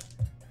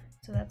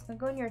 So that's gonna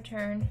go on your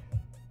turn.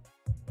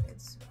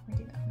 It's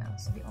pointing up now,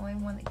 so the only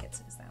one that gets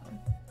it is that one.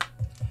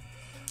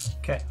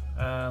 Okay.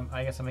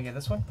 I guess I'm going to get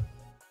this one.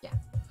 Yeah.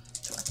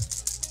 Sure.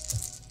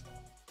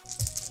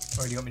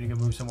 Or do you want me to go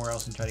move somewhere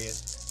else and try to get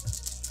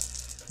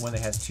one that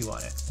has 2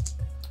 on it?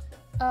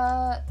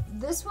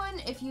 This one,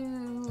 if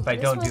I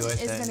this don't one do it,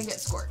 is then... gonna get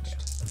scorched.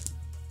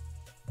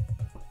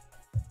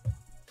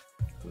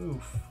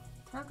 Oof.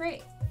 Oh,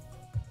 great.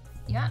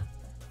 Yeah.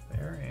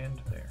 There and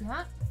there.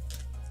 Yeah.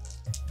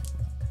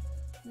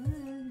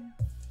 Mm.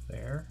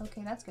 There.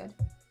 Okay, that's good.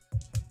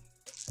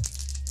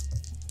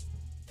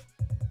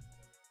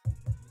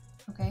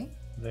 Okay.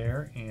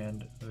 There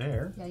and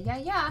there.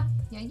 Yeah.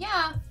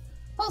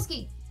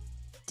 Polsky.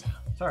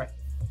 It's alright.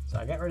 So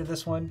I got rid of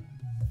this one.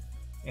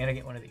 And I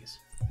get one of these.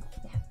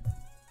 Yeah.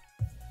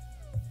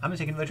 I'm going to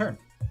take another turn.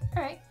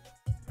 Alright.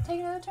 Take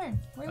another turn.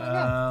 Where do we go?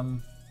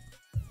 I'm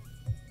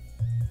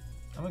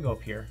going to go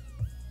up here.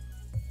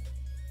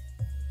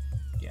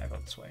 Yeah, I go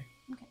this way.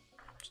 Okay.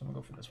 So I'm going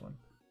to go for this one.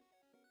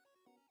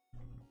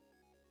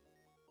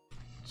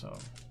 So,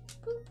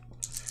 Boop.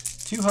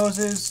 2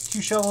 hoses,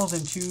 2 shovels,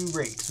 and 2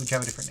 rakes, which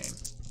have a different name.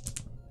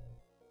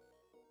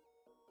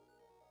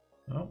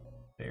 Oh,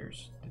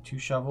 there's the 2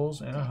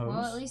 shovels and a hose.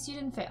 Well, at least you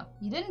didn't fail.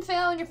 You didn't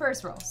fail on your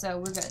first roll, so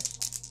we're good.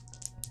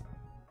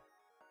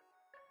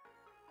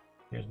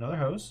 Here's another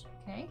hose.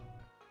 Okay.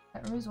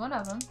 That removes one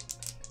of them.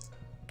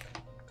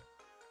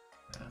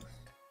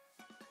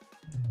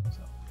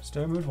 So,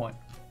 still removed 1.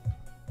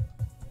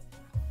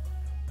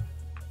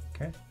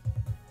 Okay.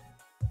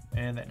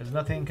 And that does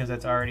nothing because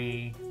that's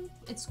already...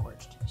 It's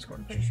scorched. Scorched.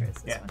 I'm pretty sure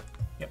it's this Yeah. one.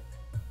 Yep.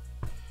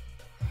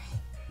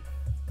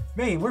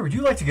 Maine, where would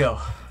you like to go?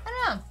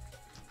 I don't know.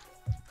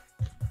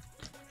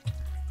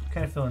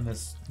 Kind of filling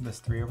this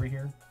 3 over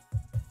here.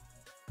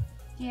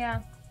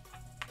 Yeah.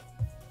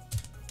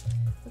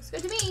 Looks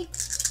good to me.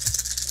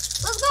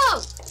 Let's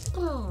go!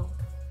 Oh.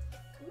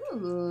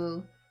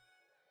 Ooh.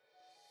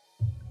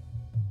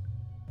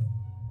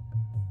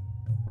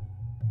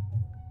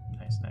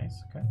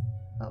 Nice. Okay.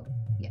 Oh,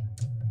 yeah.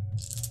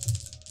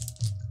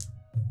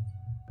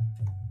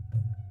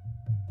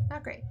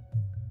 Not great.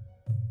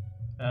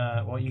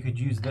 Well, you could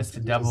use this to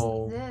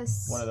double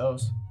this one of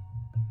those.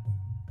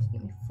 to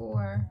give me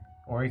 4.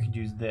 Or you could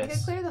use I this.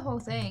 could clear the whole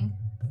thing.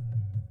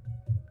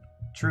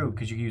 True,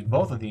 because you could use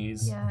both of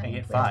these Yeah, and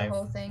get clear 5. the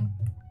whole thing.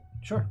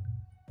 Sure.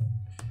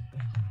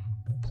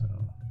 So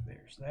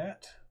there's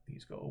that.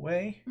 These go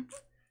away. Mm-hmm.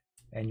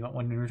 And you want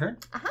one in return?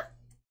 Uh-huh.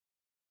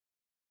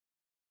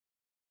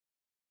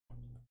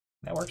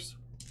 That works.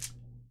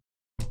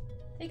 There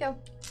you go.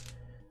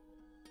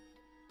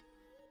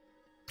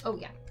 Oh,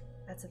 yeah.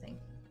 That's the thing.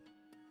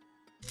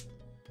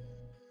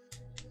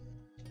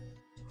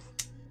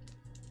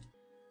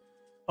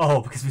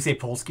 Oh, because we say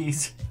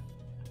Polskis?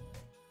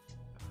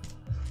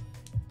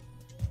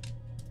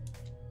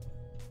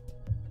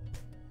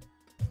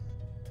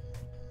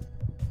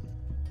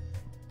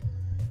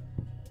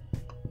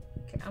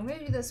 Okay, I'm gonna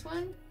do this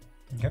one.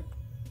 Okay.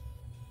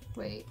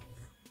 Wait.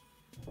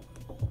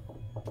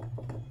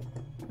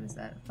 What is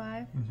that?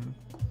 5? Mm-hmm.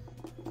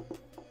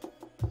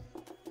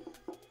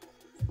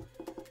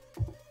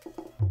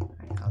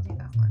 Alright, I'll do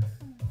that one.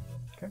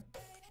 Okay.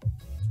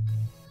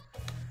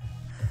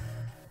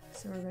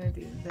 So we're gonna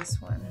do this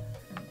one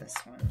and this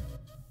one.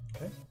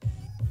 Okay.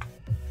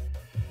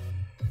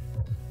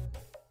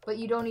 But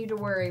you don't need to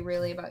worry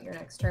really about your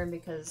next turn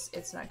because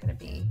it's not gonna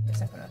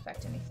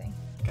affect anything.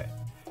 Okay.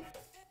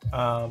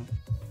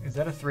 Is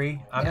that a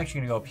 3? I'm Yeah.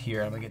 actually gonna go up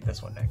here. I'm gonna get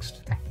this one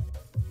next. Okay.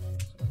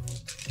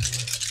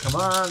 Come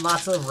on,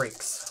 lots of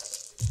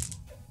rakes.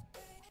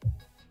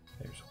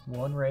 There's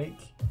 1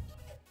 rake.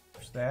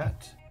 There's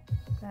that.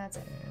 That's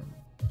it. And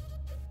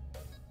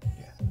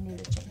yeah. You need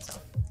a chainsaw.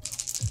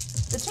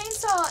 The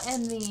chainsaw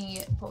and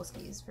the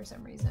Polskis, for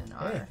some reason,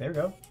 are... Hey, there we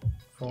go.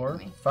 4,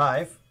 Kidding me.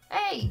 5.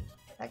 Hey!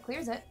 That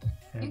clears it.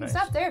 And You can nice.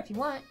 stop there if you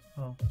want.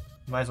 Well,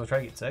 might as well try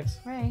to get 6.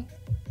 Right.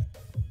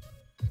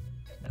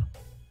 No.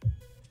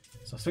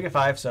 So still get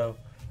 5, so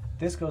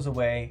this goes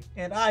away,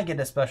 and I get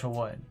a special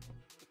 1.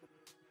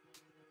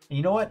 And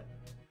you know what?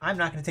 I'm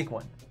not going to take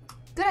 1.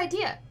 Good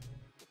idea.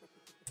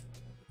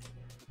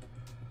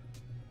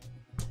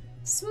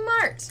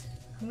 Smart.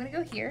 I'm gonna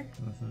go here.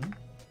 Mm-hmm.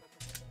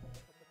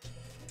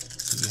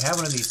 So you have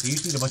one of these, so you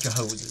just need a bunch of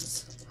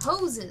hoses.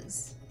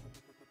 Hoses.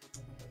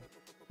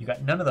 You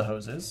got none of the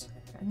hoses.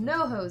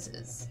 No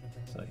hoses.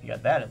 So you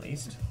got that at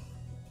least.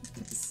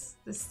 This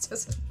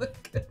doesn't look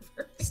good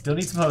for me. Still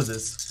need some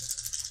hoses.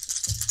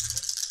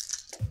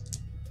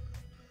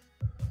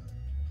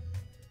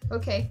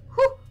 Okay.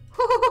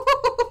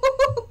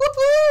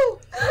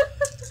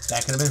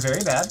 That could have been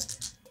very bad.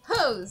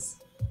 Hose.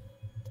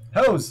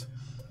 Hose.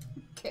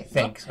 Okay.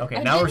 Thanks. Well,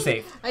 okay, now we're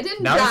safe. I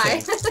didn't now die.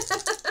 We're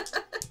safe.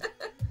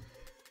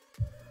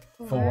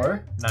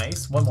 4.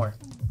 Nice. One more.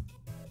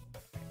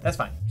 That's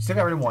fine. You still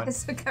got rid of one. I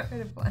still got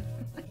rid of one.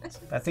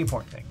 That's the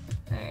important thing.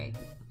 Alright.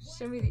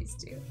 Show me these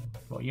two.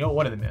 Well, you know what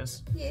one of them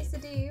is. Yes, I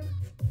do.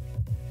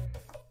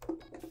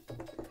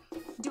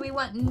 Do we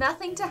want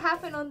nothing to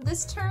happen on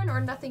this turn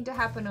or nothing to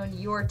happen on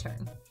your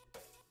turn?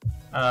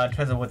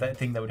 Depends on what that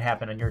thing that would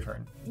happen on your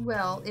turn.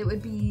 Well, it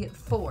would be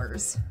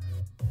 4s.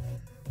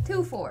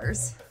 2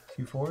 4s.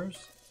 2 4s?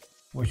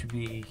 Which would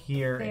be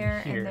here there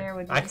and here. And there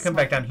would be I can come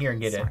back down here and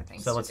get it.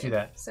 So let's do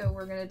that. So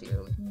we're going to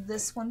do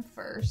this one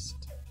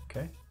first.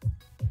 Okay.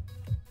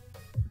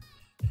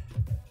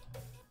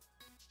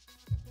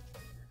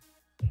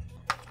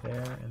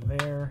 There and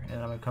there.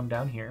 And I'm going to come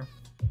down here.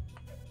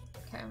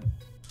 Okay.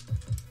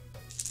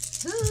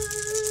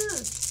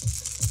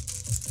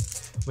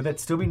 Would that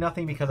still be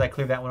nothing because I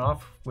cleared that one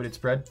off? Would it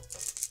spread?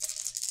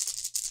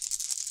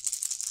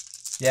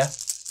 Yeah?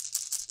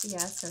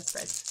 Yeah, it's going to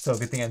spread. So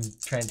good thing I'm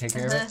trying to take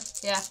care of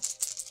it? Yeah.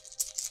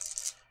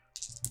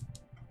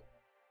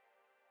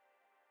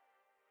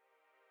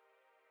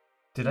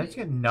 Did I just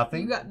get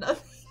nothing? You got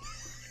nothing.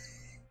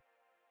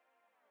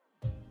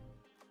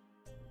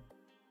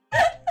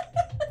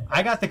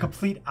 I got the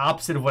complete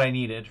opposite of what I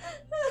needed.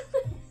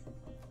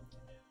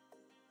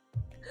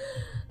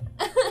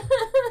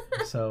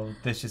 So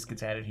this just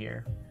gets added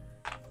here.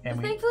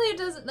 And thankfully it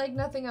doesn't, like,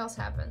 nothing else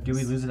happens. Do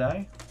we lose a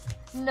die?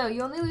 No,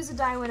 you only lose a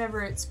die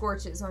whenever it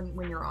scorches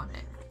when you're on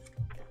it.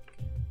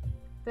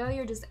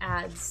 Failure just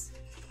adds.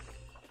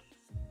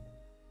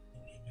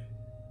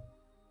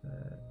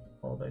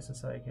 All dice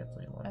aside,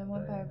 canceling one. And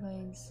 1 fire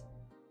planes.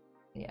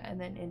 Yeah, and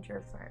then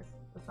injure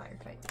the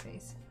firefight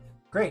space.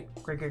 Great.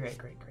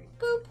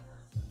 Boop.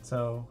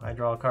 So I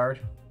draw a card.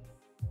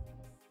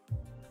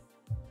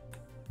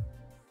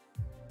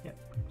 Yep.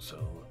 So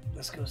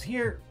this goes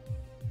here.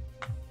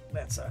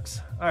 That sucks.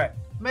 All right,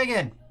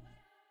 Megan.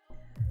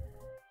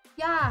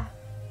 Yeah.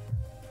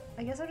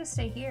 I guess I'll just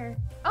stay here.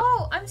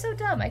 Oh, I'm so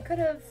dumb. I could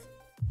have.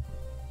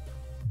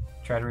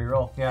 Try to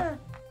re-roll. Yeah.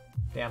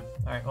 Damn.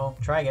 All right. Well,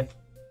 try again.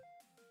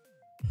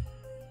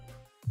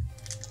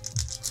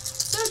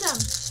 So dumb.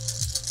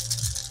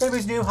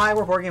 Everybody's new. Hi,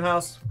 we're Board Game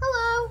House.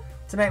 Hello.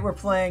 Tonight we're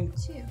playing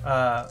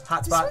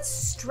Hotshots.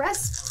 This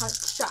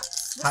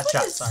one's Hotshots.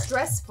 This one is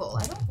stressful.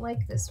 I don't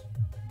like this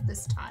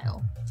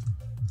tile.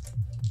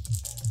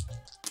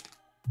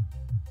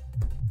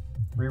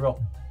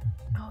 Reroll.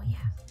 Oh yeah.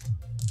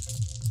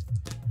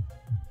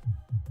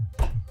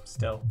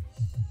 Still.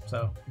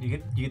 So you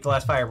get the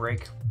last fire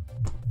break.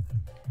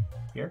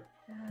 Here.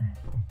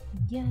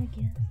 Yeah, I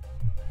guess.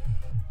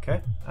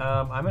 Okay.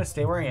 I'm gonna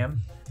stay where I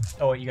am.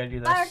 Oh wait, you gotta do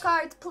this. Fire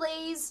cards,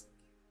 please.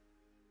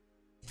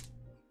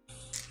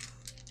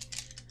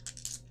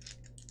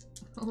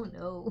 Oh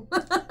no.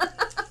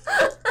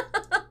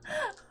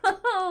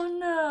 Oh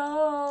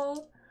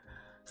no.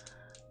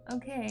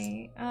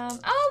 Okay.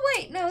 Oh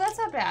wait, no, that's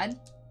not bad.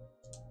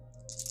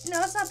 No,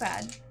 that's not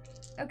bad.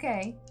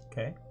 Okay.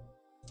 Okay.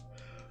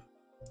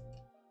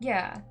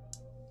 Yeah.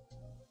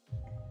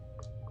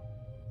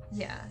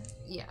 Yeah.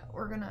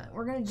 We're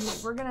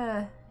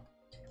gonna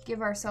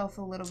give ourselves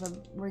a little bit.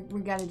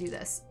 We gotta do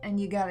this, and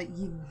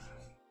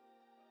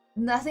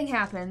nothing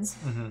happens.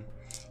 Mm-hmm.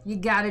 You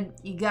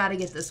gotta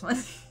get this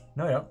one.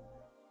 No, you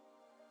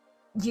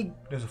don't.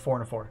 There's a 4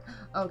 and a 4.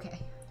 Okay.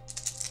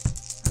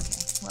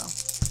 Well.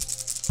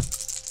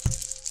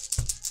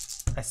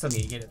 I still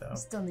need to get it though. I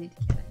still need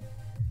to get it.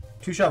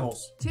 2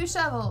 shovels. 2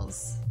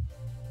 shovels.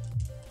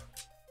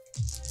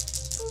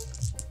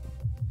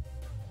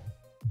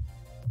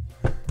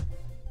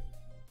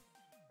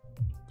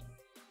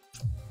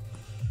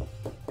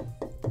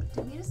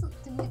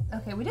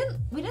 Okay, we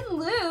didn't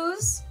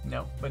lose.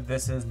 No, but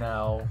this is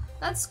now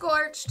That's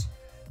scorched.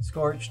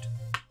 Scorched.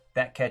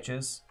 That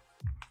catches.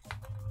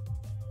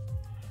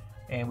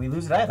 And we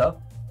lose a die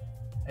though.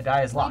 A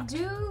die is locked. We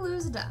do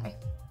lose a die.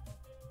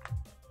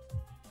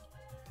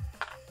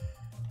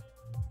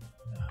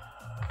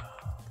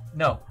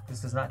 No,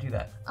 this does not do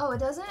that. Oh, it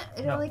doesn't?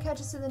 It only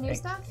catches to the new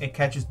stuff? It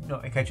catches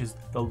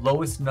the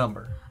lowest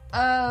number.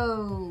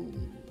 Oh.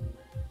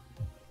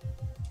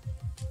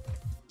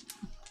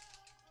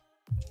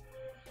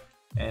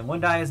 And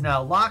 1 die is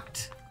now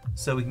locked,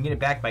 so we can get it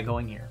back by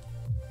going here.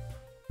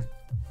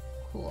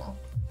 Cool.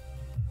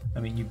 I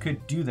mean, you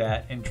could do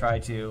that and try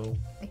to...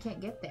 I can't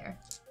get there.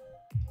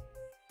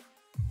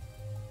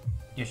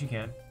 Yes, you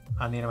can.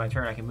 On the end of my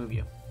turn, I can move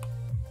you.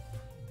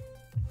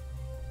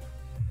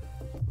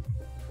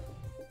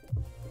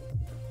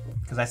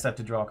 Because I still have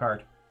to draw a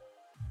card.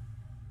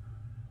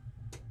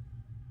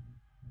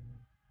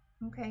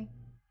 Okay.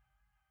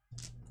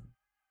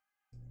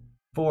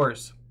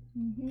 4s.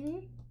 Mm-hmm.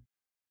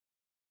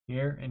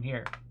 Here and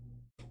here.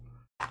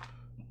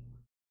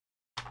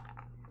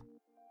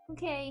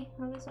 Okay,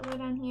 I'll just go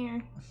down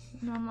here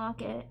and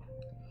unlock it.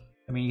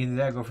 I mean, you can do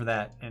that, go for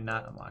that, and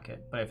not unlock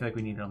it. But I feel like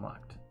we need it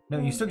unlocked. No,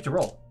 you still get to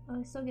roll. Oh,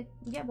 I still get...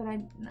 Yeah, but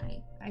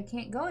I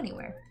can't go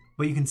anywhere.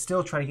 But you can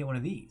still try to get one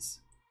of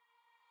these.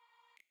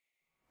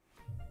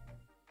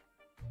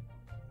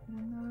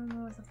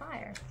 No, with a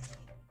fire.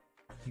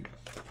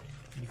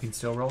 You can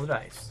still roll the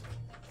dice.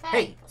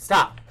 Hey,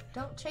 stop!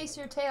 Don't chase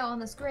your tail on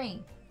the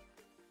screen.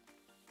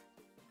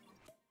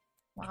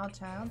 Wild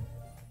child.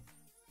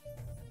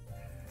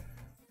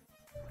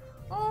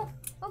 Oh,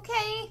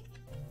 okay.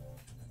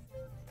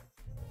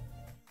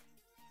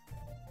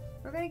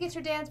 We're gonna get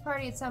your dance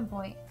party at some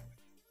point.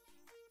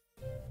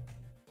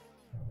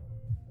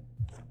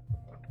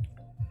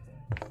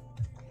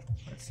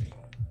 Let's see.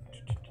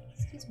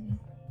 Excuse me.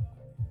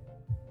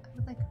 I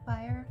would like a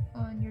fire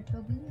on your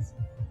toe beans.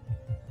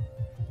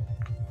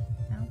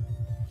 No?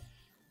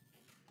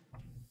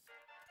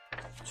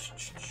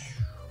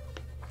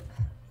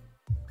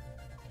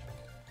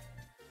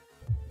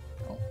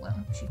 Oh,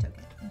 well, she took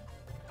it.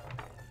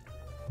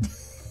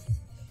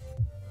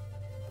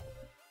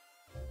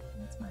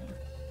 That's mine.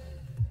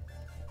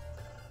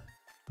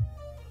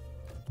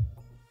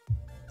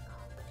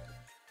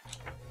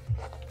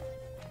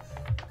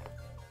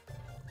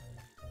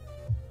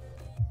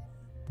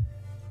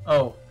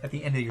 Oh, at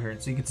the end of your turn.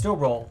 So you can still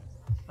roll,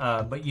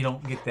 but you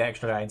don't get the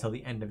extra die until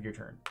the end of your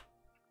turn.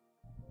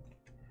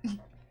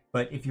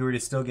 But if you were to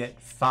still get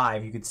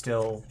 5, you could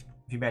still,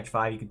 if you match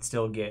 5, you could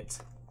still get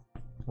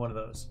one of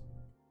those.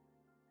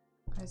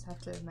 I just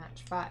have to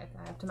match 5.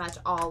 I have to match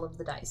all of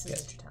the dice, is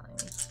what you're telling me.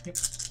 Yep.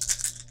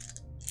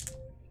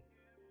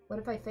 What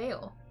if I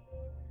fail?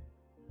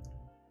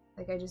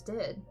 Like I just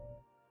did.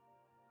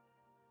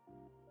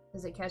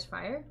 Does it catch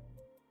fire?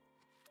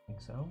 I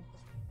think so.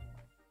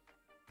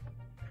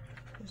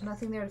 There's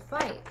nothing there to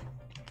fight.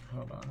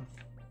 Hold on.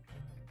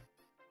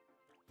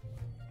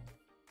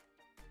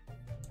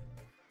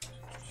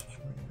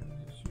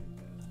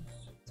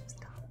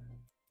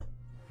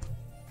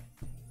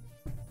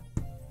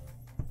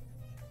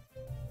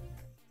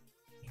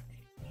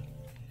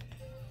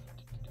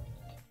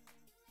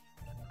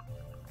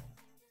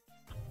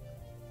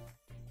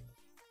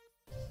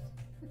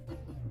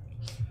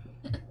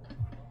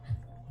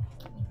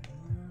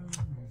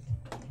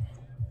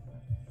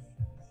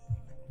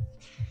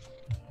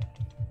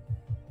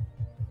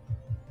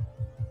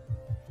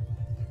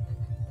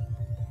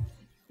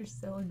 You're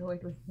so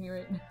annoyed with me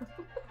right now.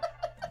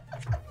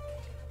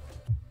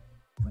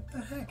 What the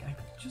heck? I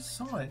just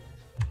saw it.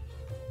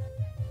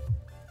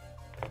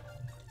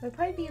 It'd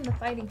probably be in the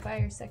fighting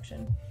fire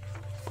section.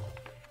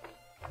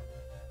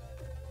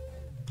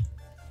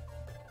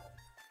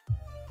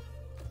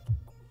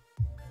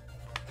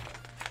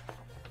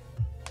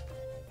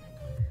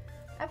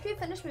 After you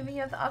finish moving,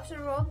 you have the option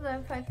to roll the die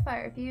and fight the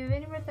fire. If you have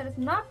any that is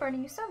not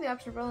burning, you still have the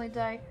option of rolling a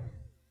die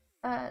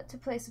to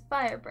place a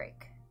fire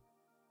break.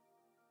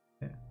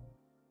 Yeah.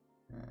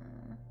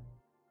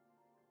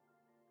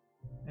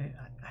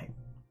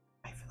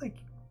 I feel like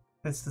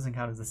this doesn't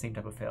count as the same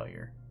type of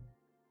failure.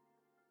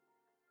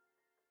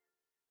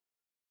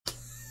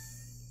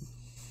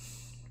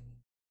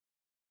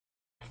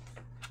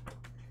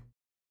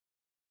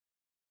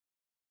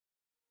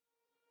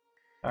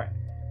 All right.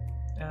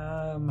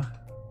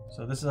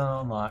 So this is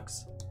on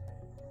unlocks.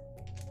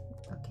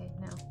 Okay,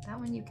 no, that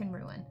one you can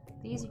ruin.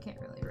 These you can't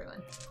really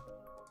ruin.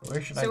 Where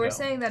should I go? So we're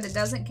saying that it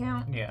doesn't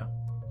count? Yeah.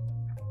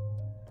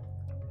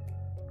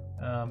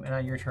 And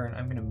on your turn,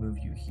 I'm gonna move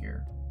you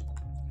here.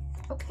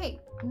 Okay,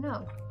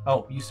 no.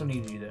 Oh, you still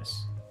need to do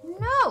this.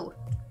 No!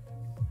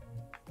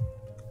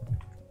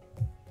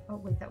 Oh,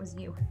 wait, that was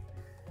you.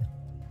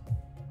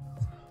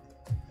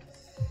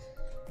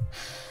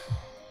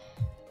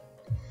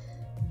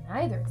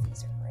 Neither of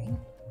these are green.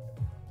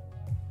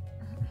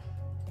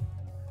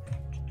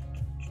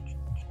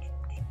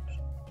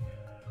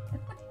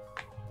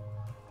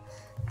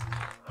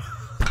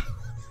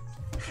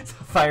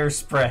 Fire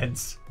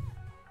spreads.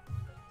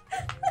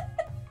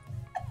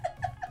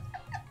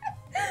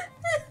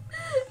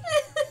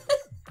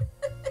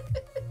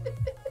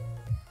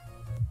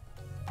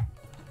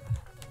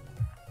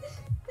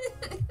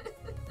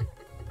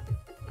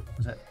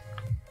 Was that?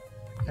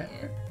 Yeah.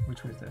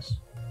 Which way is this?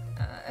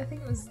 I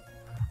think it was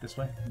This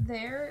way?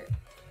 there.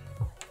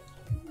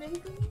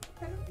 Maybe?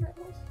 I don't know.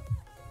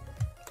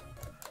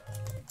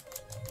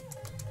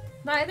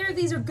 Neither of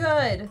these are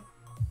good.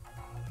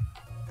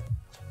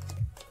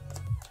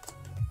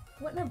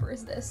 What number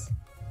is this?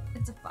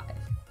 It's a 5.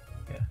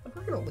 Yeah.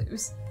 We're gonna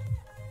lose.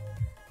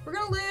 We're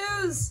gonna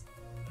lose!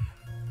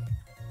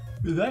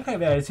 With that kind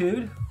of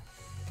attitude.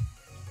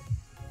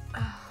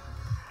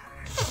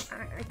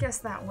 I guess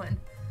that one.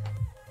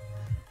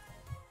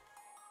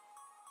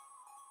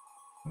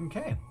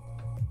 Okay.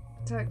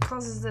 So it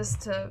causes this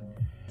to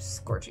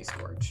scorchy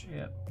scorch.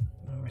 Yeah.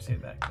 I'm gonna say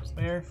that goes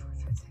there.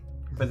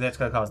 But that's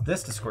gonna cause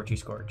this to scorchy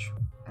scorch.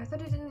 I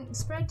thought it didn't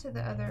spread to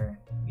the other.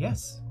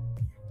 Yes.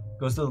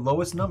 Goes to the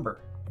lowest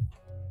number.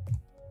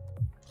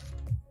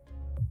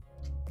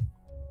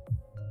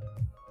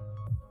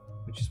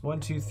 Which is 1,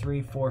 2,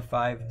 3, 4,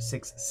 5,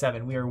 6,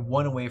 7. We are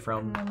 1 away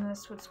from. And then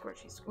this would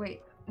scorchy.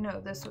 Wait,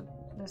 no, this would.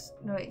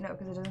 No, wait, no,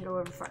 because it doesn't go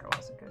over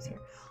firewalls. It goes here.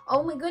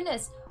 Oh my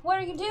goodness! What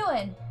are you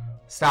doing?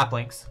 Stop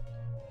links.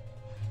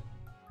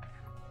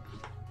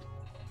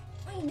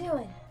 What are you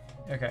doing?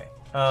 Okay.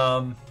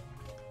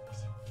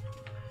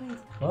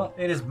 Well,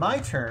 it is my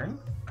turn.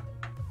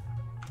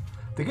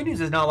 The good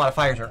news is not a lot of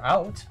fires are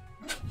out.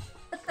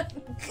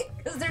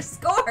 Because they're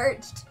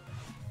scorched.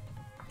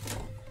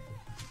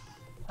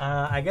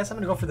 I guess I'm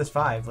gonna go for this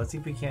 5. Let's see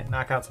if we can't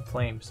knock out some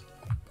flames.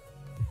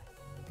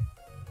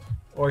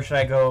 Or should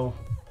I go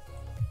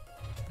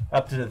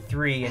up to the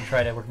 3 and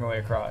try to work my way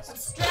across? I'm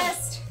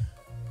stressed.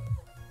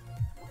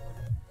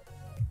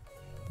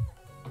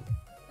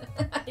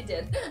 I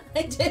did.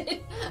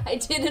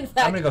 In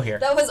fact, I'm gonna go here.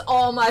 That was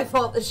all my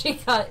fault that she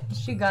got.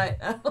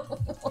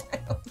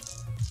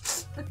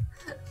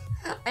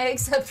 I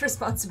accept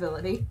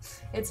responsibility.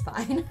 It's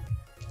fine.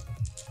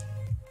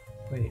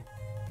 Wait,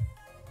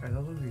 are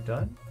those ones we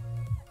done?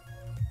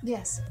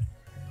 Yes.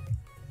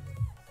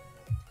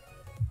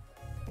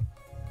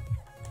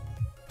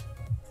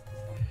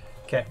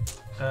 Okay,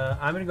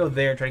 I'm gonna go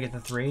there and try to get the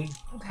 3.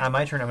 Okay. On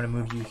my turn, I'm gonna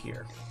move you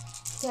here.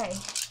 Okay.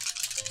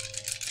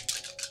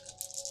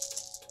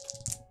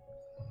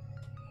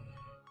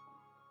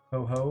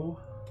 Ho ho.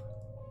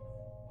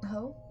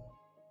 Ho.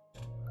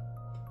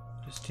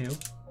 Just 2.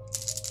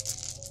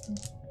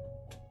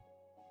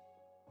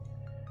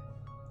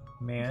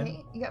 Man.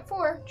 Okay, you got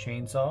 4.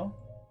 Chainsaw.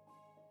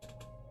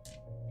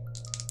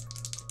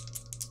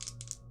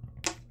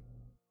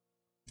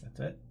 That's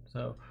it.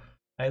 So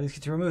I at least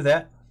get to remove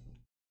that.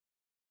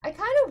 I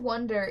kind of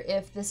wonder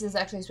if this is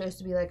actually supposed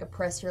to be like a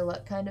press your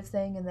luck kind of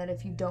thing, and that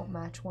if you don't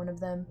match one of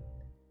them,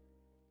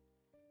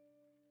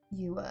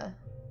 you,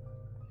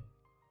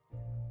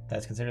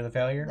 That's considered a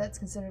failure? that's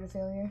considered a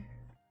failure.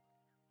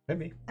 Could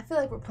be. I feel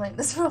like we're playing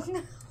this wrong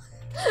now.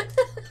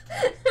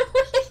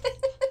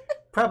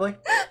 Probably.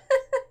 I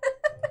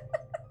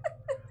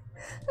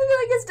feel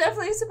like it's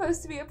definitely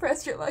supposed to be a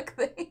press your luck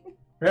thing.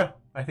 Yeah,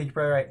 I think you're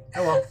probably right.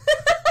 Oh well.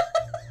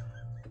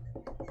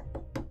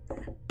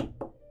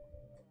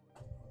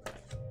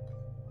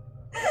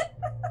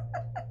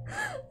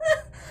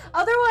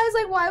 Otherwise,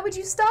 like, why would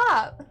you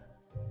stop?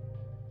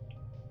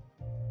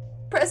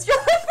 Press your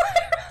luck.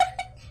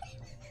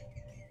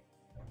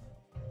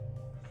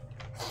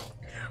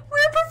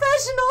 We're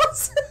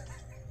professionals.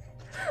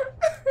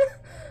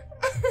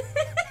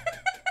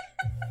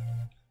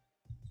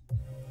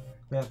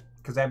 Yeah,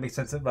 because that makes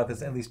sense about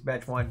this, at least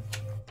batch 1.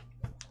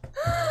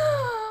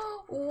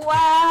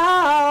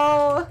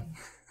 Wow.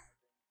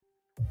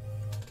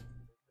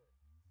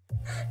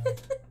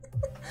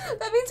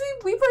 That means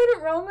we played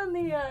it wrong on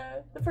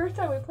the first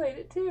time we played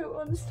it too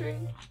on the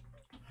stream.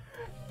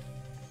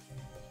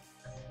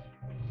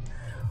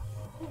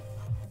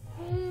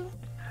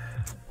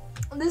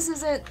 This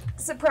isn't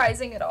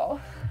surprising at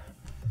all.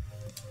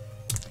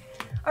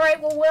 All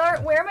right, well,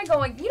 where am I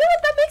going? You know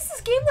what? That makes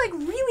this game like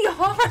really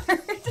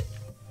hard.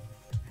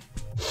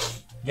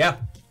 Yeah.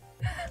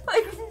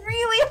 Like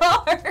really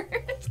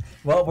hard.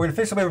 Well, we're gonna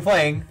finish the way we're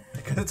playing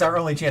because it's our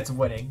only chance of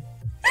winning.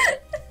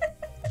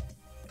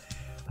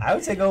 I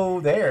would say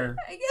go there.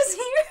 I guess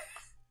here.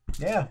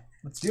 Yeah,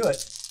 let's do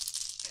it.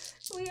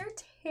 We are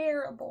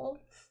terrible.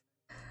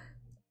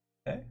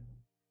 Okay.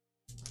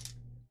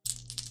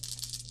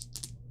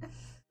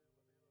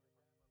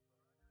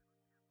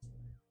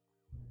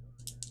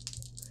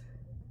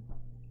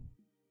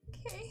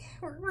 Okay,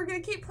 we're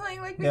gonna keep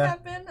playing like we Yeah.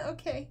 have been.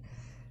 Okay.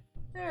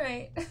 All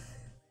right.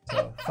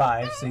 So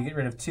 5, so you get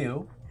rid of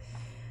 2.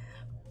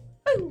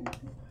 Ooh,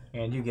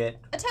 And you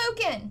get a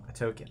token. a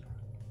token.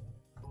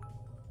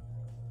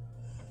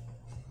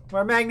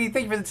 Well, Magni,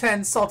 thank you for the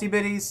 10 salty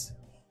biddies.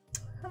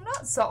 I'm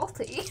not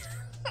salty.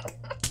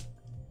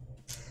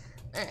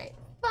 All right.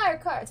 Fire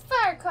cards.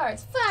 Fire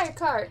cards. Fire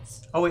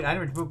cards. Oh wait, I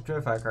didn't remove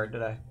a fire card,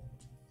 did I?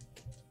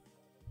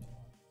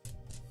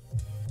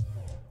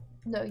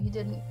 No, you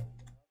didn't.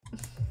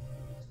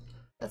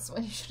 That's the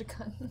one you should have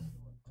gotten.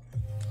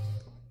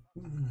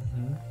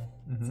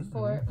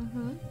 Four.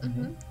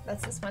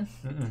 That's this one.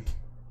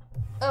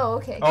 Oh,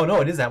 okay. Oh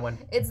no, it is that one.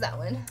 It's that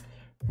one.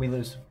 We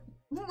lose.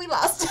 We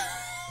lost.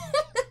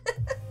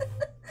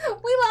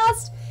 We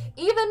lost.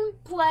 Even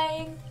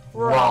playing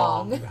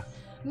wrong.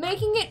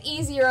 Making it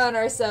easier on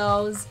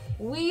ourselves,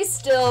 we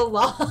still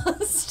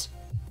lost.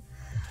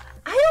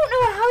 I don't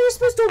know how you're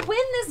supposed to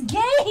win this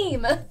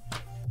game.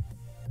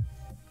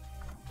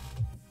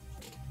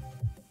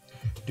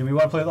 Do we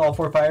want to play with all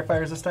 4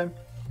 firefighters this time?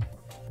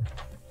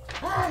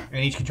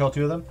 And each control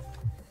 2 of them?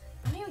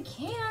 I mean, we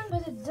can,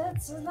 but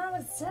that's not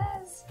what it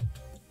says.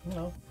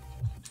 No.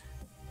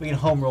 We can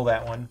home rule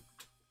that one.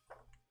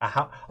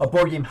 A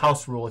board game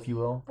house rule, if you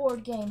will.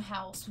 Board game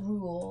house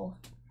rule.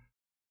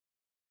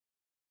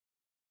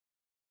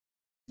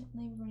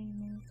 Leave ready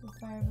move for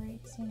fire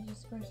break. Seems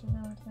dispersed with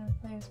no time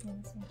players move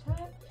at the same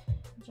time.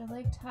 Which are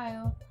like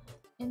tile.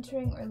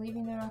 Entering or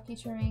leaving the rocky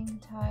terrain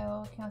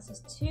tile counts as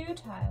 2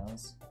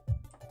 tiles.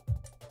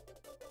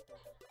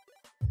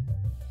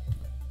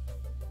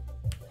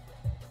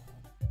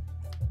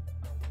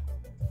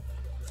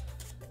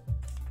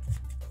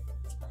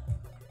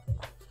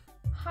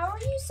 How are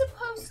you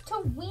supposed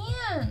to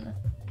win?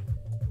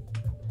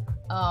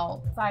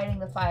 Oh, fighting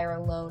the fire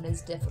alone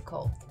is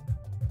difficult.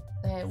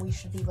 And we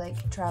should be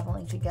like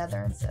traveling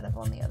together instead of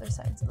on the other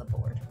sides of the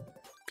board.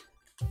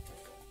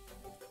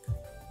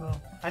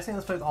 Well, I say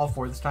let's play with all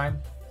 4 this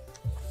time.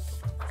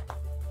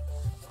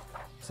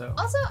 So.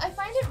 Also, I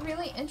find it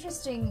really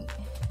interesting.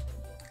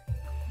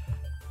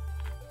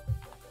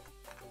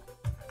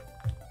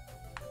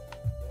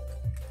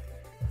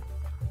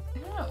 I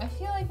don't know. I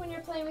feel like when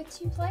you're playing with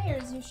 2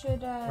 players, you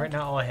should. Right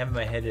now, all I have in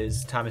my head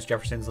is Thomas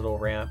Jefferson's little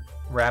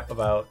rap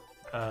about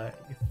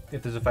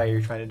if there's a fire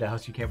you're trying to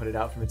douse, you can't put it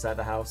out from inside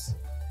the house.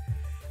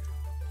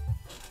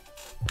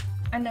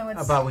 I know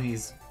it's about when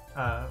he's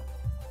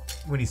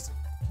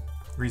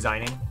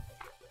resigning.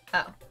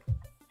 Oh.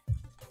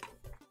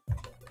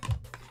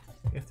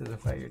 If there's a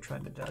fire you're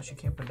trying to douse, you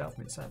can't put it out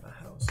from inside the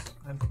house.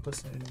 I'm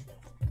listening,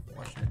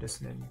 watching, or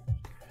listening.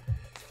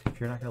 If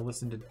you're not going to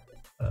listen to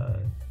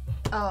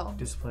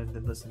discipline,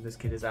 then listen. This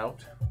kid is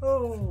out.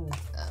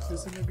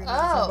 This isn't gonna be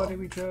somebody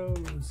we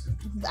chose.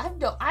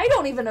 I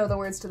don't even know the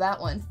words to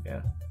that one.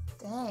 Yeah.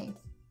 Dang.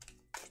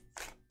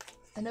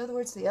 I know the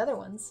words to the other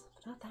ones,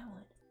 but not that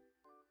one.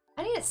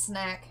 I need a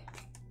snack.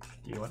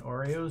 Do you want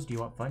Oreos? Do you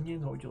want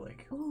Funyuns? What would you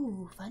like?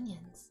 Ooh,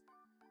 Funyuns.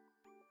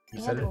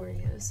 You and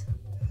Oreos.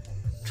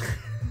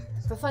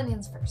 But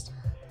Funyuns first.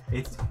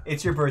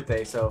 It's your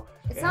birthday, so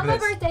it's not my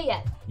birthday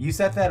yet. You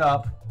set that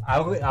up.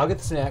 I'll get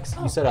the snacks.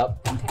 You set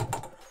up. Okay.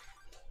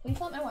 Will you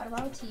fill up my water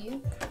bottle to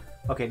you?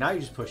 Okay, now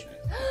you're just pushing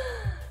it.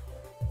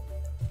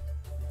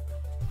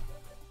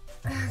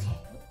 Okay.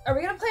 Are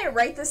we gonna play it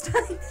right this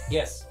time?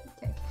 Yes.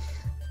 Okay.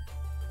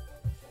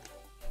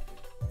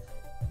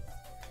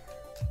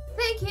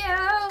 Thank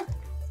you.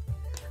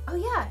 Oh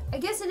yeah, I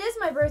guess it is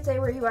my birthday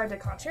where you are,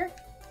 DeConcher.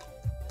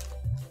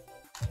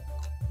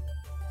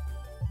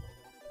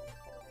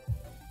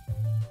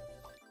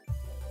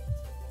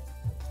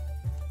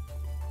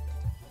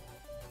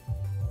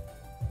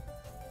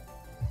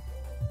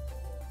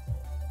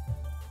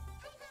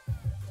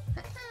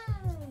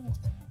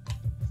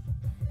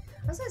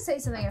 I was gonna say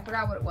something, I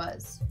forgot what it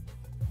was.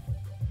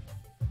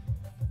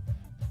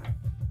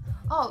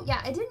 Oh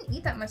yeah, I didn't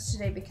eat that much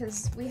today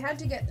because we had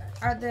to get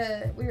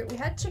we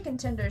had chicken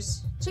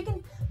tenders. We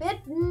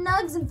had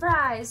nugs and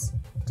fries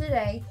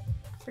today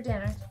for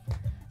dinner.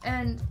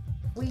 And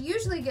we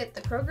usually get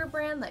the Kroger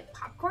brand like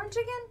popcorn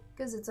chicken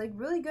because it's like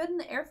really good in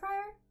the air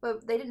fryer,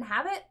 but they didn't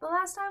have it the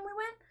last time we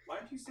went. Why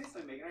don't you say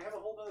something, Megan? I have a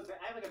whole other bag.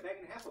 I have like a bag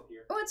and a half up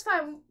here. Oh, it's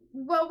fine.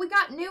 Well, we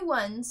got new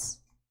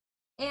ones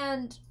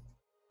and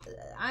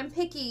I'm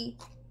picky,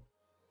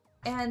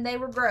 and they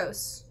were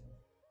gross.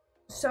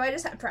 So I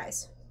just had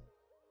fries.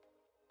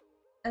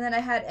 And then I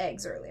had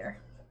eggs earlier.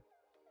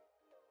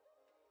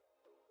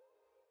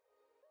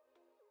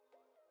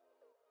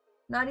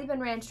 Not even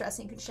ranch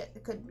dressing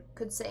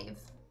could save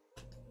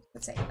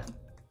them.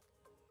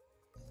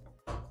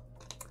 It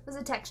was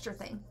a texture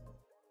thing.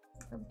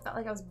 I felt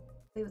like it was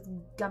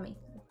gummy.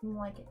 I didn't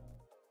like it.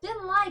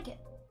 Didn't like it.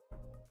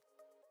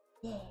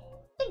 Yeah.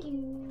 Thank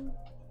you.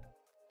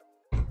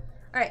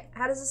 Alright,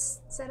 how does this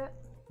set up?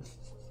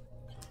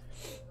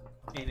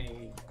 In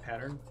a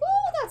pattern.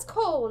 Oh, that's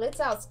cold.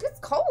 It's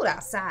cold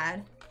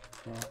outside.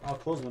 Well, I'll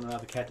close one now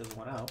the cat doesn't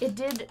want out. It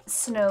did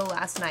snow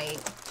last night.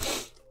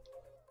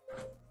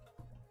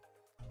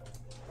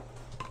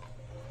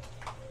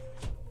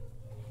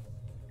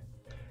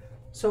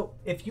 So,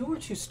 if you were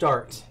to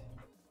start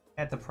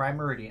at the Prime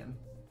Meridian,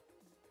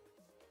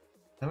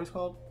 is that what it's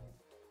called?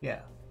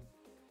 Yeah.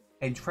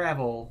 And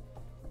travel,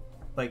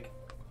 like,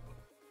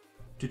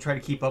 to try to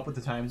keep up with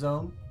the time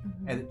zone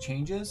as it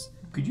changes,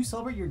 could you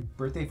celebrate your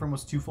birthday for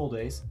almost 2 full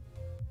days?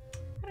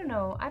 I don't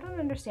know. I don't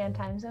understand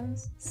time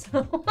zones. So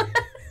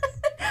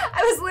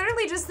I was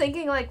literally just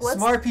thinking, like,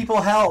 Smart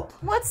people help!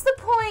 What's the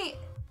point?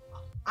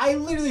 I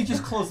literally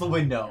just closed the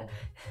window.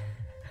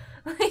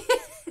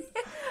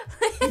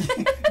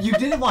 You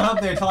didn't want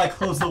up there until I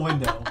closed the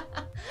window.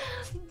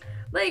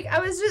 Like, I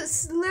was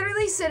just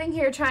literally sitting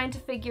here trying to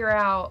figure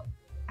out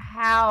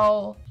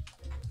how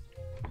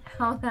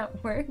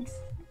that works.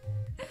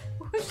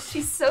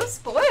 She's so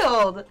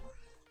spoiled.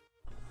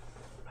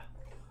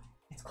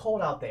 It's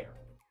cold out there.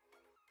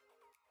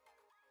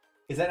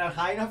 Is that not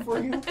high enough for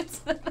you?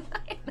 It's not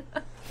high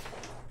enough.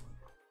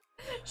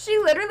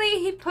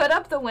 He put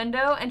up the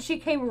window and she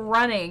came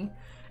running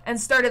and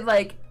started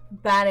like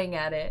batting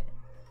at it.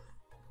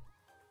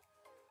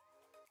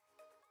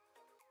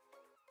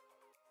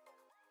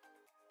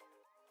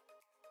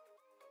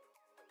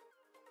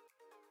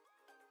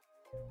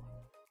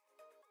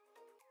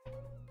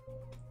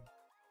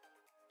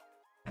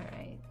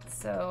 Alright,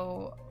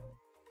 so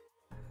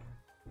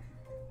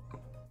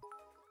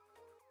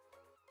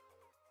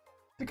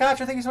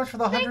Decatur, thank you so much for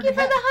the 100. Thank you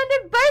for the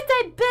 100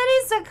 birthday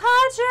biddies,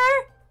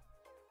 Decatur.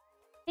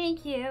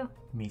 Thank you.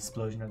 Me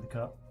explosion of the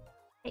cup.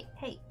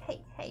 Hey.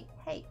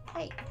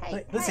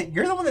 Listen,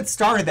 you're the one that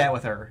started that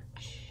with her.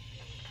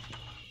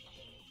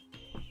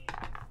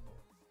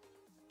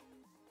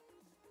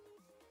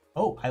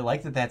 Oh, I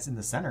like that that's in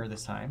the center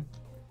this time.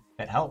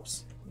 That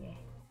helps. Yeah.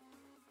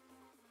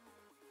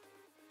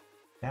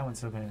 That one's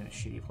still kind of in a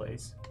shitty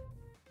place.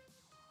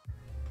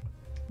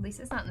 At least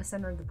it's not in the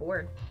center of the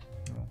board.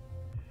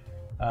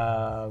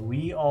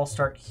 We all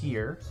start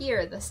here.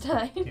 Here this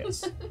time.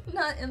 Yes.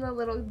 Not in the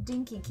little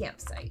dinky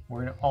campsite.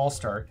 We're gonna all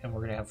start, and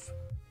we're gonna have.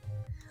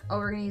 Oh,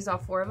 we're gonna use all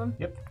 4 of them?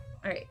 Yep.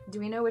 All right. Do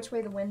we know which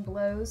way the wind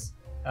blows?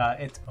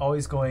 It's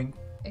always going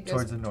It goes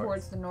towards the north.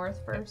 Towards the north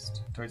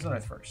first. Yep. Towards the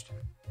north first.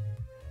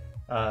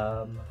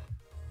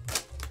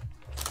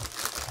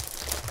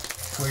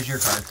 Where's your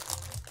card?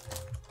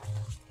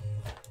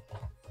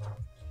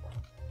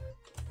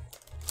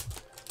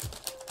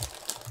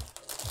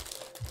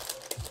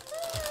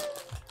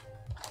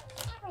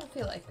 I don't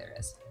feel like there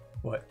is.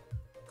 What?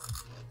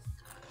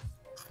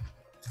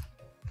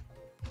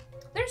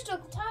 There's still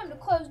time to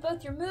close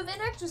both your move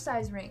and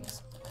exercise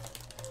rings.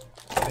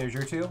 There's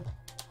your 2.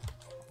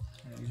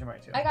 These are my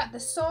 2. I got the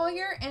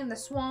Sawyer and the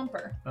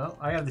Swamper. Oh,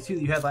 I have the 2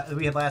 that you had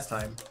we had last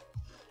time.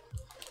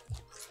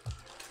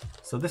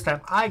 So this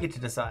time I get to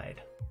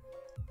decide.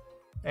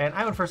 And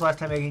I went first last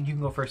time, Megan. You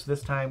can go first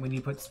this time. We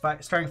need to put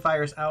starting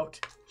fires out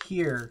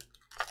here,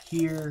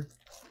 here,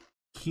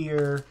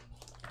 here,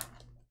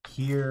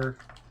 here,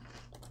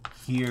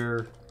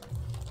 here,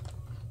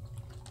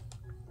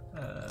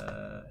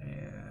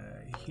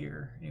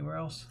 here. Anywhere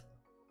else?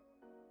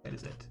 That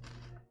is it.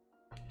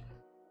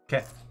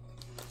 Okay.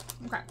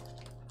 Okay.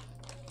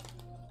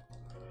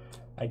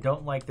 I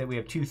don't like that we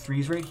have 2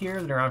 3s right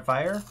here that are on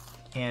fire,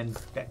 and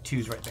that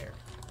 2's right there.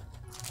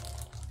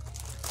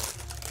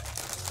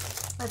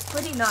 That's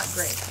pretty not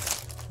great.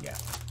 Yeah.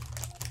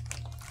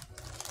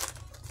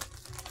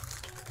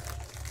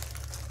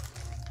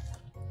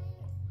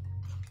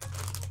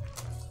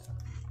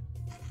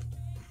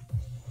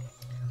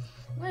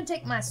 I'm gonna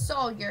take my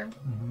Sawyer,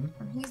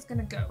 and he's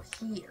gonna go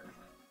here.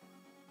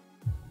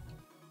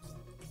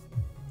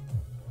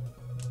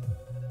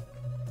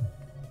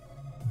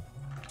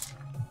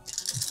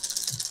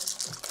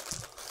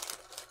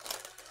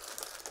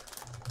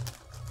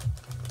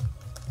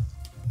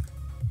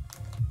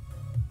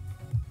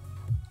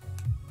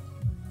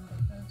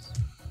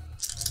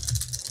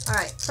 All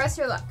right, press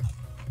your luck.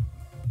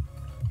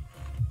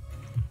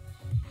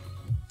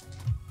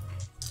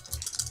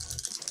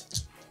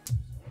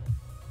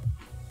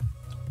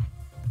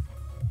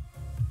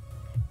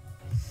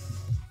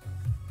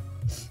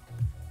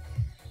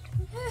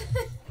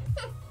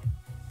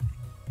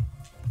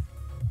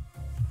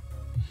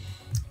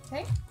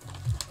 Okay.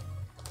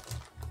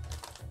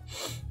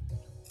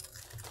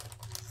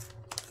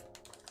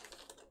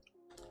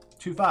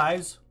 Two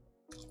 5s.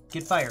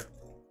 Get fire.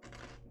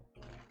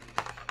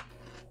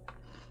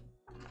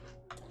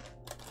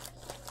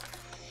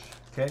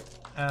 Okay.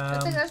 I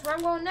think that's where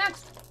I'm going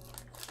next.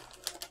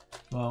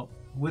 Well,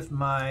 with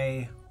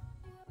my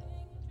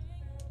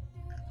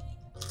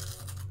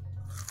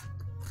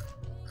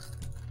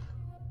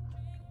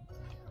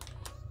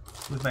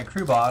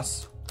crew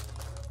boss,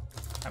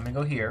 I'm gonna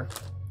go here.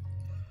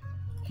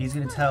 He's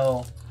gonna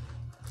tell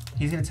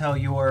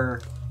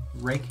your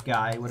rake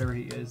guy, whatever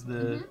he is,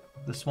 the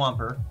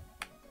swamper,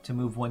 to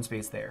move 1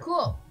 space there.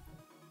 Cool.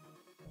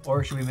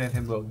 Or should we have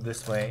him go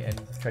this way and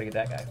try to get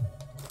that guy?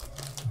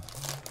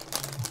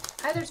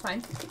 Either's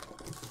fine.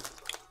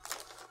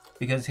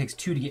 Because it takes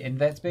 2 to get into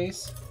that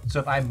space. So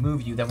if I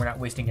move you, then we're not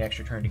wasting an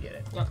extra turn to get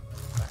it. Yep.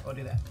 Alright, we'll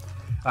do that.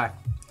 Alright.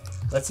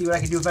 Let's see what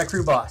I can do with my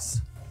crew boss.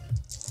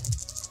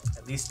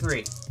 At least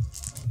 3.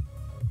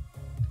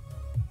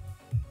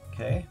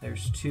 Okay,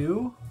 there's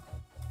 2.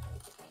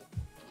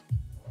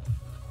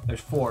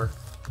 There's 4.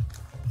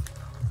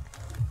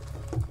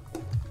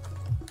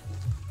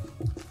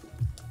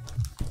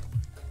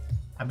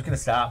 I'm just gonna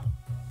stop.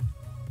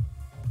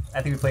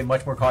 I think we played a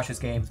much more cautious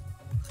game.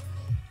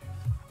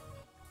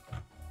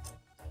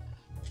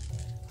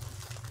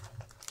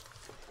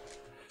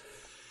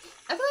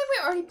 I feel like we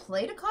already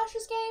played a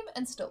cautious game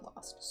and still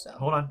lost, so.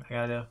 Hold on, I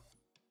gotta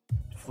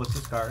flip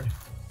this card.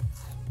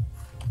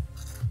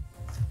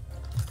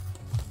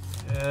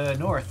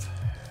 North.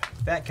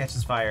 That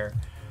catches fire.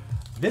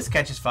 This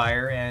catches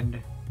fire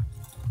and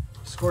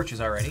scorches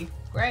already.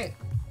 Great.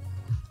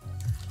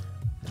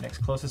 The next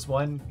closest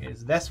one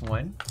is this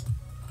one.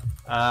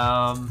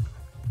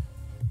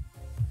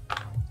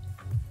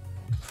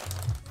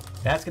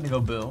 That's gonna go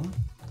boom.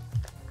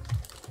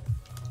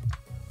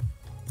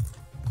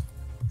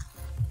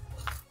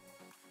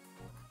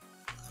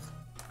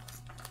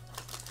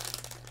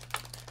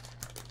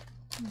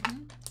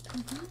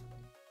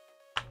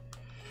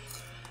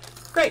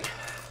 Great.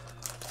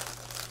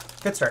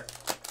 Good start.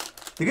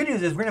 The good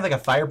news is we're gonna have like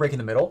a fire break in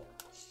the middle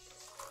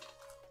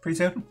pretty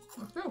soon.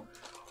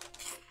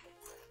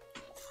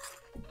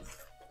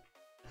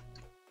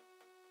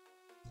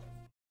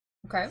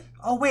 Okay.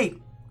 Oh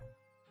wait,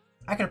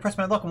 I could have pressed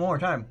my luck one more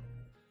time.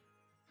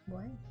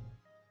 Why?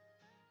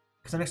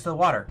 Because I'm next to the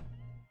water.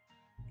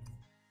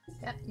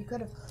 Yeah, you could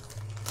have.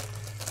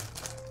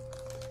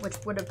 Which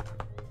would have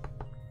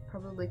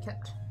probably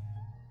kept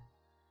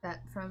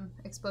that from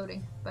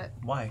exploding, but...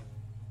 Why?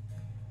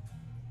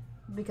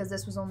 Because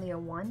this was only a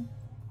 1.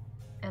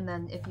 And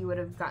then if you would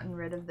have gotten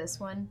rid of this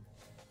one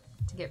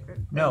to get rid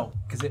of... No,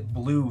 because it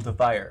blew the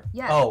fire.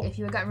 Yeah, oh. If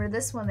you had gotten rid of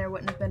this one, there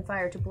wouldn't have been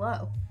fire to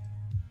blow.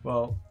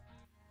 Well,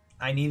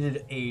 I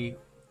needed a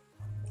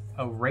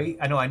rake.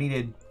 I know I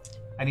needed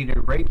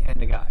a rake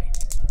and a guy.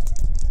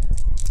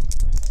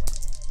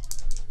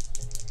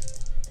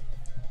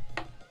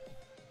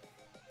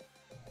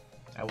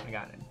 I wouldn't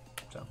have gotten it,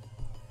 so.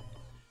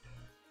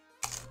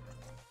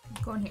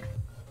 Go in here.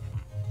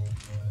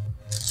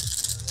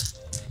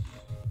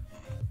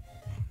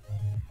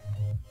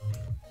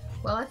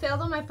 Well, I failed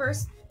on my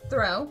first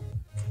throw,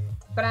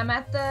 but I'm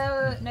at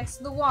the next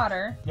to the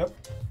water. Yep.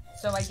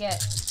 So I get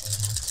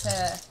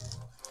to.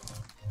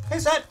 Hey,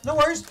 Set. No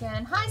worries.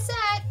 Again. Hi,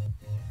 Set.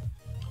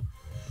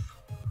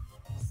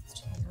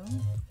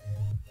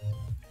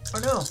 Oh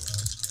no.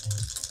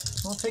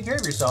 Well, take care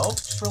of yourself.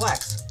 Just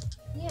relax.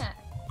 Yeah.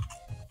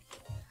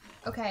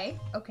 Okay.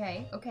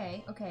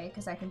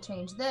 Because I can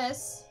change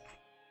this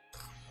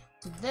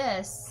to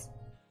this,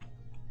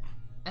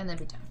 and then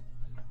be done.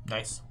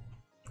 Nice.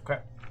 Okay.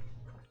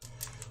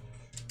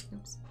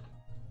 Oops.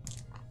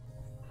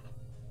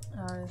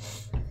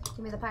 Give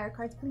me the fire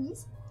cards,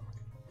 please.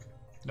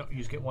 No, you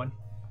just get one.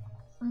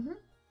 Mm-hmm.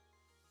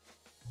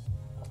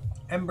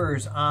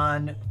 Embers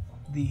on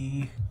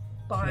the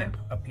Barn. camp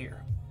up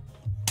here.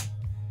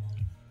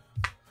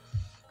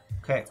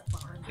 Okay.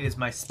 It is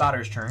my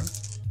spotter's turn.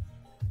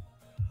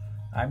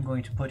 I'm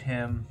going to put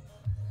him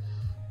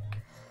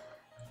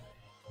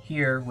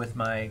here with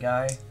my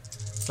guy.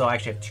 So I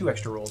actually have 2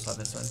 extra rolls on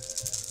this one.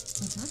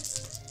 Mm-hmm.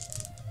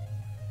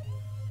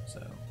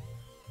 So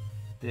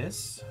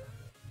this.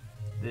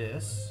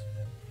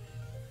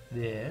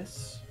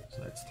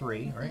 So that's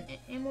 3, right?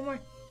 And one more.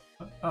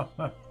 Oh.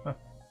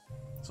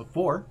 So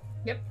 4.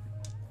 Yep.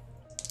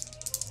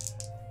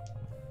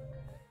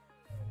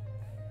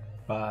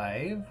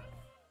 5.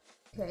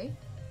 Okay.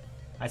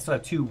 I still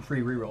have 2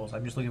 free rerolls.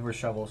 I'm just looking for a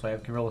shovel, so I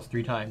can roll this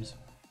 3 times.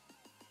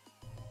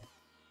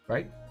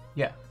 Right?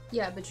 Yeah.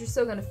 Yeah, but you're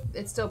still gonna.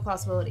 It's still a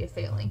possibility of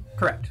failing.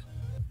 Correct.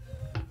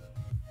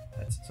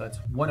 So that's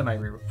one of my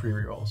free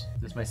rerolls.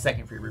 This is my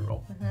second free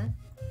reroll. Mm-hmm.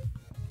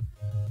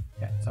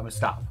 Okay, so I'm gonna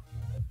stop.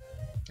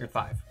 You're at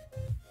 5.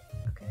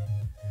 Okay.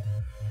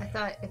 I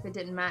thought if it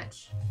didn't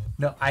match.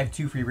 No, I have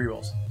 2 free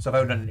rerolls. So if I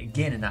would have done it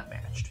again and not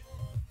matched.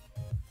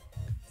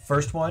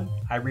 First one,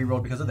 I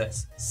rerolled because of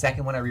this.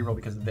 Second one, I rerolled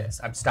because of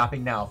this. I'm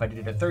stopping now. If I did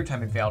it a third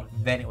time and failed,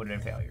 then it would have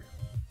been a failure.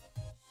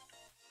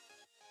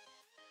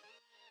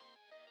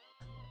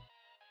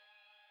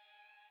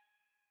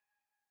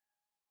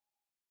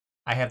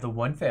 I have the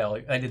one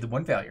failure. I did the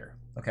one failure.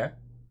 Okay.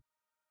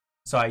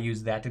 So I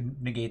used that to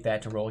negate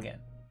that to roll again.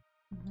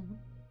 Mm-hmm.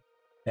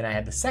 Then I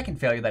had the second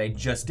failure that I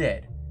just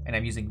did, and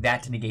I'm using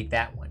that to negate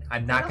that one.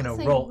 I'm not going to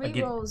roll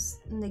again. Rerolls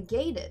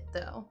negate it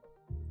though.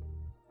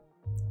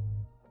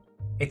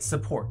 It's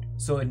support,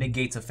 so it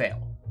negates a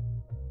fail.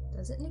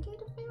 Does it negate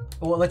a fail?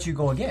 Well, it lets you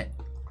go again.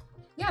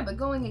 Yeah, but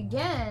going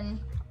again.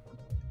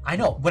 I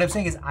know. What I'm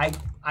saying is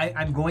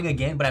I'm going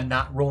again, but I'm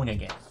not rolling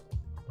again.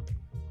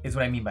 Is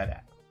what I mean by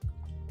that.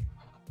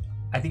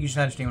 I think you should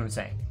understand what I'm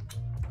saying.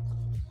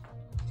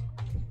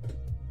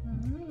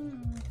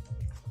 Mm-hmm.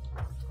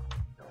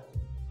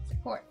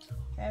 Support.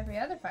 For every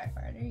other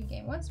firefighter, you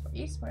gain 1 support.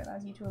 Each support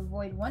allows you to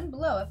avoid 1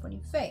 blow up when you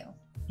fail.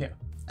 Yeah.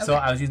 Okay. So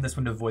I was using this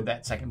one to avoid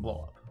that second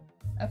blow up.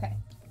 Okay.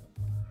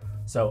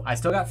 So I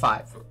still got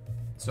 5.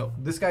 So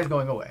this guy's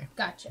going away.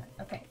 Gotcha.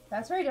 Okay.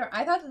 That's very different.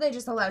 I thought that they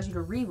just allowed you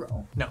to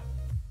reroll. No.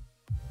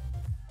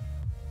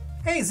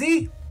 Hey,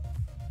 Z!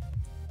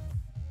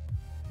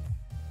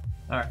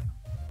 Alright.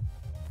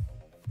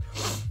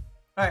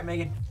 Alright,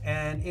 Megan.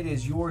 And it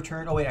is your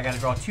turn. Oh, wait. I gotta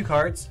draw 2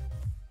 cards.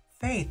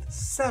 Faith,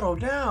 settle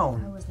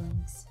down. I was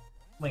Lynx.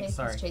 Lynx, Faith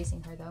sorry. was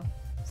chasing her, though.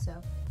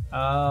 So.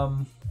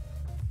 Oh,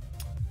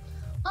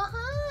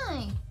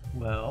 hi!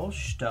 Well,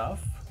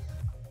 stuff.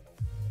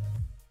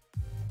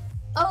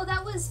 Oh,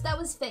 that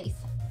was Faith.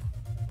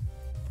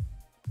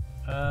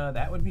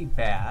 That would be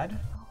bad.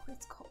 Oh,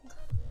 it's cold.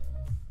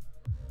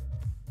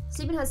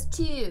 Stephen has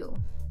 2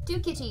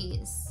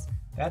 kitties.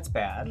 That's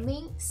bad.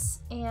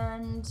 Lynx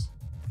and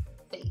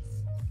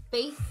Faith.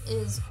 Faith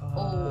is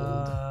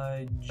old.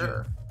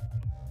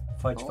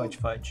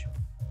 Fudge.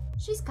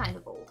 She's kind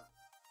of old.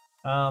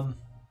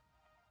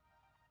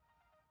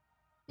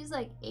 She's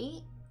like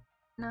 8,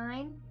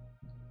 9,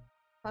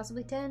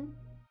 possibly 10.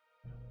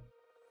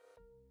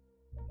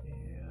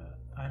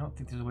 I don't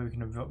think there's a way we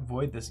can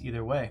avoid this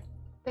either way.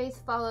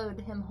 Faith followed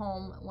him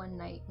home one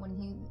night when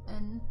he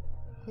and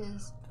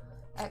his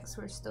ex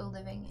were still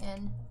living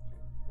in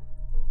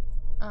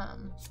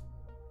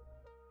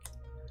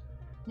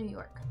New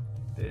York.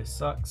 This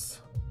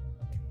sucks.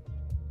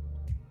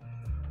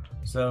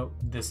 So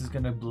this is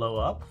gonna blow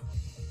up.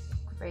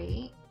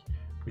 Great.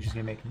 Which is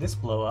gonna make this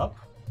blow up.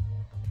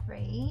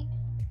 Great.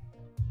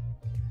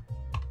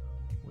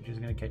 Which is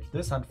going to catch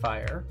this on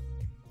fire.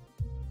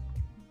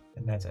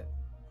 And that's it.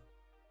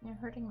 You're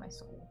hurting my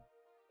soul.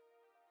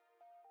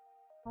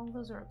 All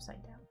those are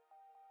upside down.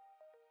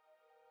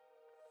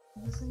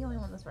 This is the only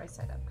one that's right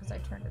side up because I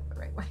turned it the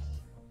right way.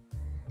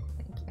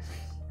 Thank you.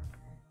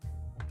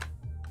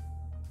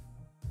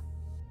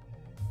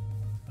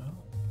 Oh.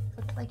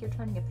 Looks like you're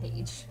turning a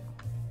page.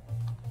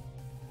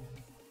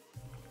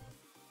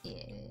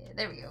 Yeah,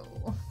 there we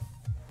go.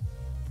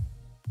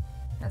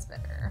 That's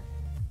better.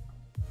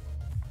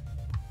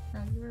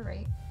 No, you were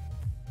right.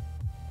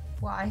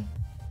 Why?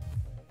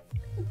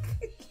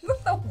 You're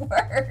the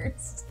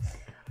worst.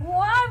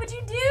 Why would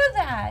you do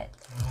that?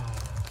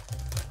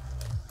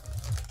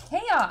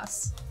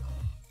 Chaos.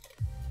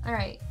 All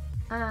right.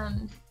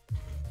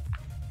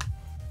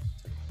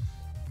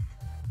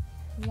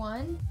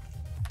 1,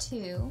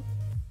 2.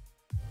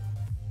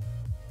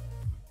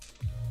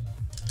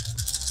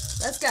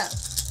 Let's go.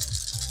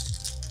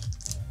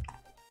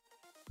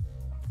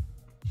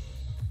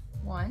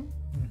 1.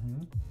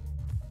 Mm-hmm.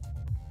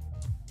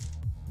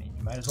 I mean,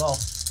 you might as well.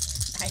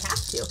 I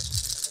have to.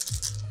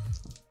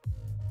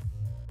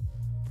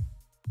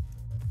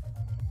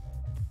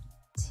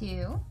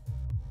 2.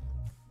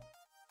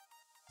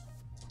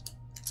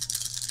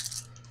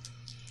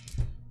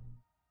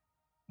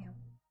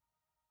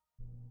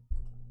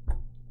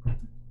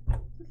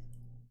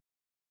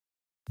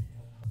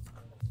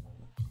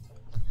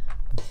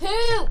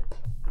 Poop!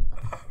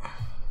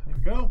 There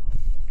we go.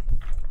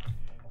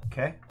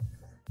 Okay.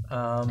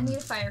 I need a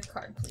fire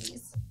card,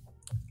 please.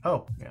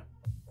 Oh, yeah.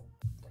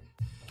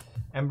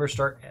 Ember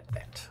start at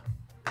that.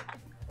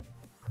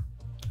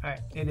 Alright,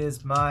 it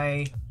is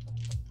my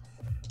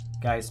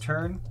guy's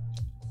turn.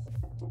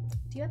 Do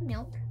you have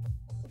milk?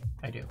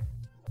 I do.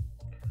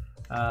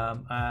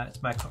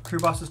 It's my crew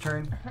boss's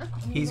turn. Uh-huh.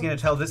 He's going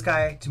to tell this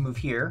guy to move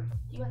here.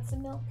 Do you want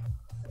some milk?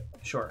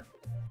 Sure.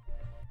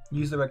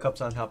 Use the red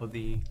cups on top of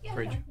the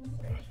fridge. Yeah.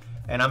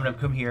 And I'm going to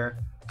come here.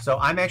 So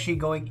I'm actually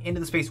going into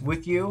the space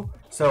with you.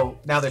 So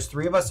now there's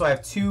 3 of us, so I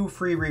have 2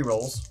 free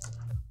rerolls.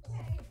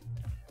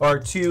 Or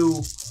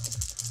 2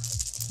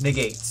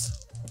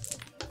 negates.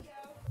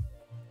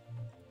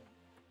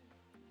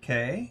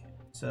 Okay,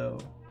 so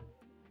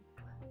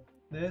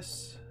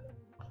this,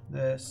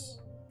 that's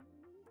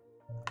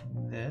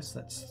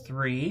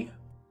 3.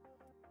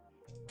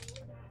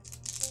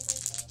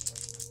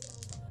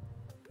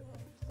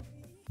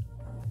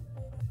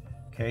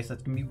 Okay, so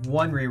that's gonna be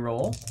 1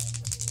 reroll.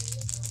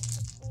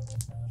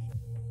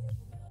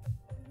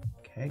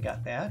 Okay,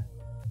 got that.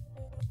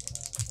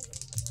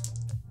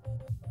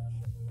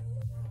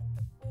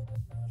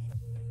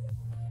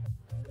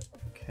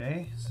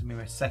 Okay, this is gonna be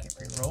my 2nd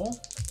reroll.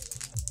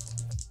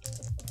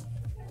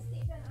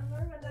 Stephen, I'm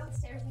gonna run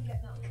downstairs and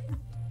get milk.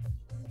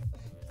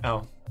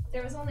 Oh.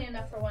 There was only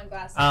enough for 1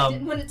 glass, so I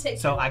didn't want to take.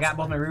 So I got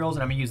both my rerolls,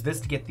 and I'm gonna use this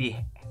to get the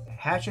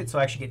hatchet, so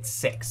I actually get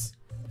 6.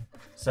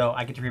 So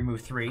I get to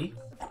remove 3.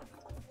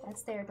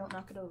 That's there, don't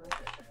knock it over.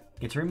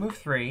 Get to remove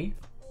 3.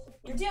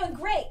 You're doing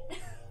great.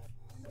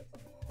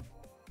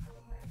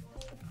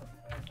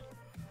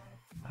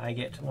 I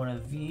get 1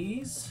 of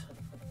these.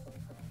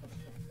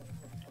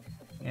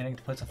 And I get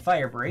to place a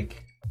fire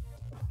break.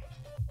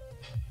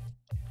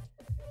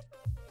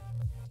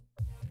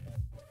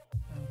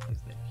 I'll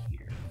place that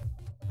here.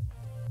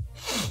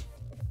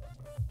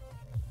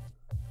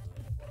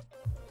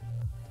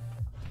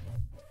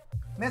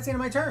 And that's the end of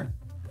my turn.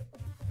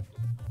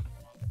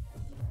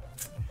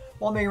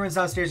 While Megan runs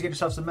downstairs to get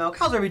herself some milk,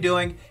 how's everybody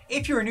doing?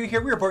 If you are new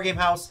here, we are Board Game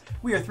House.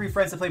 We are 3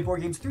 friends that play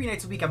board games 3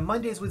 nights a week on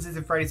Mondays, Wednesdays,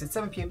 and Fridays at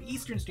 7 p.m.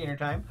 Eastern Standard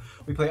Time.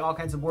 We play all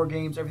kinds of board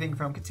games, everything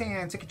from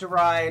Catan, Ticket to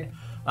Ride.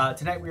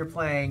 Tonight we are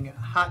playing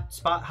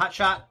Hotshots.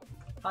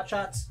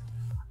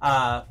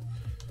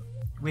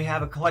 We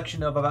have a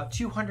collection of about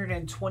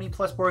 220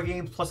 plus board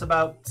games, plus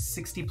about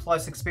 60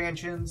 plus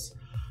expansions,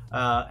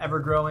 ever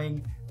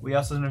growing. We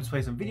also sometimes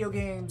play some video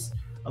games,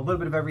 a little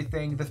bit of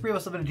everything. The 3 of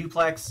us live in a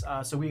duplex,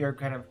 so we are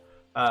kind of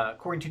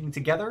quarantining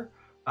together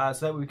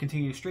so that we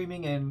continue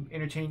streaming and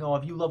entertaining all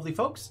of you lovely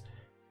folks.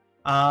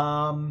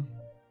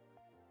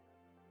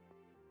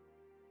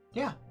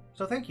 Yeah,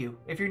 so thank you.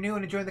 If you're new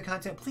and enjoying the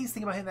content, please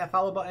think about hitting that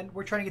follow button.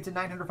 We're trying to get to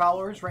 900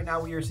 followers. Right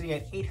now we are sitting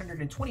at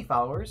 820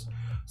 followers,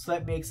 so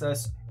that makes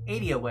us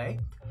 80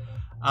 away.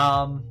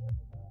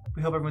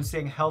 We hope everyone's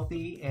staying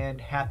healthy and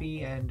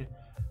happy and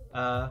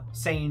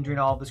sane during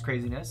all of this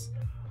craziness.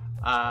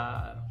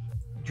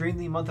 During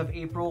the month of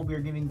April, we are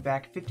giving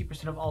back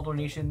 50% of all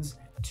donations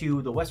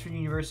to the Western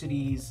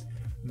University's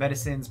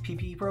Medicine's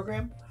PPE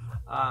program.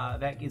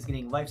 That is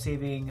getting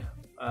life-saving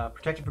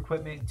protective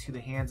equipment to the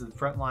hands of the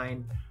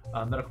frontline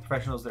medical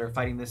professionals that are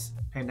fighting this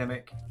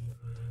pandemic.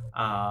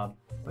 But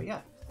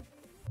yeah,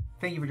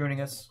 thank you for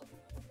joining us.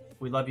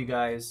 We love you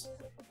guys.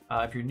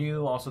 If you're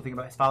new, also think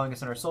about following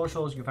us on our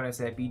socials. You can find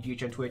us at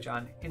BGH on Twitch,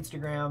 on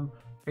Instagram,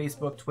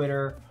 Facebook,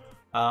 Twitter.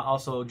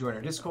 Also join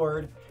our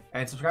Discord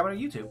and subscribe on our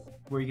YouTube,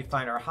 where you can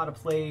find our how to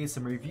play,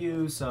 some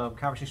reviews, some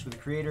conversations with the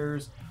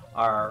creators,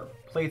 our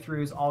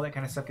playthroughs, all that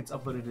kind of stuff gets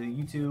uploaded to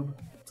YouTube.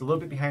 It's a little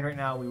bit behind right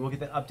now. We will get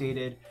that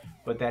updated,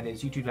 but that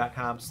is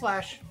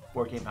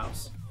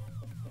youtube.com/boardgamehouse.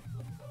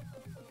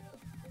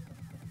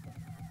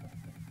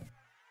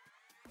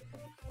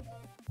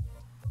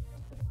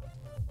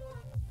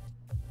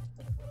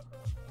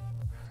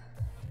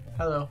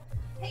 Hello.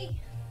 Hey.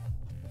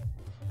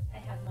 I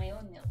have my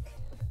own milk.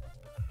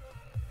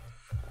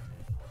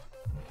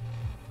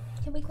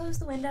 Can we close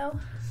the window?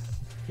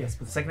 Yes,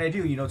 but the second I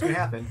do, you know what's going to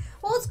happen.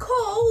 Well, it's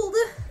cold.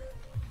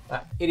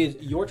 It is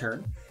your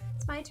turn.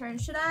 It's my turn.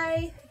 Should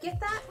I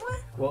get that one?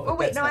 Well, oh,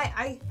 wait, no,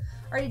 I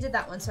already did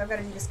that one, so I've got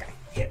to do this guy.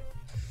 Yeah.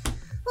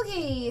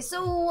 Okay,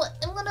 so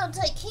I'm going to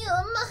take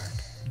him.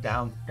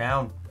 Down,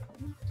 down.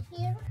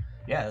 Here.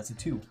 Yeah, that's a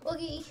 2.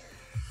 Okay.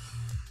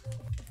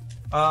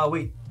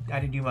 Wait. I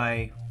didn't do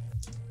my...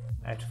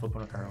 I have to flip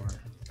one card over.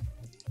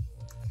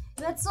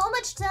 You had so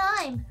much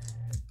time.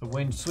 The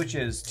wind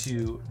switches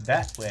to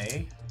that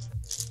way,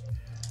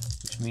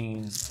 which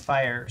means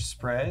fire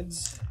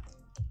spreads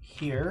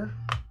here,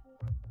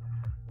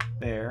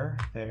 there,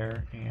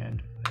 there,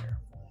 and there.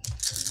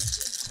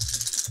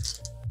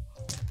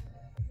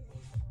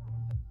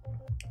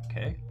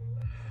 Okay.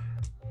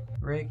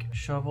 Rake,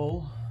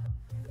 shovel.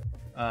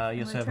 You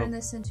also have turn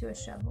this into a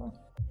shovel.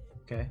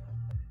 Okay.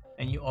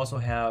 And you also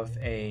have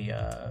a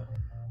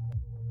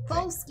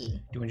Polsky. Do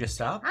you want to just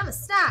stop? I'm gonna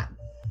stop.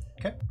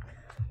 Okay.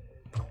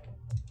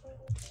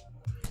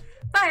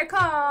 Fire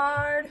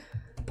card.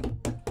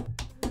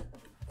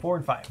 4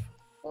 and 5.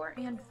 4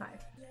 and 5.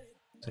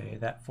 Say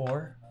that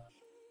 4,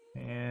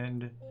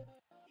 and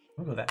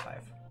we'll go that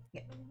 5.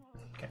 Yeah.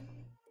 Okay.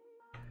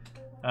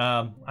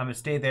 I'm gonna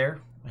stay there,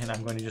 and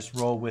I'm going to just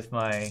roll with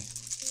my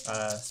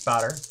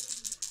spotter.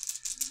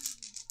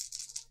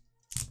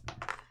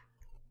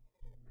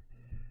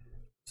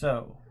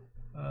 So,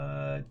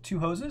 2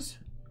 hoses,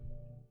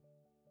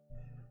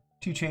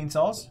 2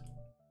 chainsaws,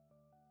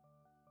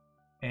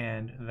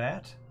 and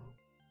that.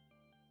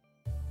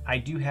 I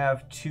do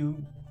have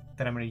 2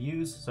 that I'm going to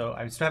use, so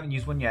I still haven't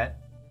used one yet.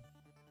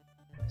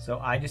 So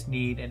I just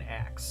need an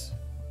axe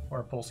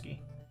or a Polsky.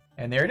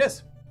 And there it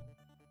is.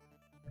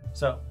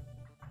 So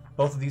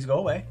both of these go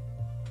away.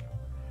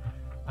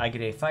 I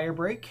get a fire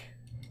break,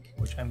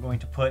 which I'm going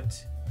to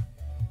put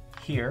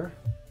here.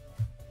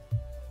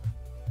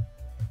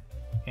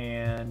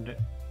 And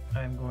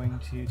I'm going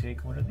to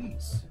take one of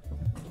these.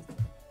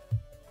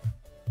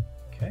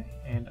 Okay,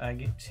 and I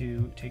get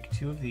to take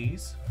 2 of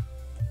these.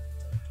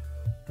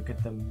 Look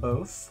at them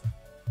both.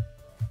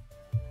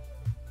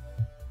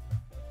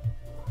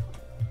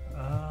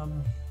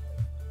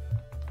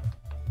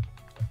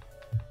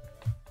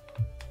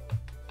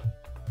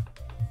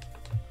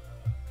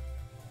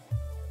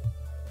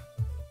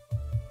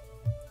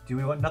 Do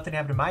we want nothing to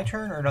happen to my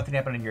turn or nothing to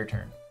happen on your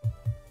turn?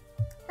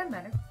 Doesn't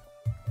matter.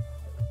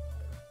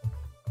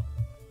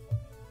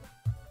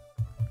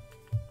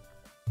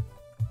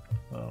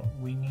 Well,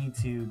 we need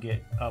to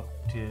get up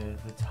to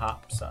the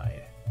top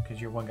side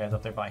because your one guy's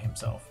up there by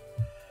himself.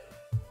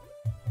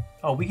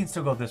 Oh, we can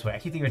still go this way. I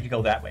keep thinking we have to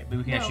go that way, but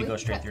we can actually go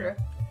straight through.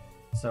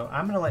 So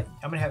I'm gonna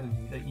have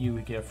you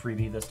get a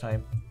freebie this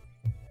time.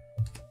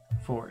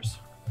 4s.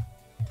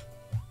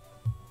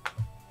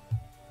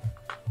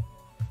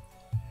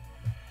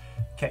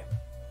 Okay.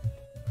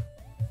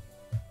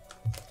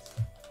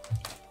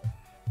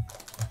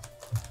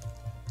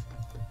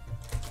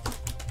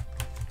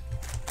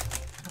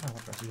 I don't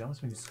want Bessie.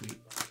 Let's make it sweet. Do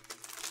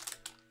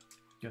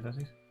you have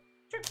Bessie's?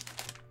 Sure.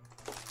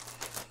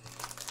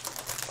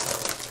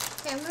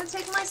 Okay, I'm gonna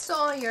take my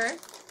Sawyer.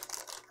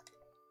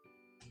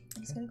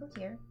 I'm just gonna go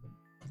here.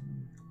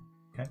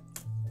 Okay.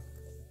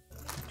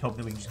 Hope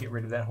that we can just get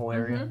rid of that whole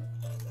area. Mm-hmm.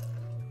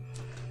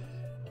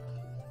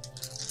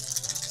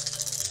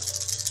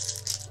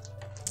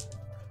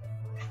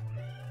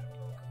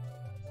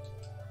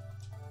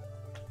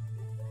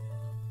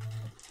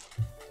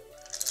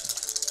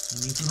 We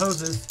need some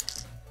hoses.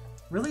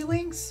 Really,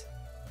 Lynx?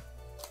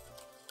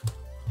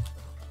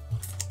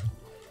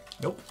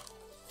 Nope.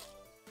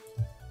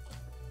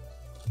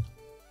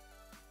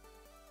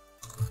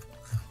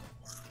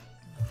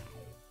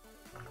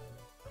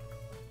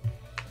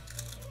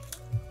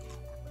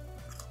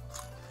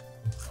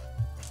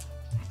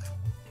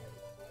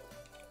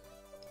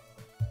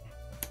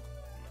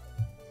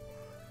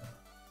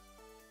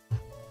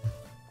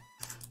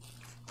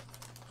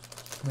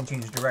 I'm gonna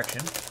change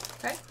direction.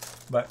 Okay.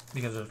 But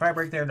because there's a fire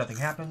break there, nothing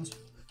happens.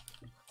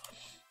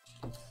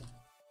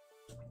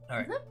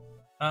 Alright.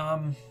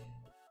 Mm-hmm.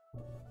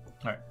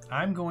 Alright.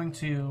 I'm going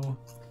to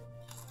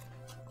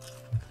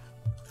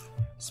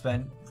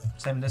send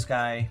this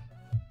guy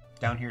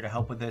down here to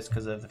help with this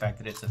because of the fact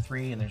that it's a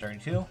 3 and there's already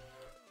 2.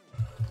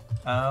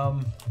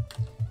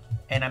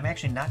 And I'm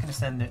actually not going to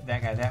send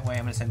that guy that way.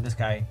 I'm going to send this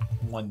guy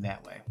one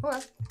that way.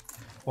 Okay.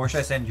 Or should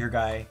I send your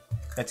guy?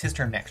 That's his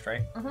turn next,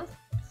 right? Mm-hmm.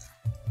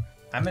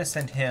 I'm going to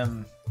send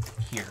him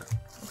here.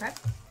 Okay.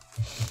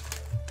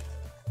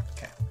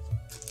 Okay.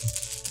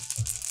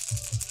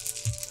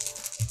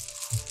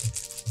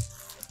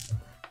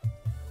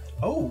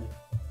 Oh!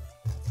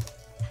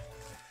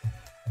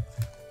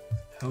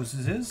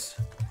 hoses is.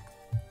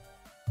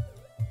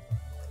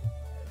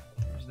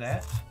 There's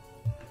that.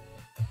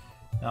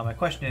 Now my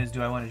question is,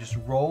 do I want to just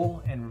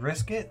roll and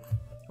risk it?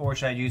 Or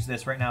should I use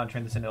this right now and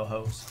turn this into a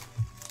hose?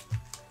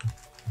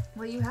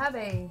 Well, you have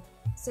a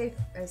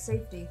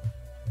safety.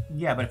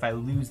 Yeah, but if I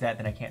lose that,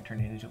 then I can't turn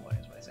it into one,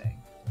 is what I'm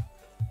saying.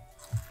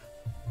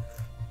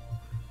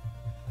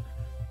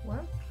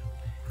 What?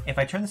 If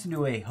I turn this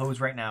into a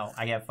hose right now,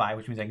 I have 5,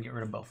 which means I can get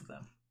rid of both of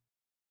them.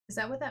 Is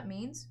that what that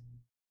means?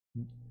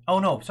 Oh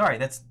no, sorry,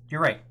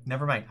 you're right.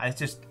 Never mind. I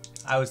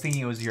was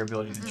thinking it was your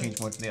ability to change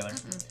one from the other.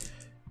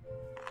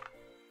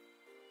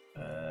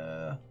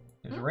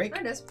 There's a rake.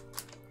 There it is.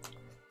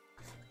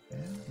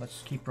 Okay, let's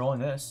just keep rolling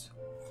this.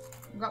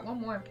 We've got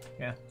one more.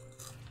 Yeah.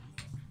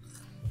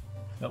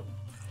 Nope.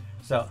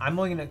 So I'm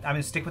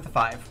gonna stick with the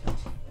 5.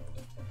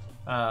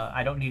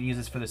 I don't need to use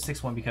this for the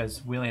 6th one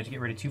because we only have to get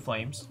rid of 2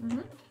 flames.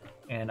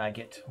 And I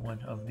get one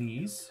of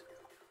these.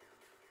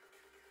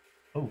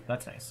 Oh,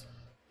 that's nice.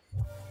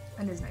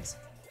 That is nice.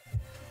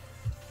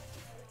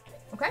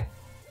 Okay.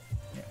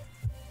 Yeah.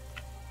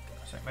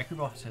 Sorry, my crew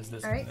boss has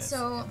this. All right.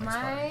 So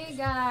my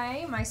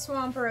guy, my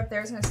swamper up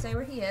there, is gonna stay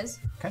where he is.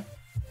 Okay.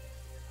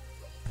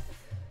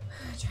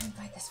 Try and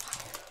fight this fire.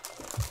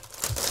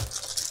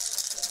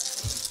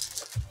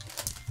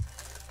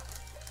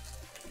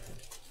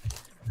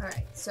 All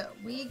right. So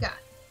we got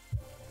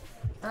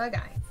a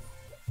guy.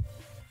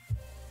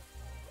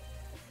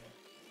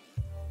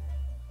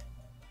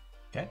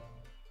 Okay.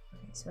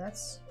 So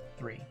that's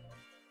 3.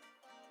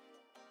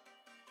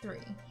 3.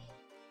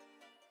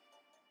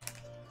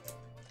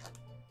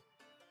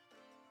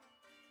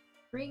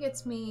 Three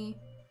gets me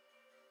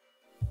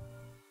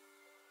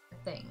a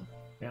thing.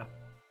 Yeah.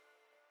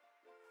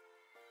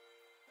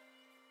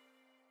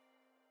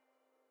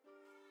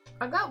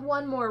 I've got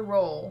one more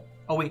roll.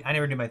 Oh wait, I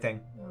never did my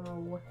thing.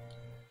 Oh.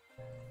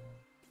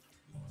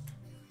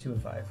 2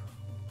 and 5.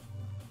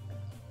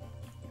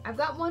 I've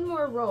got one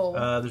more roll.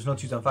 There's no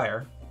 2s on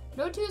fire.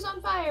 No 2s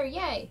on fire,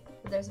 yay!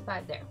 But there's a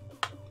 5 there.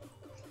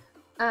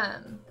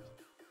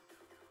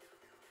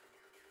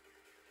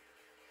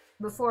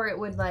 Before it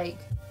would like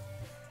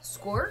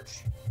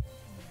scorch.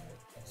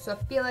 So I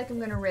feel like I'm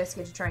gonna risk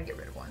it to try and get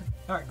rid of one.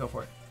 Alright, go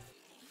for it.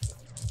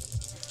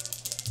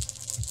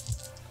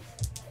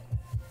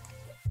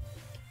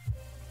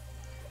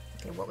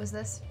 Okay, what was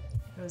this?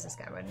 It was this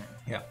guy, wasn't it?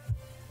 Yeah.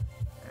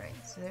 Alright,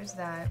 so there's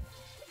that.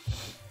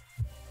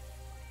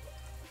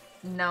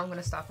 Now I'm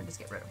gonna stop and just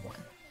get rid of one.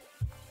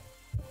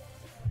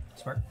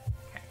 Smart.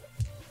 Okay.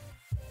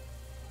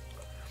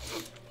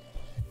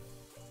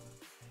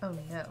 Oh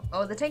no.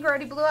 Oh, the tanker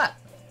already blew up.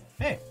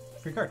 Hey,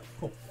 free card.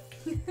 Cool.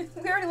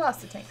 We already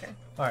lost the tanker.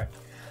 Alright.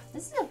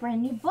 This is a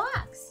brand new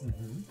box.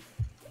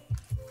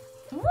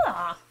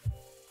 Ah.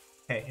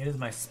 Okay, it is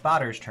my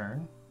spotter's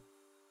turn.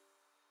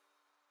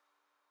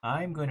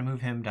 I'm going to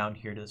move him down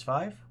here to this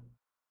 5.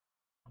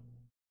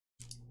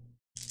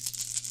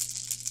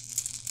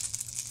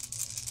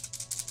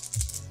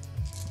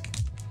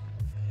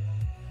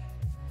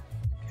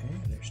 Okay,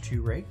 there's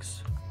 2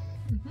 rakes.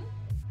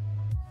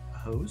 A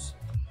hose.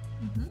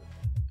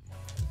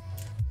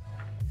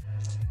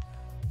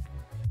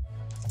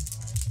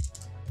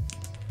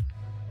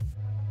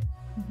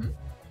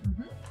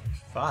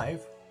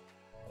 5.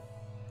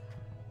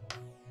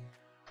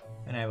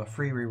 And I have a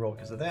free reroll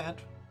because of that.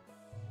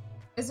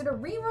 Is it a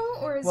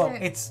reroll or is Well,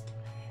 it?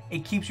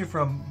 it keeps you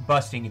from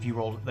busting if you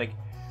roll like.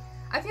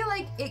 I feel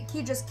like it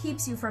just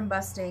keeps you from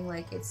busting.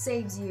 Like it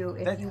saves you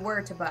if you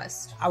were to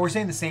bust. We're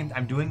saying the same.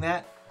 I'm doing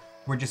that.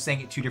 We're just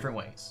saying it 2 different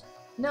ways.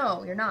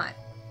 No, you're not.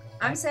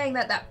 I'm saying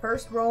that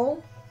first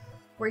roll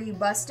where you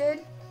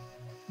busted,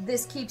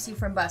 this keeps you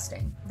from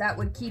busting. That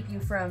would keep you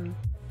from.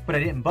 But I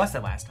didn't bust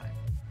it last time.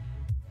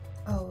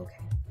 Oh, okay.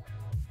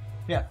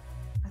 Yeah.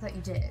 I thought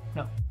you did.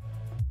 No. All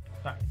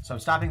right. So I'm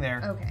stopping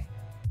there. Okay.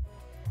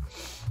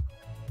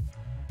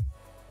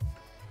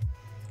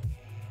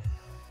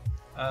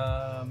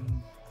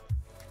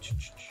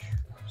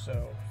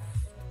 So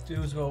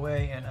those go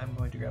away, and I'm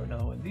going to grab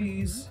another one of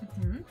these.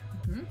 I'm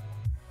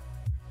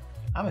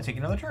gonna take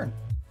another turn.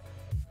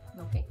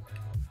 Okay.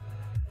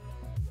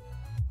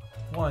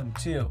 1,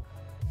 2.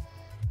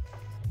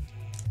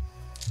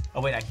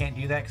 Oh wait, I can't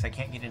do that because I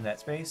can't get into that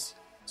space.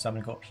 So I'm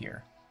gonna go up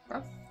here.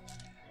 Oh.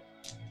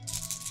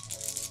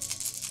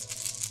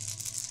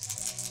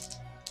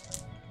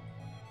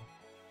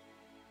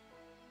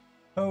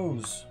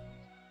 Hose.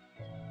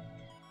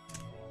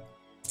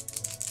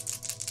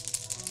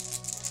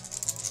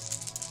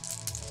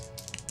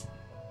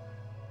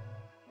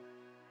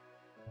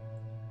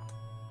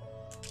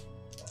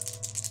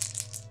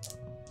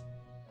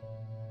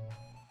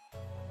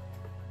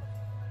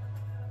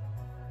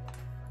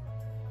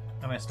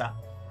 I'm gonna stop.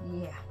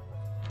 Yeah.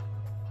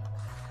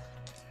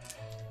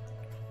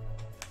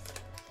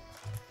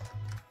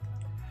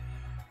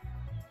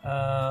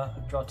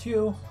 Draw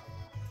 2.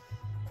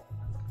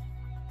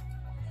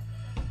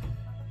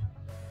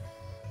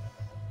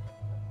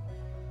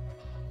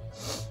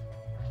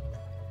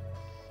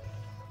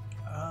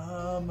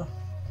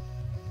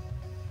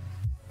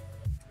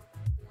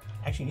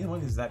 Actually, neither one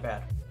of these is that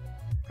bad.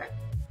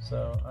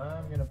 So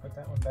I'm gonna put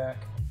that one back.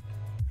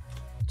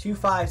 2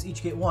 5s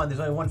each get 1. There's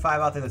only 1 5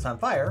 out there that's on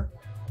fire.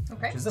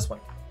 Okay. Which is this one.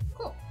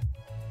 Cool.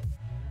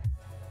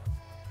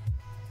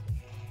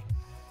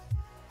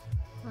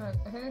 Alright,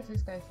 I think it's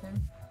this guy's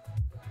turn.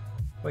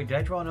 Wait, did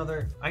I draw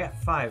another? I got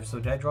 5, so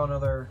did I draw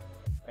another?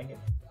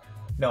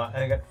 No,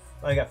 I got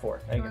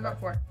 4. I got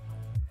 4.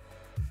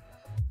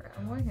 Alright,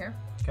 I'm going here.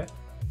 Okay.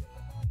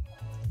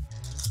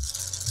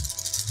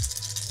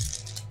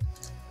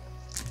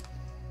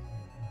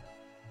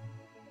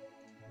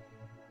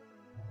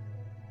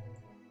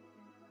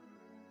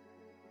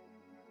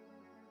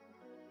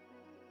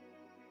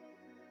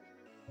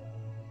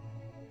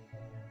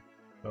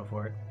 Go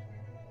for it.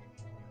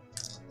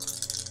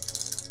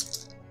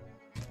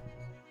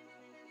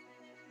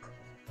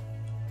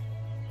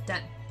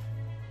 Done.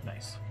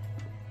 Nice.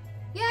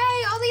 Yay!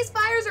 All these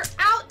fires are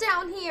out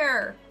down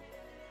here!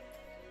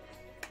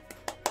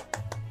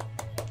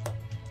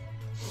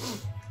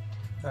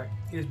 Alright,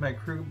 here's my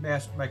crew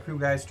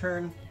guy's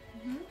turn.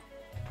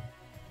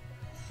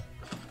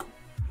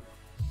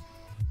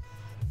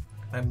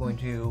 I'm going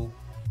to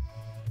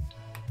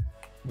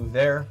move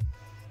there.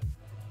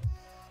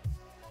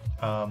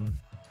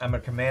 I'm going to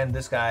command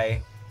this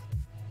guy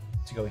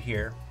to go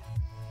here.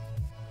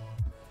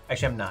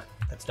 Actually, I'm not.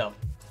 That's dumb.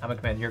 I'm going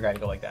to command your guy to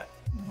go like that.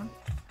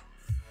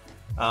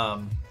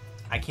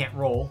 I can't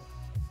roll.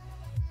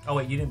 Oh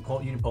wait, you didn't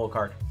pull a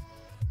card.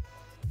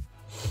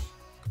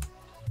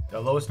 The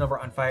lowest number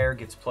on fire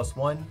gets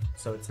 +1,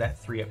 so it's that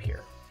 3 up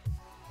here.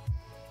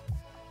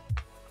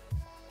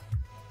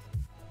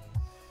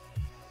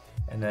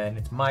 And then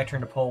it's my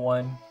turn to pull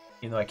one,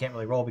 even though I can't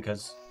really roll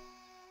because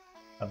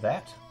of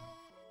that.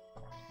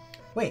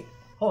 Wait,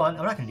 hold on,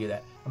 I'm not gonna do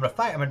that. I'm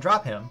gonna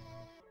drop him.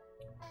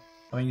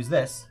 I'm gonna use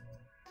this.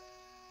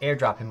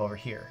 Airdrop him over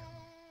here.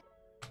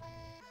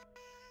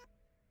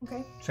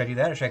 Okay. Should I do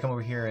that, or should I come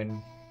over here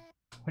and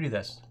do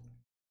this?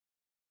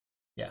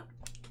 Yeah.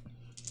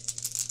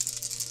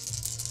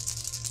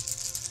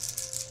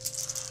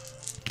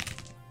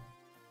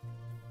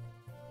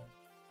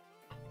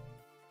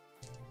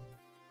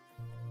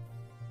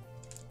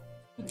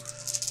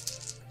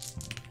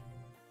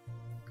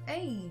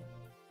 Hey.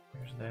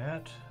 There's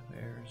that.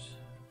 There's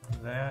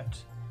that.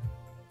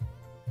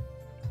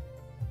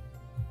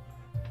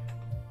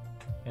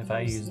 If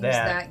I use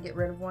that, get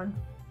rid of one.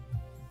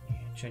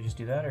 Should I just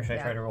do that, or should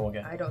I try to roll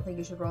again? I don't think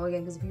you should roll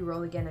again, because if you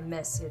roll again and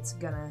miss, it's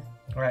gonna...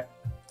 Alright.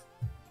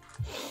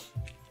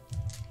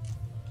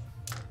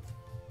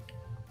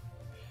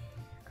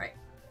 Alright.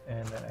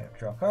 And then I have to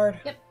draw a card.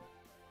 Yep.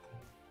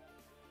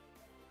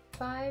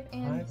 5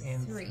 and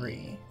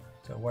 3.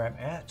 So where I'm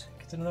at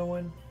gets another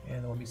one,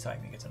 and the one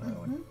beside me gets another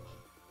one.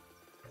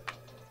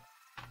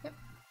 Yep.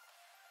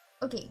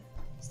 Okay,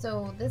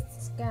 so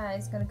this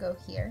guy's gonna go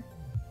here.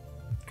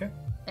 Okay.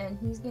 And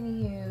he's gonna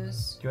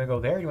use... Do you want to go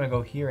there, or do you want to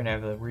go here and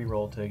have a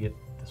reroll to get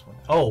this one?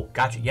 Oh,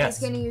 gotcha, yes.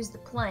 He's gonna use the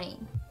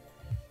plane.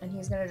 And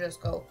he's gonna just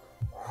go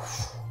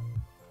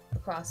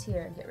across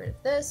here and get rid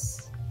of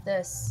this,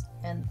 this,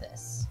 and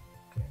this.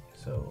 Okay,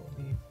 so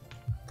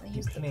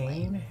the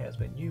plane has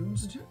been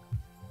used.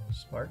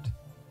 Smart.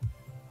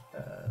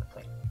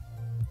 Plane.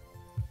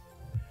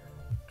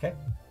 Okay,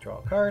 draw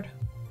a card.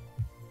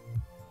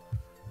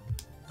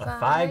 A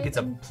 5 gets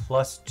a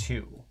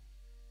 +2.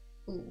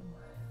 Ooh.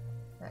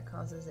 That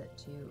causes it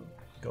to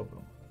go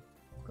boom.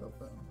 Go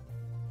boom.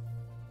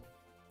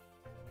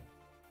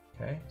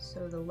 Okay.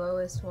 So the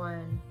lowest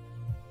one.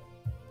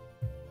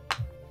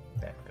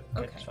 That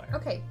Okay. fire.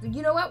 Okay.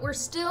 You know what? We're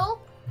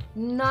still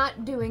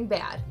not doing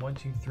bad. 1,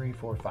 2, 3,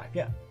 4, 5.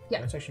 Yeah.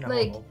 Yeah. That's actually not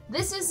like horrible.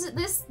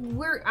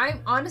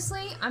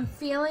 I'm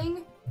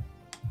feeling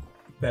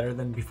Better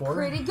than before.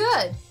 pretty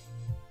good.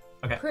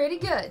 Okay. Pretty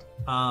good.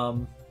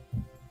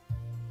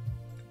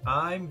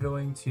 I'm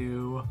going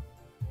to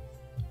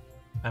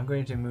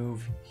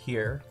move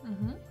here.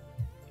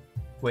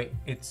 Wait,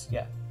 Is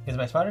it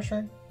my spotter's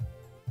turn?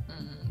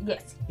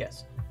 Yes.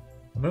 Yes.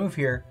 I'm gonna move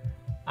here.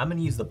 I'm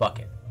gonna use the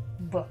bucket.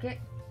 Bucket?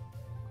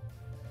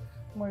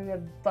 Where are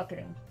you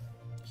bucketing?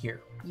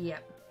 Here.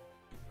 Yep.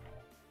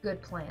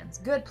 Good plans.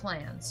 Good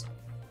plans.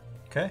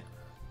 Okay.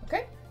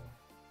 Okay.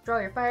 Draw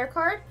your fire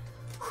card.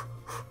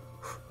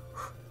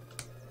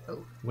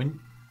 Oh.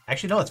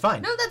 Actually, no, it's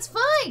fine. No, that's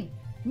fine.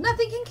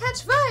 Nothing can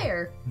catch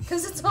fire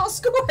because it's all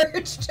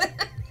scorched.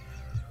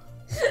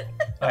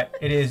 All right,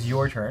 it is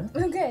your turn.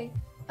 Okay.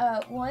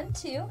 1,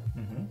 2.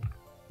 Mm-hmm.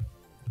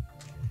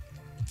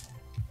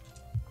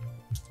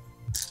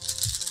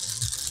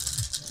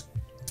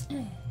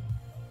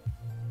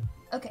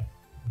 Okay.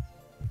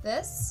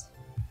 This.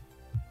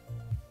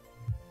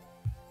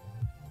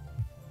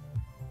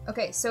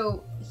 Okay,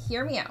 so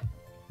hear me out.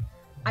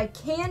 I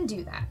can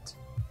do that.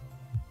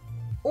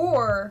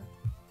 Or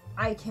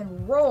I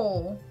can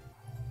roll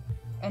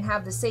and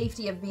have the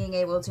safety of being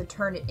able to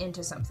turn it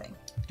into something.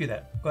 Do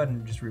that. Go ahead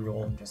and just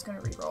re-roll. I'm just going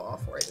to re-roll all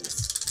 4 of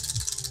these.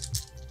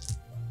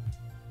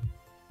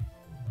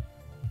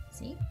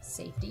 See?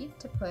 Safety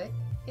to put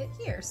it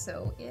here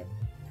so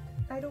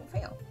I don't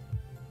fail.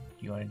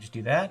 Do you want to just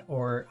do that,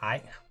 or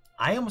I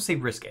almost say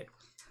risk it.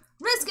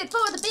 Risk it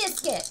for the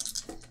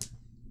biscuit.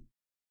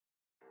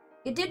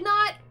 It did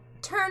not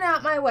turn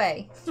out my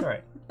way. It's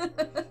alright.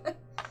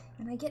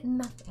 And I get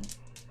nothing.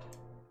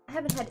 I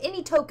haven't had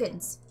any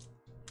tokens.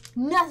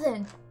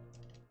 Nothing.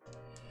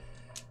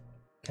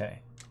 Okay.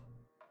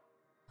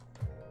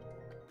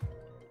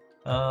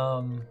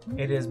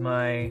 It is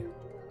my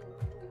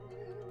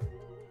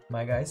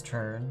guy's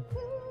turn.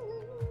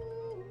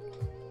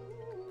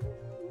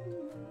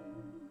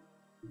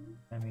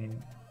 I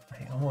mean,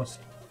 I almost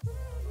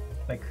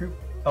my crew.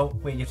 Oh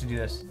wait, you have to do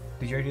this.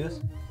 Did you already do this?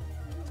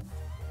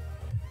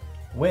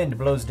 Wind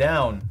blows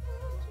down.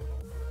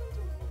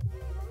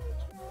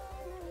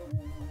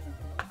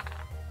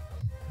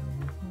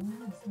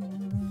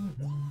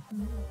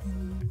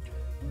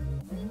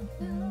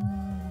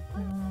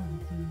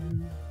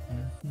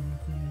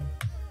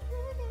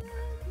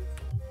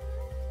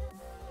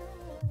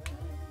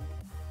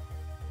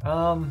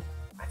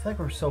 I feel like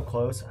we're so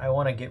close. I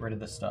want to get rid of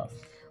this stuff.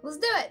 Let's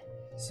do it.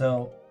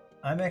 So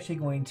I'm actually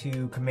going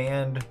to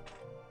command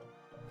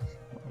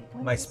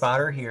my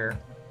spotter here,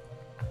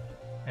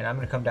 and I'm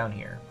going to come down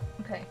here.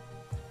 Okay.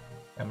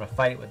 I'm going to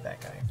fight it with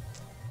that guy.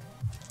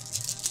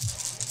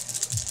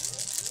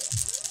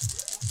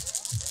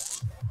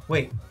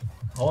 Wait,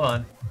 hold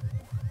on.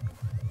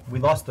 We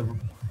lost the...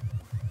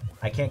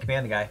 I can't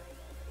command the guy.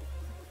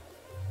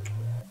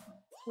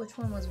 Which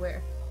one was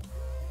where?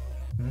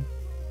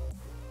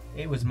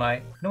 It was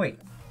my... No, wait.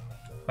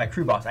 My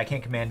crew boss. I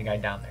can't command the guy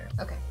down there.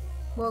 Okay.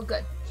 Well,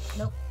 good.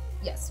 Nope.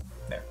 Yes.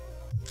 There.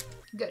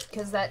 Good,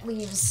 because that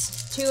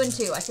leaves 2 and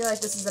 2. I feel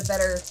like this is a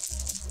better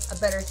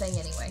thing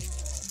anyway.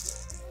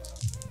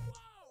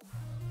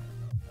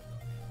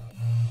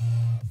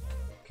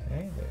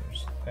 Okay,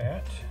 there's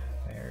that.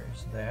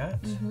 There's that.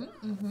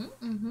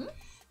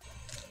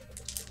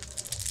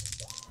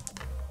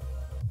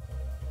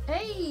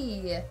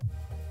 Hey!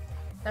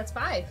 That's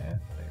 5.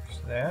 There's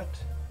that.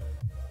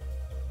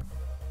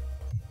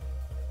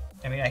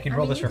 I mean, I can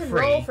roll this for free. You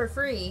can roll for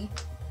free.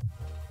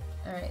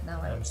 Alright,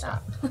 now I would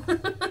stop.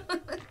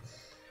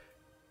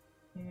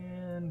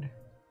 And...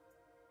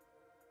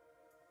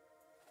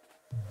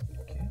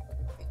 Okay.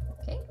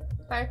 Okay,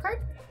 fire card.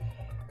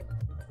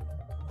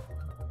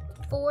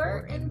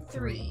 4 and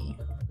 3.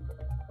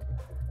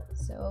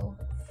 So,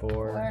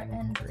 4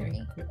 and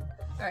 3. Yep.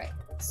 Alright,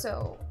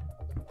 so...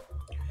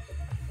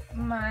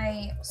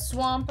 My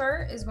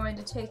Swamper is going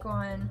to take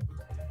on...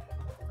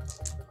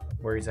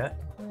 Where he's at?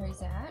 Where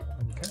he's at.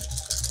 Okay.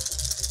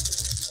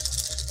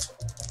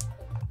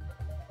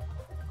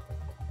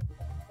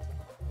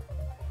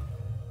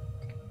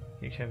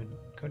 You should have a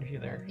code if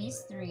you're there.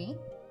 These 3.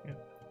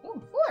 Yep.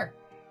 Ooh, 4.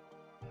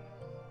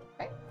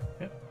 Okay.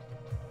 Yep.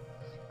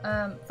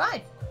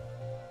 5.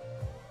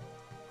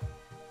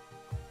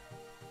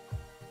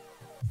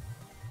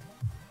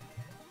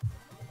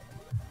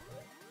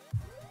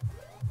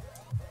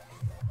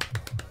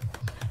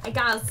 I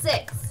got a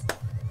 6.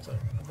 So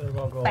they'll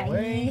all go Bye.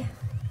 away.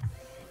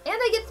 And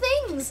I get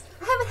things!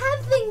 I haven't had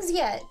things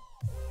yet!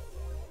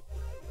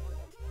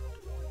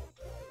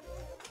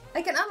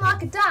 I can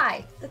unlock a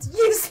die. That's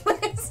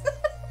useless.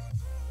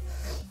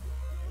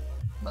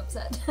 I'm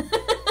upset.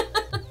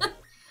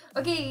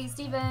 Okay,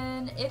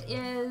 Steven, it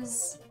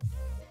is...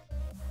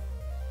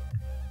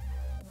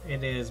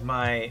 It is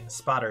my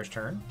spotter's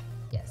turn.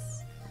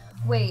 Yes.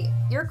 Wait,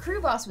 your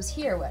crew boss was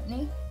here, wasn't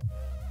he?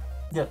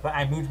 Yes, but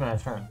I moved my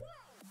turn.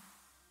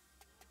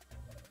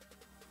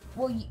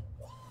 Well,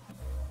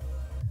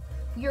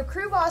 your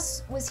crew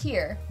boss was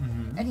here,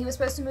 and he was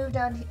supposed to move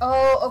down.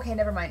 Oh, okay,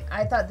 never mind.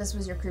 I thought this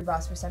was your crew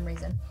boss for some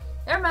reason.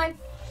 Never mind.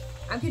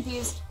 I'm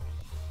confused.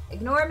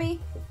 Ignore me.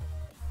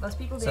 Most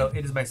people do. So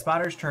it is my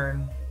spotter's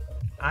turn.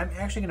 I'm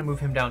actually going to move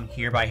him down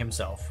here by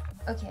himself.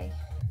 Okay.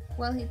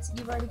 Well,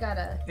 you've already got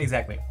a...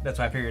 Exactly. That's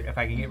why I figured if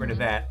I can get rid of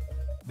that,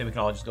 then we can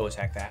all just go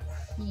attack that.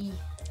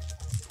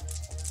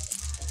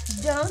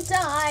 Don't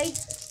die.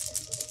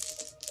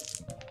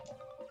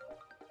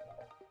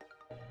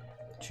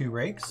 2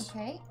 rakes.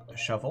 Okay. A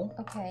shovel.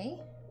 Okay.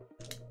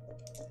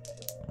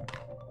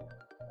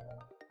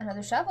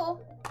 Another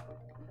shovel.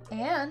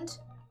 And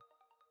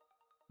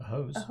A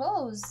hose. a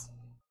hose.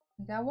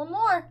 We got one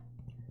more.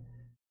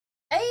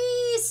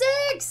 Hey,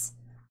 6!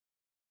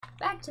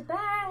 Back to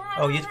back.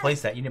 Oh, you have to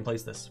place that. You didn't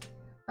place this.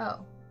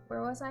 Oh,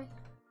 where was I?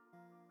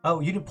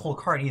 Oh, you didn't pull a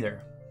card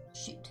either.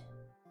 Shoot.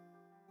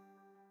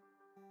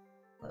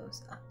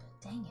 Close up.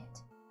 Dang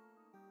it.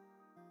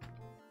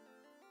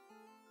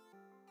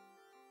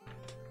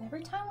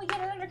 Every time we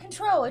get it under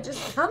control, it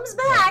just comes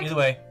back. Either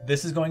way,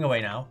 this is going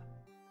away now.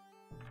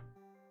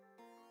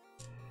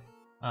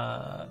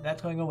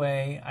 That's going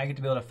away. I get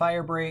to build a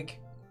fire break,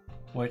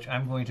 which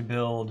I'm going to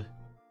build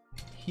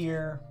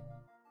here.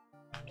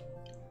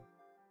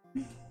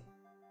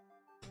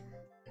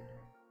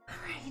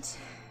 Alright.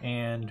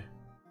 And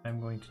I'm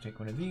going to take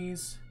one of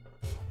these,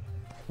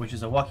 which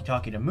is a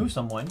walkie-talkie to move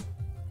someone.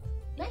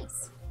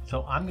 Nice.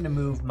 So I'm going to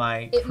move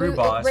my crew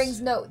boss.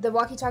 The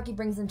walkie-talkie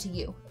brings them to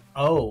you.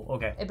 Oh,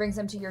 okay. It brings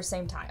them to your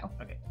same tile.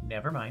 Okay,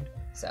 never mind.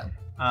 So.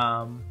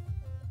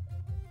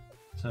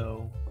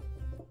 So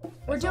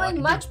We're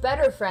doing much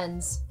better,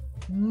 friends.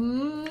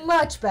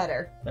 Much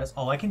better. That's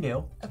all I can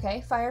do.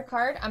 Okay, fire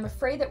card. I'm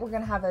afraid that we're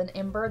gonna have an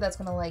ember that's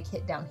gonna like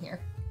hit down here.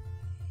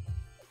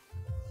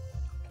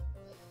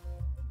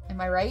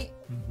 Am I right?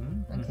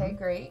 Mm-hmm. Okay,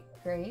 great.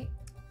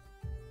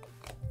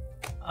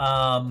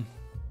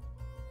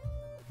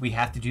 We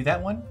have to do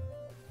that one?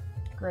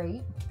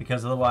 Great.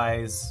 Because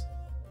otherwise...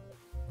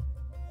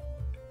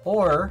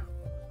 Or...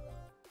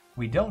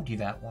 we don't do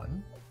that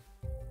one.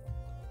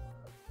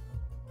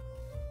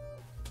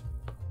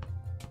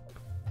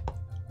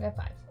 We have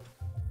 5.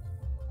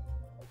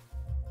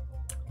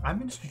 I'm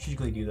going to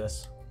strategically do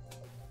this.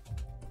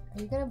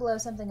 Are you going to blow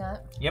something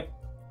up? Yep.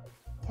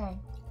 Okay.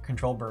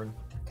 Control burn.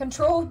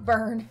 Controlled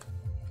burn.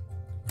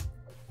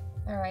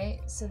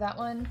 Alright, so that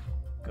one...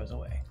 goes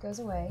away. Goes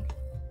away.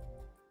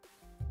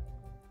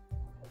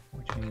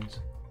 Which means...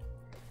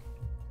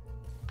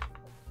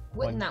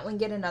 Wouldn't that one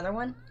get another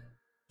one?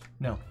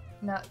 No.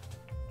 Not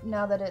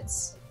now that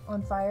it's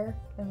on fire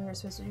and we were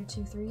supposed to do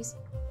 2 3s?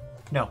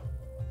 No.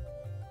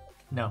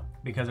 No,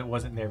 because it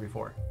wasn't there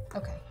before.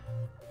 Okay.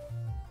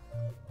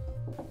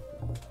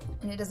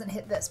 And it doesn't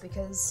hit this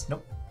because...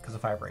 Nope, because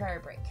of fire break. Fire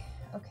break.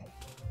 Okay.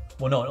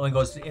 Well, no, it only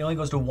goes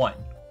to 1.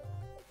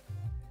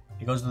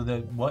 It goes to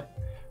the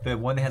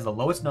one that has the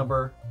lowest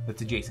number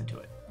that's adjacent to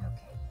it.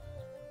 Okay.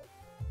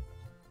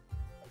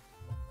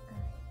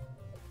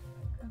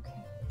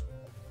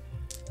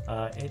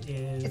 Okay. It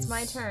is... It's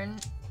my turn,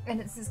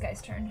 and it's this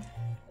guy's turn.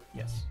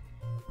 Yes.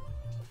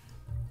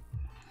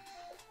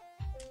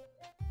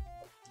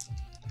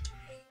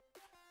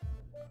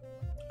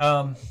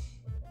 Or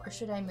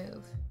should I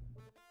move?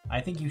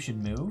 I think you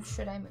should move.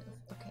 Should I move?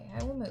 Okay,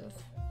 I will move.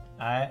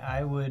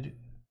 I would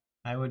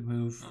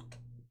move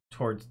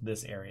towards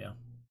this area.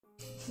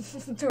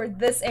 Toward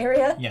this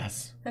area?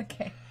 Yes.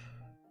 Okay.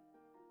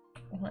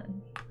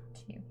 1,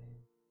 2.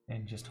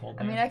 And just hold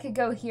I there. mean, I could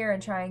go here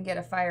and try and get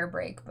a fire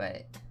break,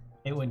 but...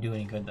 It wouldn't do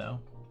any good, though.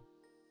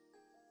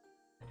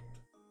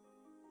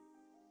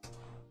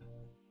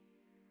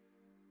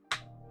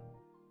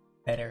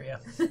 That area.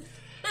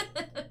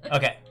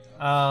 Okay.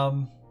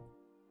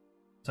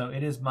 So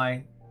it is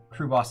my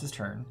crew boss's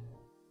turn.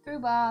 Crew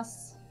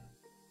boss.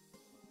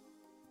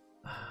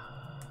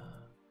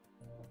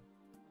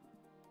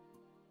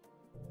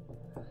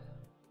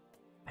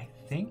 I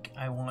think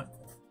I'm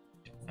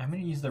gonna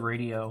use the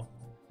radio.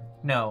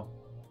 No.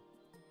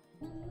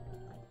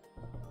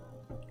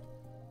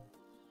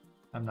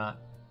 I'm not.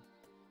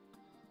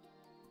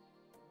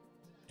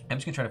 I'm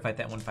just gonna try to fight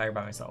that one fire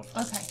by myself.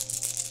 Okay.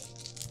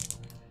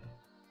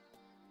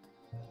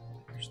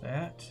 There's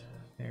that.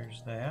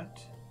 There's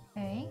that.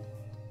 Okay.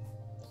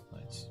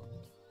 That's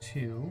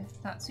 2.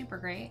 Not super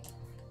great.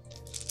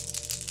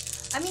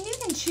 I mean, you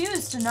can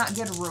choose to not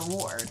get a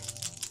reward.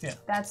 Yeah.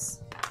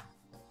 That's...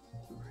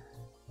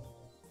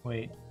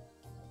 Wait.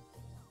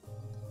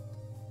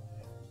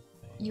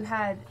 You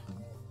had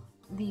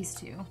these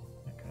 2.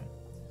 Okay.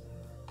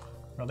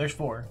 Well, there's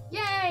 4.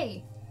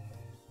 Yay!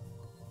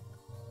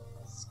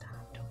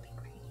 Stop, don't be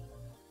greedy.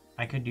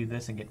 I could do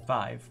this and get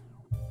 5.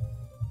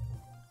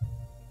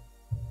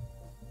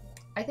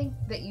 I think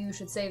that you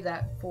should save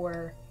that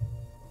for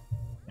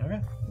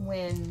Okay.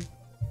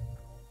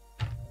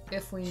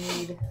 if we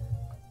need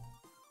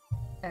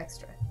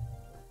extra.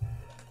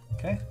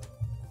 Okay.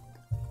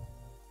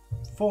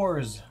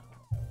 4s.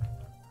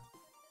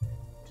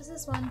 Just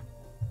this one.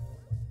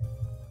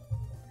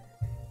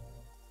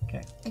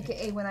 Okay.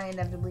 AKA when I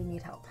inevitably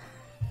need help.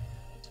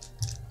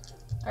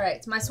 Alright,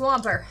 it's my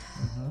Swamper.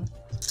 Mm-hmm.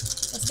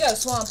 Let's go,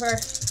 Swamper.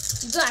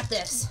 You got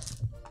this.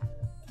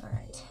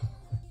 Alright.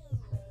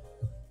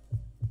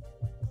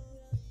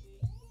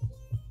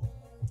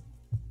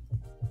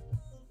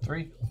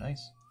 Three.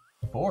 Nice.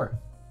 4.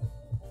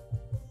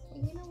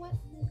 You know what?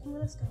 I'm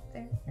gonna stop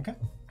there. Okay.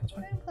 That's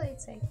fine. I'm gonna play it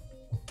safe.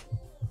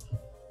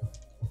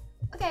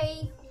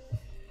 Okay.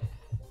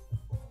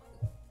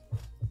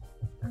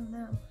 Oh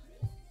no.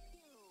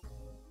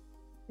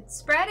 It's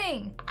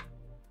spreading!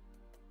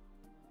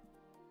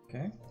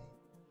 Okay.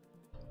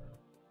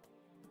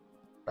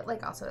 But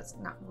like also it's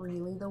not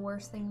really the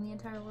worst thing in the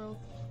entire world.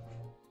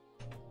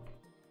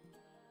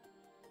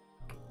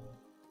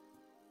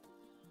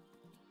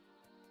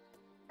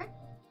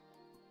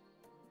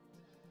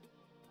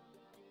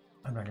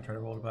 I'm not gonna try to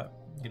roll to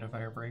get a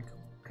fire break.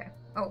 Okay.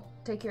 Oh,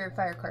 take your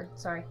fire card.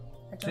 Sorry.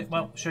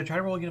 Should I try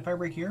to roll to get a fire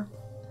break here?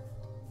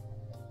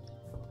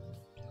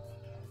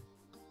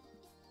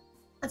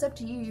 It's up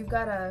to you. You've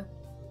got a...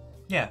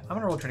 Yeah, I'm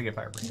gonna roll to try to get a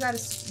fire break. You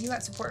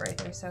got support right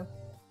there, so...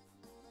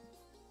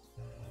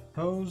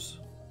 Hose.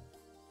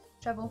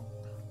 Shovel.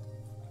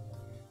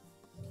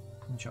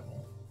 And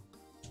shovel.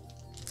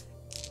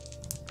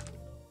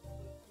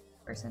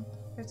 Person.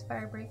 There's a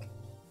fire break.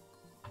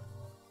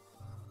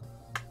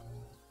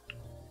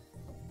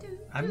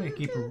 I'm gonna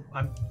keep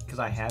because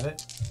I have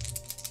it.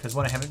 Because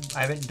when I haven't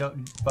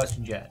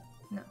busted yet.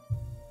 No.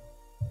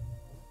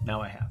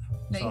 Now I have.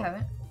 No, you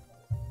haven't.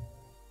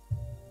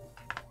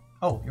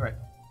 Oh, you're right.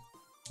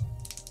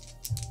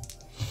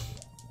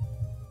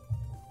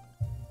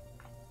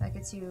 That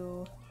gets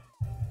you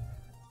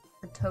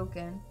a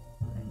token.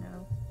 I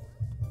know.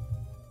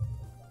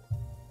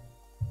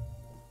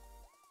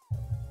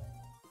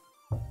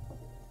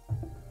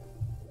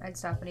 I'd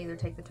stop and either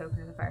take the token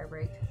or the fire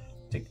break.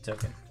 Take the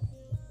token.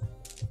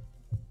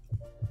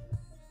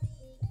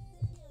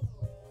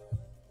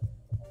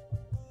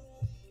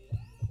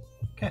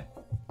 Okay.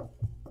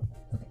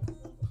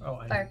 Oh,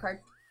 Fire card.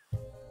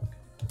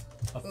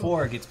 A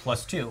 4 gets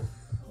 +2.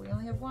 We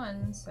only have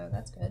one, so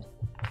that's good.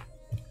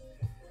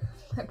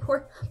 My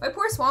poor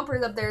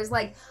Swamper's up there is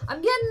like,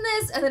 I'm getting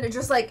this, and then it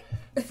just like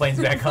Flames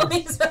back up.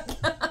 flames back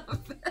up.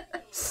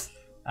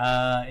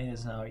 It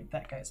is now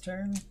that guy's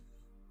turn.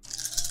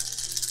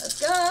 Let's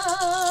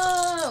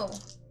go!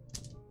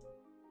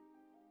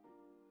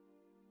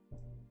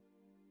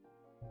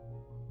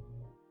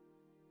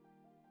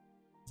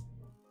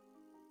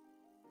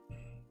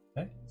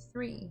 Okay.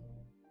 3.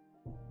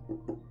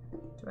 Do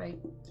I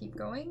keep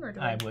going or do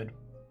I would.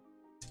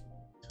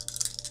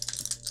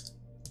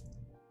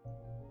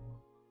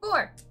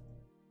 4.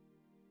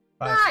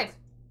 5. 5.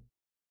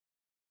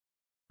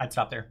 I'd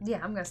stop there.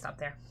 Yeah, I'm gonna stop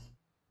there.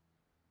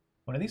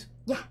 One of these?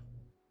 Yeah.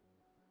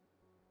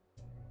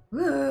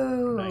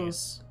 Woo!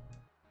 Nice.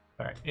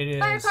 Alright, it is.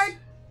 Fire card.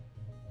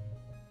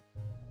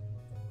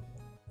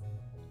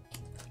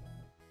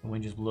 The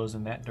wind just blows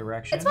in that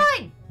direction. It's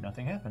fine.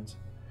 Nothing happens.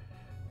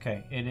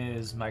 Okay, it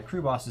is my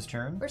crew boss's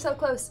turn. We're so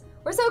close.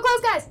 We're so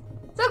close, guys.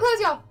 So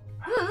close, y'all.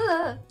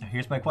 Now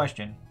here's my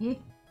question.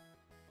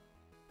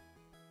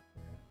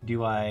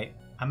 Do I'm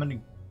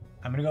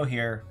gonna go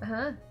here.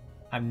 Uh-huh.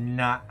 I'm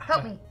not.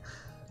 Help me.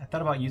 I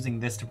thought about using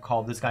this to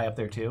call this guy up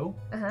there too.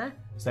 Uh-huh.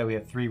 So that we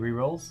have 3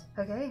 rerolls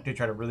Okay. to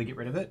try to really get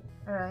rid of it.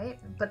 All right.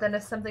 But then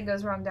if something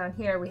goes wrong down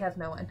here, we have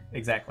no one.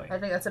 Exactly. I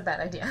think that's a bad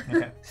idea.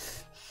 Okay.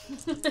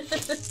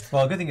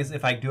 Well, the good thing is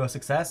if I do a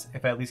success,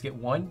 if I at least get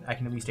 1, I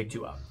can at least take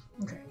 2 out.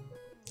 Okay.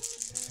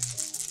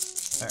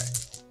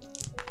 Alright.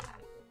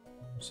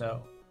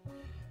 So,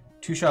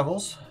 2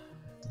 shovels.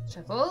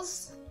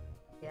 Shovels.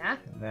 Yeah.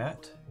 And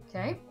that.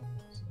 Okay.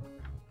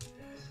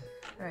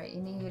 All right.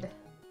 You need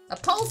a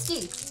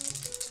Polsky.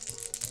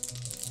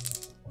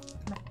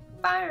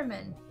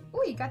 Fireman.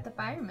 Oh, you got the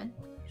fireman.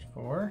 There's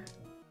 4.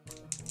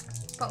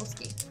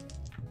 Polsky.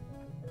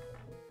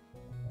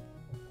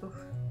 Oof.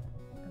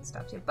 That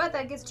stops you. But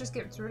that just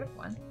gets rid of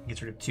 1.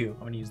 Gets rid of 2. I'm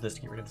going to use this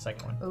to get rid of the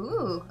second one.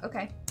 Ooh,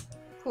 okay.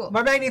 Cool.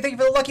 Marmagni, thank you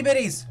for the lucky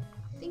biddies!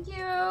 Thank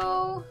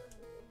you!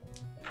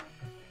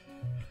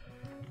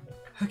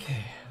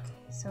 Okay.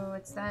 So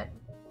it's that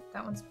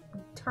one's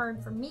turn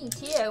for me,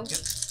 too. Yep.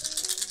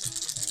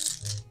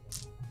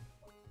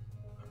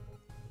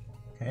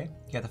 Okay,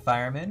 you got the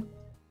fireman.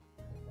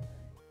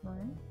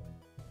 1,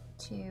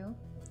 2,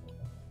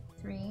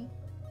 3,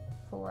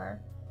 4,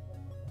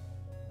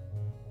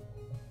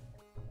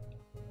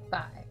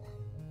 5.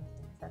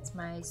 That's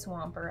my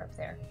swamper up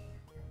there.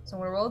 So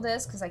I'm gonna roll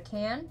this because I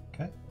can.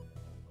 Okay.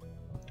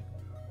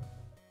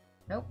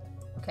 Nope.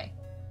 Okay.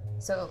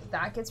 So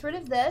that gets rid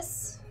of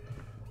this,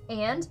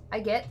 and I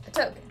get a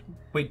token.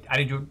 Wait, I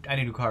didn't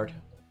do a card.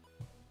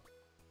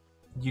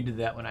 You did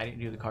that one. I didn't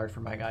do the card for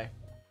my guy.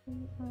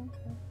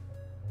 Okay.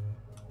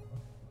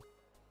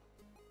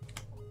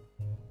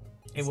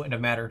 It wouldn't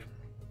have mattered.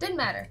 Didn't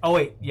matter. Oh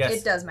wait, yes.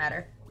 It does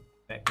matter.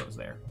 That goes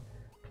there.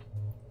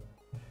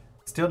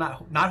 Still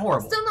not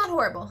horrible. Still not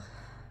horrible.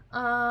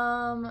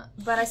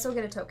 But I still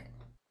get a token.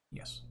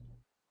 Yes.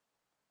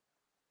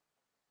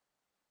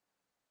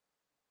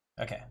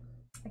 Okay.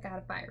 I got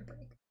a fire break.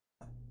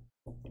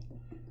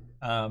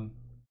 I'm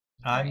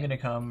gonna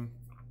come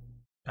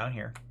down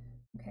here.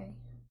 Okay.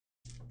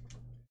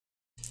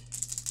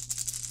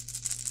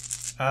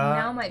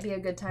 Now might be a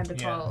good time to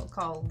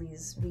call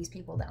these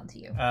people down to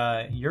you.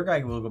 Your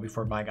guy will go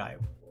before my guy.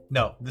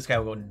 No, this guy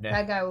will go next.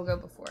 That guy will go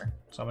before.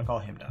 So I'm gonna call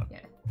him down. Yeah.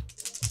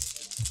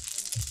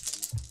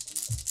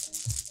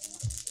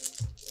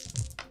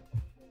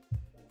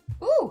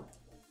 Ooh.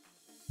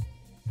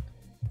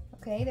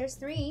 Okay, there's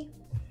 3.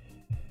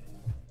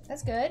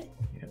 That's good.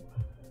 Yep.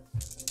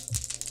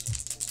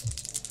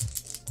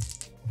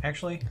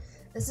 Actually,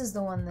 this is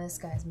the one this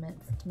guy's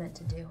meant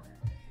to do.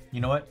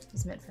 You know what?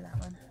 He's meant for that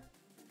one.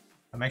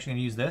 I'm actually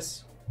gonna use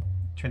this,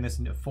 turn this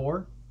into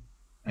 4,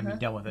 and be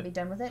done with it. Be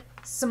done with it.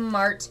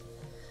 Smart.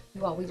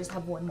 Well, we just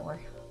have 1 more,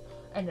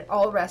 and it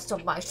all rests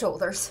on my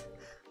shoulders,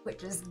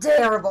 which is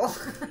terrible.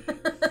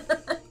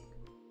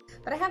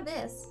 But I have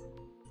this.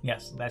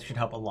 Yes, that should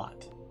help a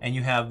lot. And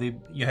you have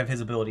his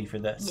ability for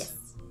this.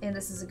 Yes, and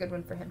this is a good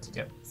one for him to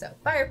do. Yep. So,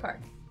 fire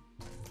part.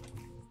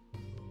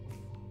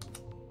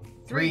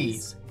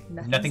 3s.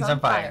 Nothing's on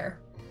fire.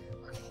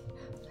 Okay.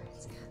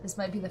 This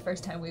might be the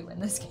first time we win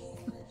this game.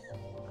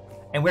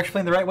 And we're actually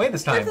playing the right way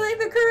this We're time. playing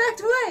the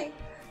correct way.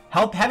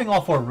 Having all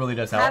 4 really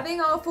does help.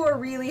 Having all 4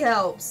 really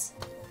helps.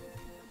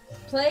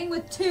 Playing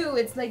with 2,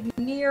 it's like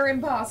near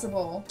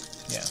impossible.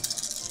 Yeah.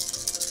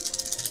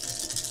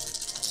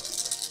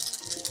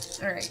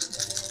 All right.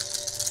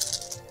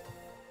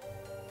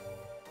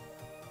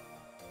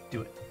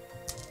 Do it.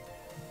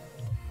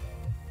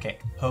 Okay,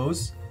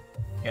 hose.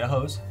 Get a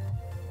hose.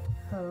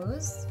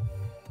 Hose.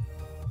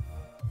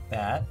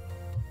 That.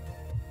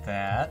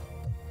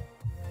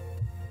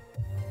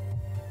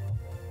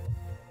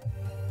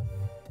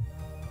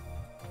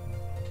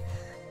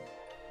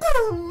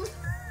 Boom!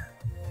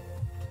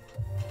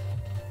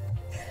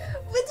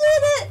 We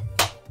did it!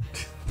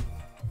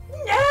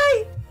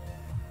 Yay!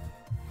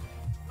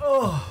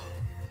 Oh.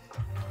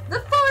 The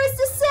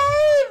forest is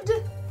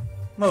saved!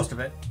 Most of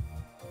it.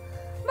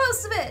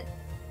 Most of it.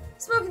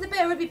 Smokey the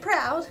Bear would be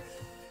proud.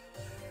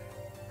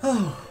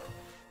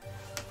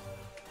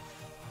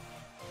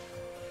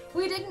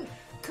 We didn't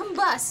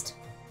combust.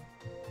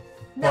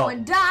 No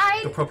one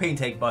died. The propane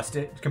tank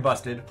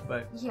combusted,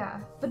 but... Yeah,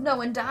 but no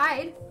one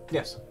died.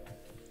 Yes.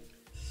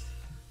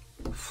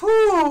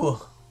 Whew.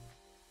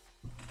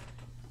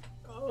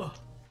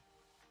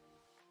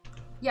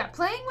 Yeah,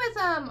 playing with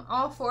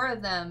all four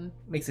of them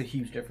Makes a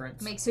huge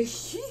difference. makes a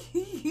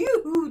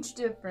huge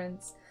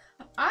difference.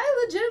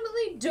 I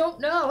legitimately don't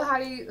know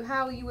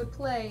how you would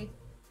play.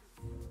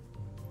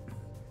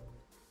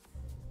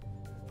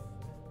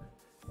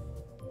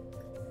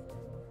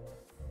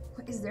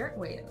 Is there?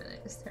 Wait a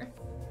minute. Is there?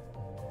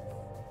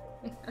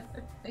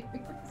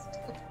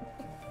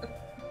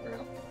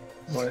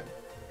 What?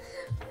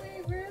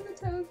 Wait, where are the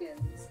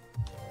tokens?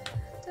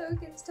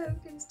 Tokens.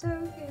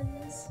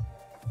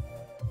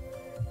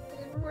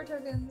 Okay, more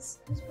tokens.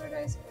 Use 4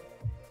 dice.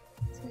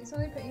 It's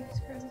only put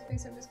each card's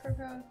face of this card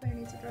pile. Player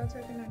needs to draw a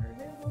token under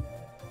available.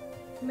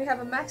 And we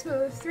have a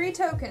maximum of 3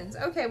 tokens.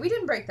 Okay, we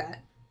didn't break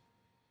that.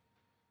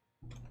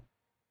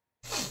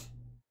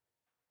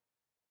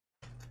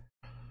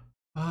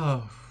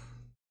 Oh.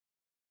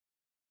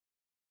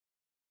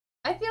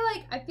 I feel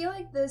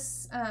like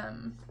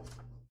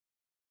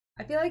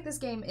this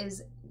game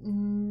is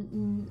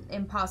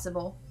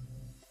impossible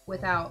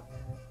without.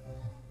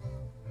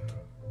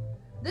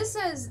 This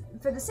says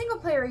for the single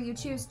player you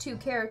choose 2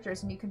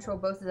 characters and you control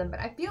both of them, but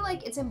I feel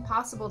like it's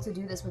impossible to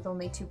do this with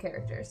only 2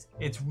 characters.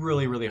 It's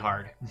really, really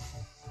hard.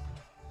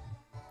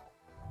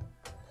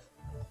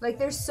 Like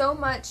there's so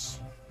much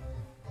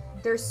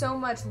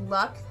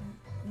luck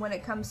when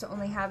it comes to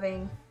only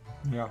having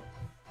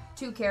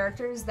 2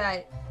 characters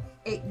that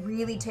it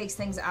really takes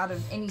things out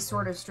of any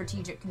sort of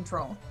strategic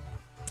control.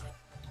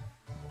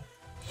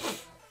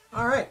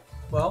 All right.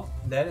 Well,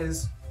 that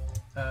is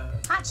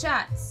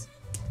Hotshots.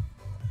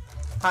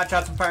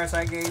 Hotshots and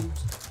Fireside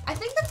Games. I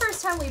think the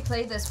first time we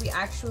played this, we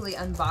actually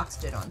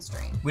unboxed it on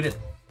stream. We did.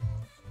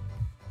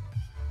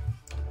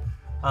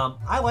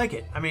 I like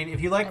it. I mean,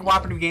 if you like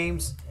cooperative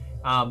games,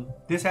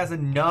 this has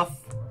enough.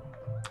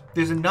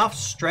 There's enough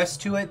stress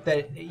to it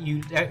that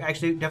you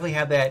actually definitely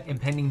have that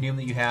impending doom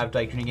that you have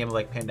like during a game of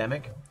like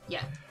Pandemic.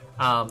 Yeah.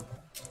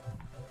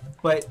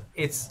 But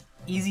it's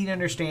easy to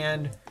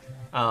understand,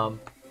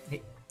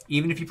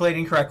 even if you played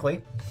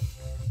incorrectly.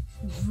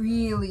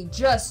 Really,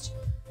 just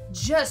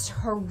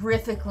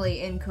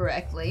horrifically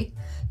incorrectly.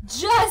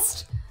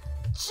 Just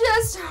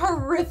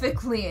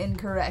horrifically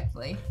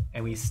incorrectly.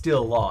 And we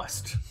still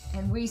lost.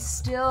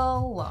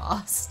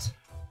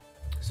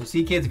 So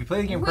see, kids, if you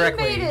play the game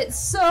correctly... We made it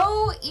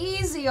so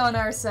easy on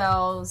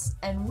ourselves,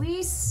 and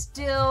we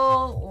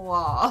still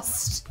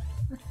lost.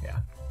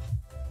 Yeah.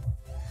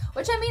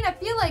 Which, I mean, I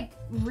feel like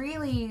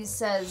really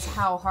says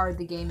how hard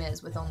the game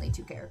is with only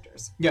 2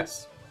 characters.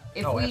 Yes.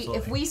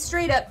 If we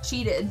straight up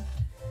cheated...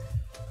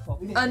 Well,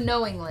 we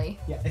unknowingly.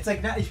 Yeah, it's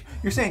like, not,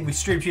 you're saying we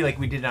straight cheated like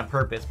we did it on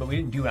purpose, but we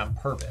didn't do it on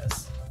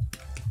purpose.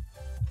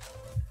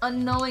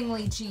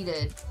 Unknowingly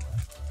cheated.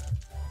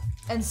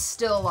 And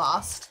still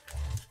lost.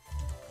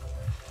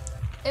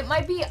 It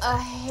might be a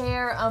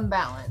hair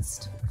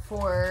unbalanced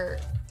for...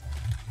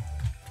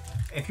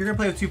 If you're going to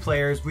play with 2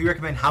 players, we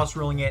recommend house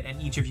ruling it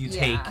and each of you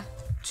take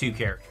 2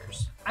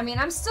 characters. I mean,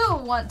 I'm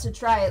still want to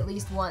try at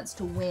least once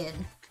to win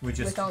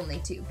with only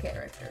 2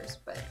 characters,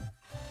 but...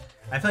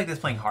 I feel like that's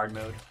playing hard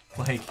mode.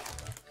 Like...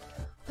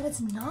 But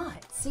it's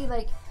not. See,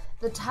 like,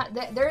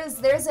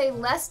 there's a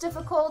less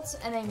difficult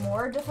and a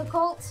more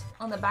difficult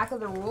on the back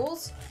of the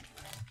rules.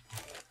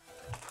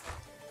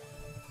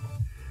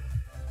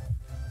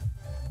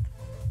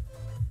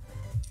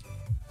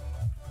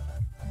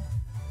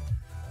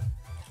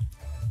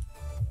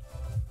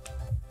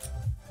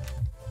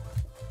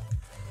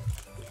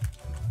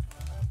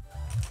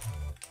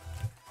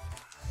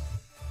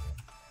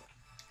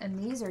 And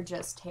these are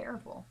just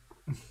terrible.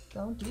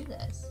 Don't do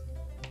this.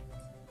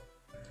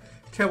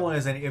 Terrible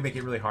is, and it would make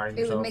it really hard.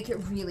 It would make it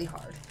really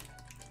hard.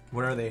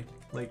 What are they?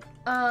 Like...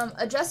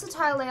 Adjust the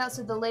tile layout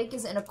so the lake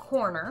is in a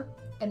corner,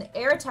 and the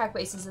air attack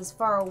base is as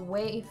far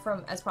away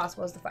from as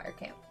possible as the fire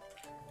camp.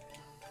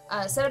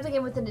 Set up the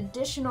game with an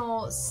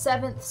additional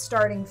 7th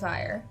starting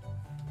fire.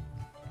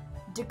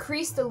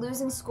 Decrease the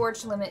losing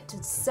scorch limit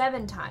to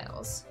 7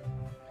 tiles.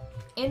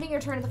 Ending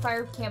your turn at the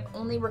fire camp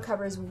only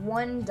recovers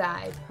 1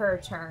 die per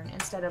turn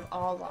instead of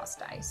all lost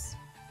dice.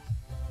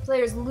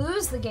 Players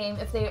lose the game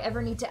if they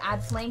ever need to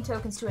add flame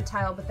tokens to a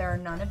tile, but there are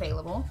none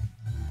available.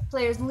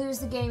 Players lose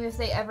the game if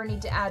they ever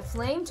need to add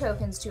flame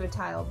tokens to a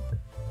tile.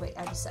 Wait,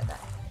 I just said that.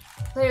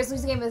 Players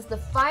lose the game if the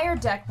fire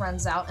deck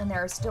runs out and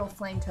there are still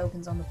flame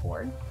tokens on the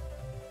board.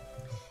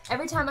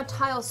 Every time a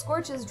tile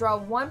scorches, draw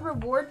 1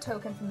 reward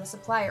token from the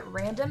supply at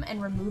random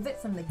and remove it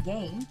from the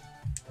game.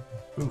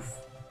 Oof.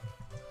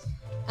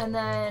 And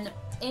then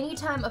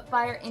anytime a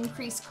fire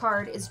increase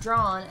card is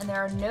drawn and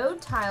there are no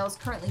tiles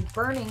currently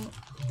burning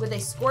with a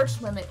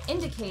scorch limit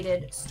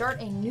indicated, start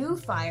a new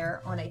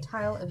fire on a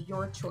tile of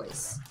your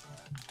choice.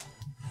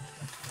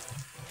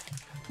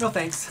 No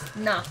thanks.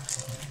 No.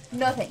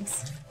 No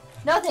thanks.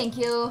 No thank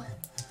you.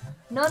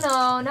 No,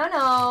 no, no,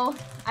 no.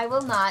 I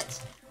will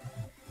not.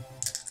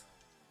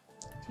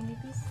 Do you need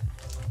these?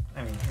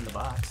 I mean, in the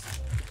box.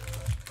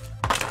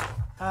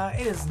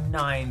 It is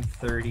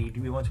 9:30.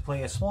 Do we want to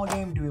play a small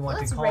game? Do we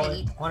want to call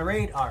raid. it? Want to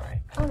raid? All right.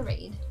 I want to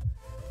raid.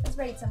 Let's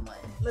raid someone.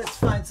 Let's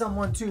find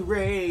someone to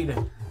raid.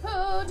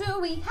 Who do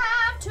we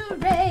have to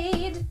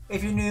raid?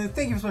 If you're new,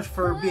 thank you so much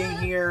for being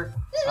here.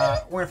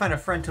 We're gonna find a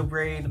friend to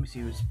raid. Let me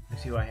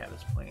see who I have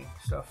is playing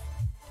stuff.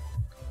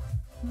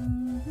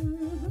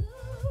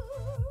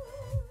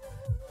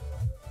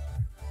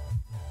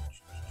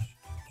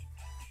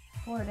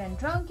 Bored and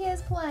Drunk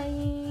is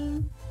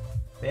playing.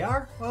 They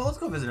are? Well, let's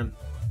go visit them.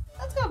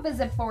 Let's go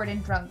visit Bored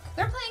and Drunk.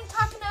 They're playing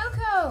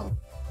Takanoko.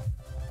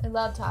 I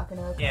love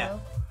Takanoko. Yeah.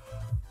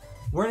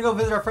 We're gonna go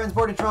visit our friends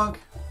Bored and Drunk.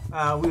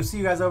 We'll see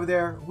you guys over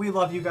there. We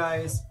love you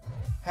guys.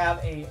 Have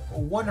a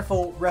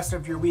wonderful rest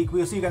of your week.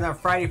 We'll see you guys on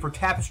Friday for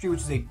Tapestry, which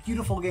is a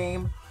beautiful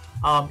game.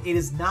 It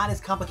is not as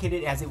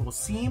complicated as it will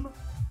seem,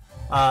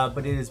 but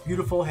it is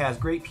beautiful, has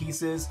great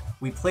pieces.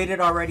 We played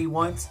it already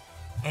once,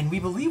 and we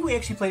believe we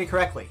actually played it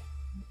correctly.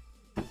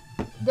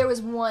 There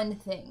was one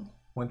thing.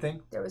 One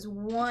thing? There was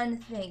one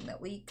thing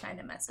that we kind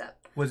of messed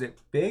up. Was it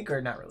big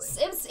or not really?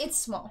 It's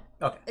small.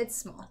 Okay. It's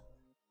small.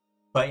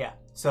 But yeah,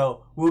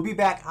 so we'll be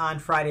back on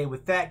Friday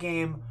with that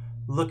game.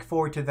 Look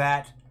forward to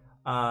that.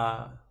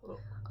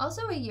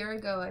 Also, a year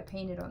ago, I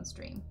painted on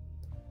stream.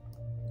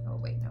 Oh,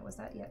 wait, no, was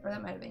that yet? Or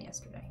that might have been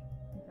yesterday.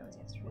 I think that was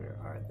yesterday. Where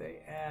are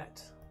they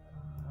at?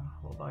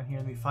 Hold on here.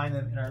 Let me find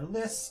them in our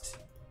list.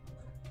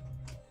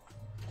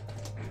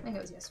 I think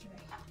it was yesterday.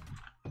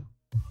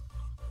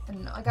 I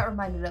don't know. I got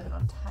reminded of it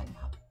on Time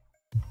Hop.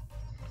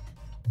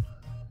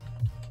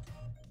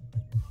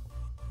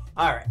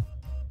 All right.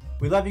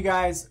 We love you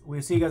guys.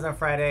 We'll see you guys on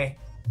Friday.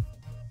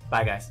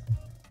 Bye, guys.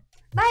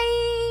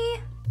 Bye!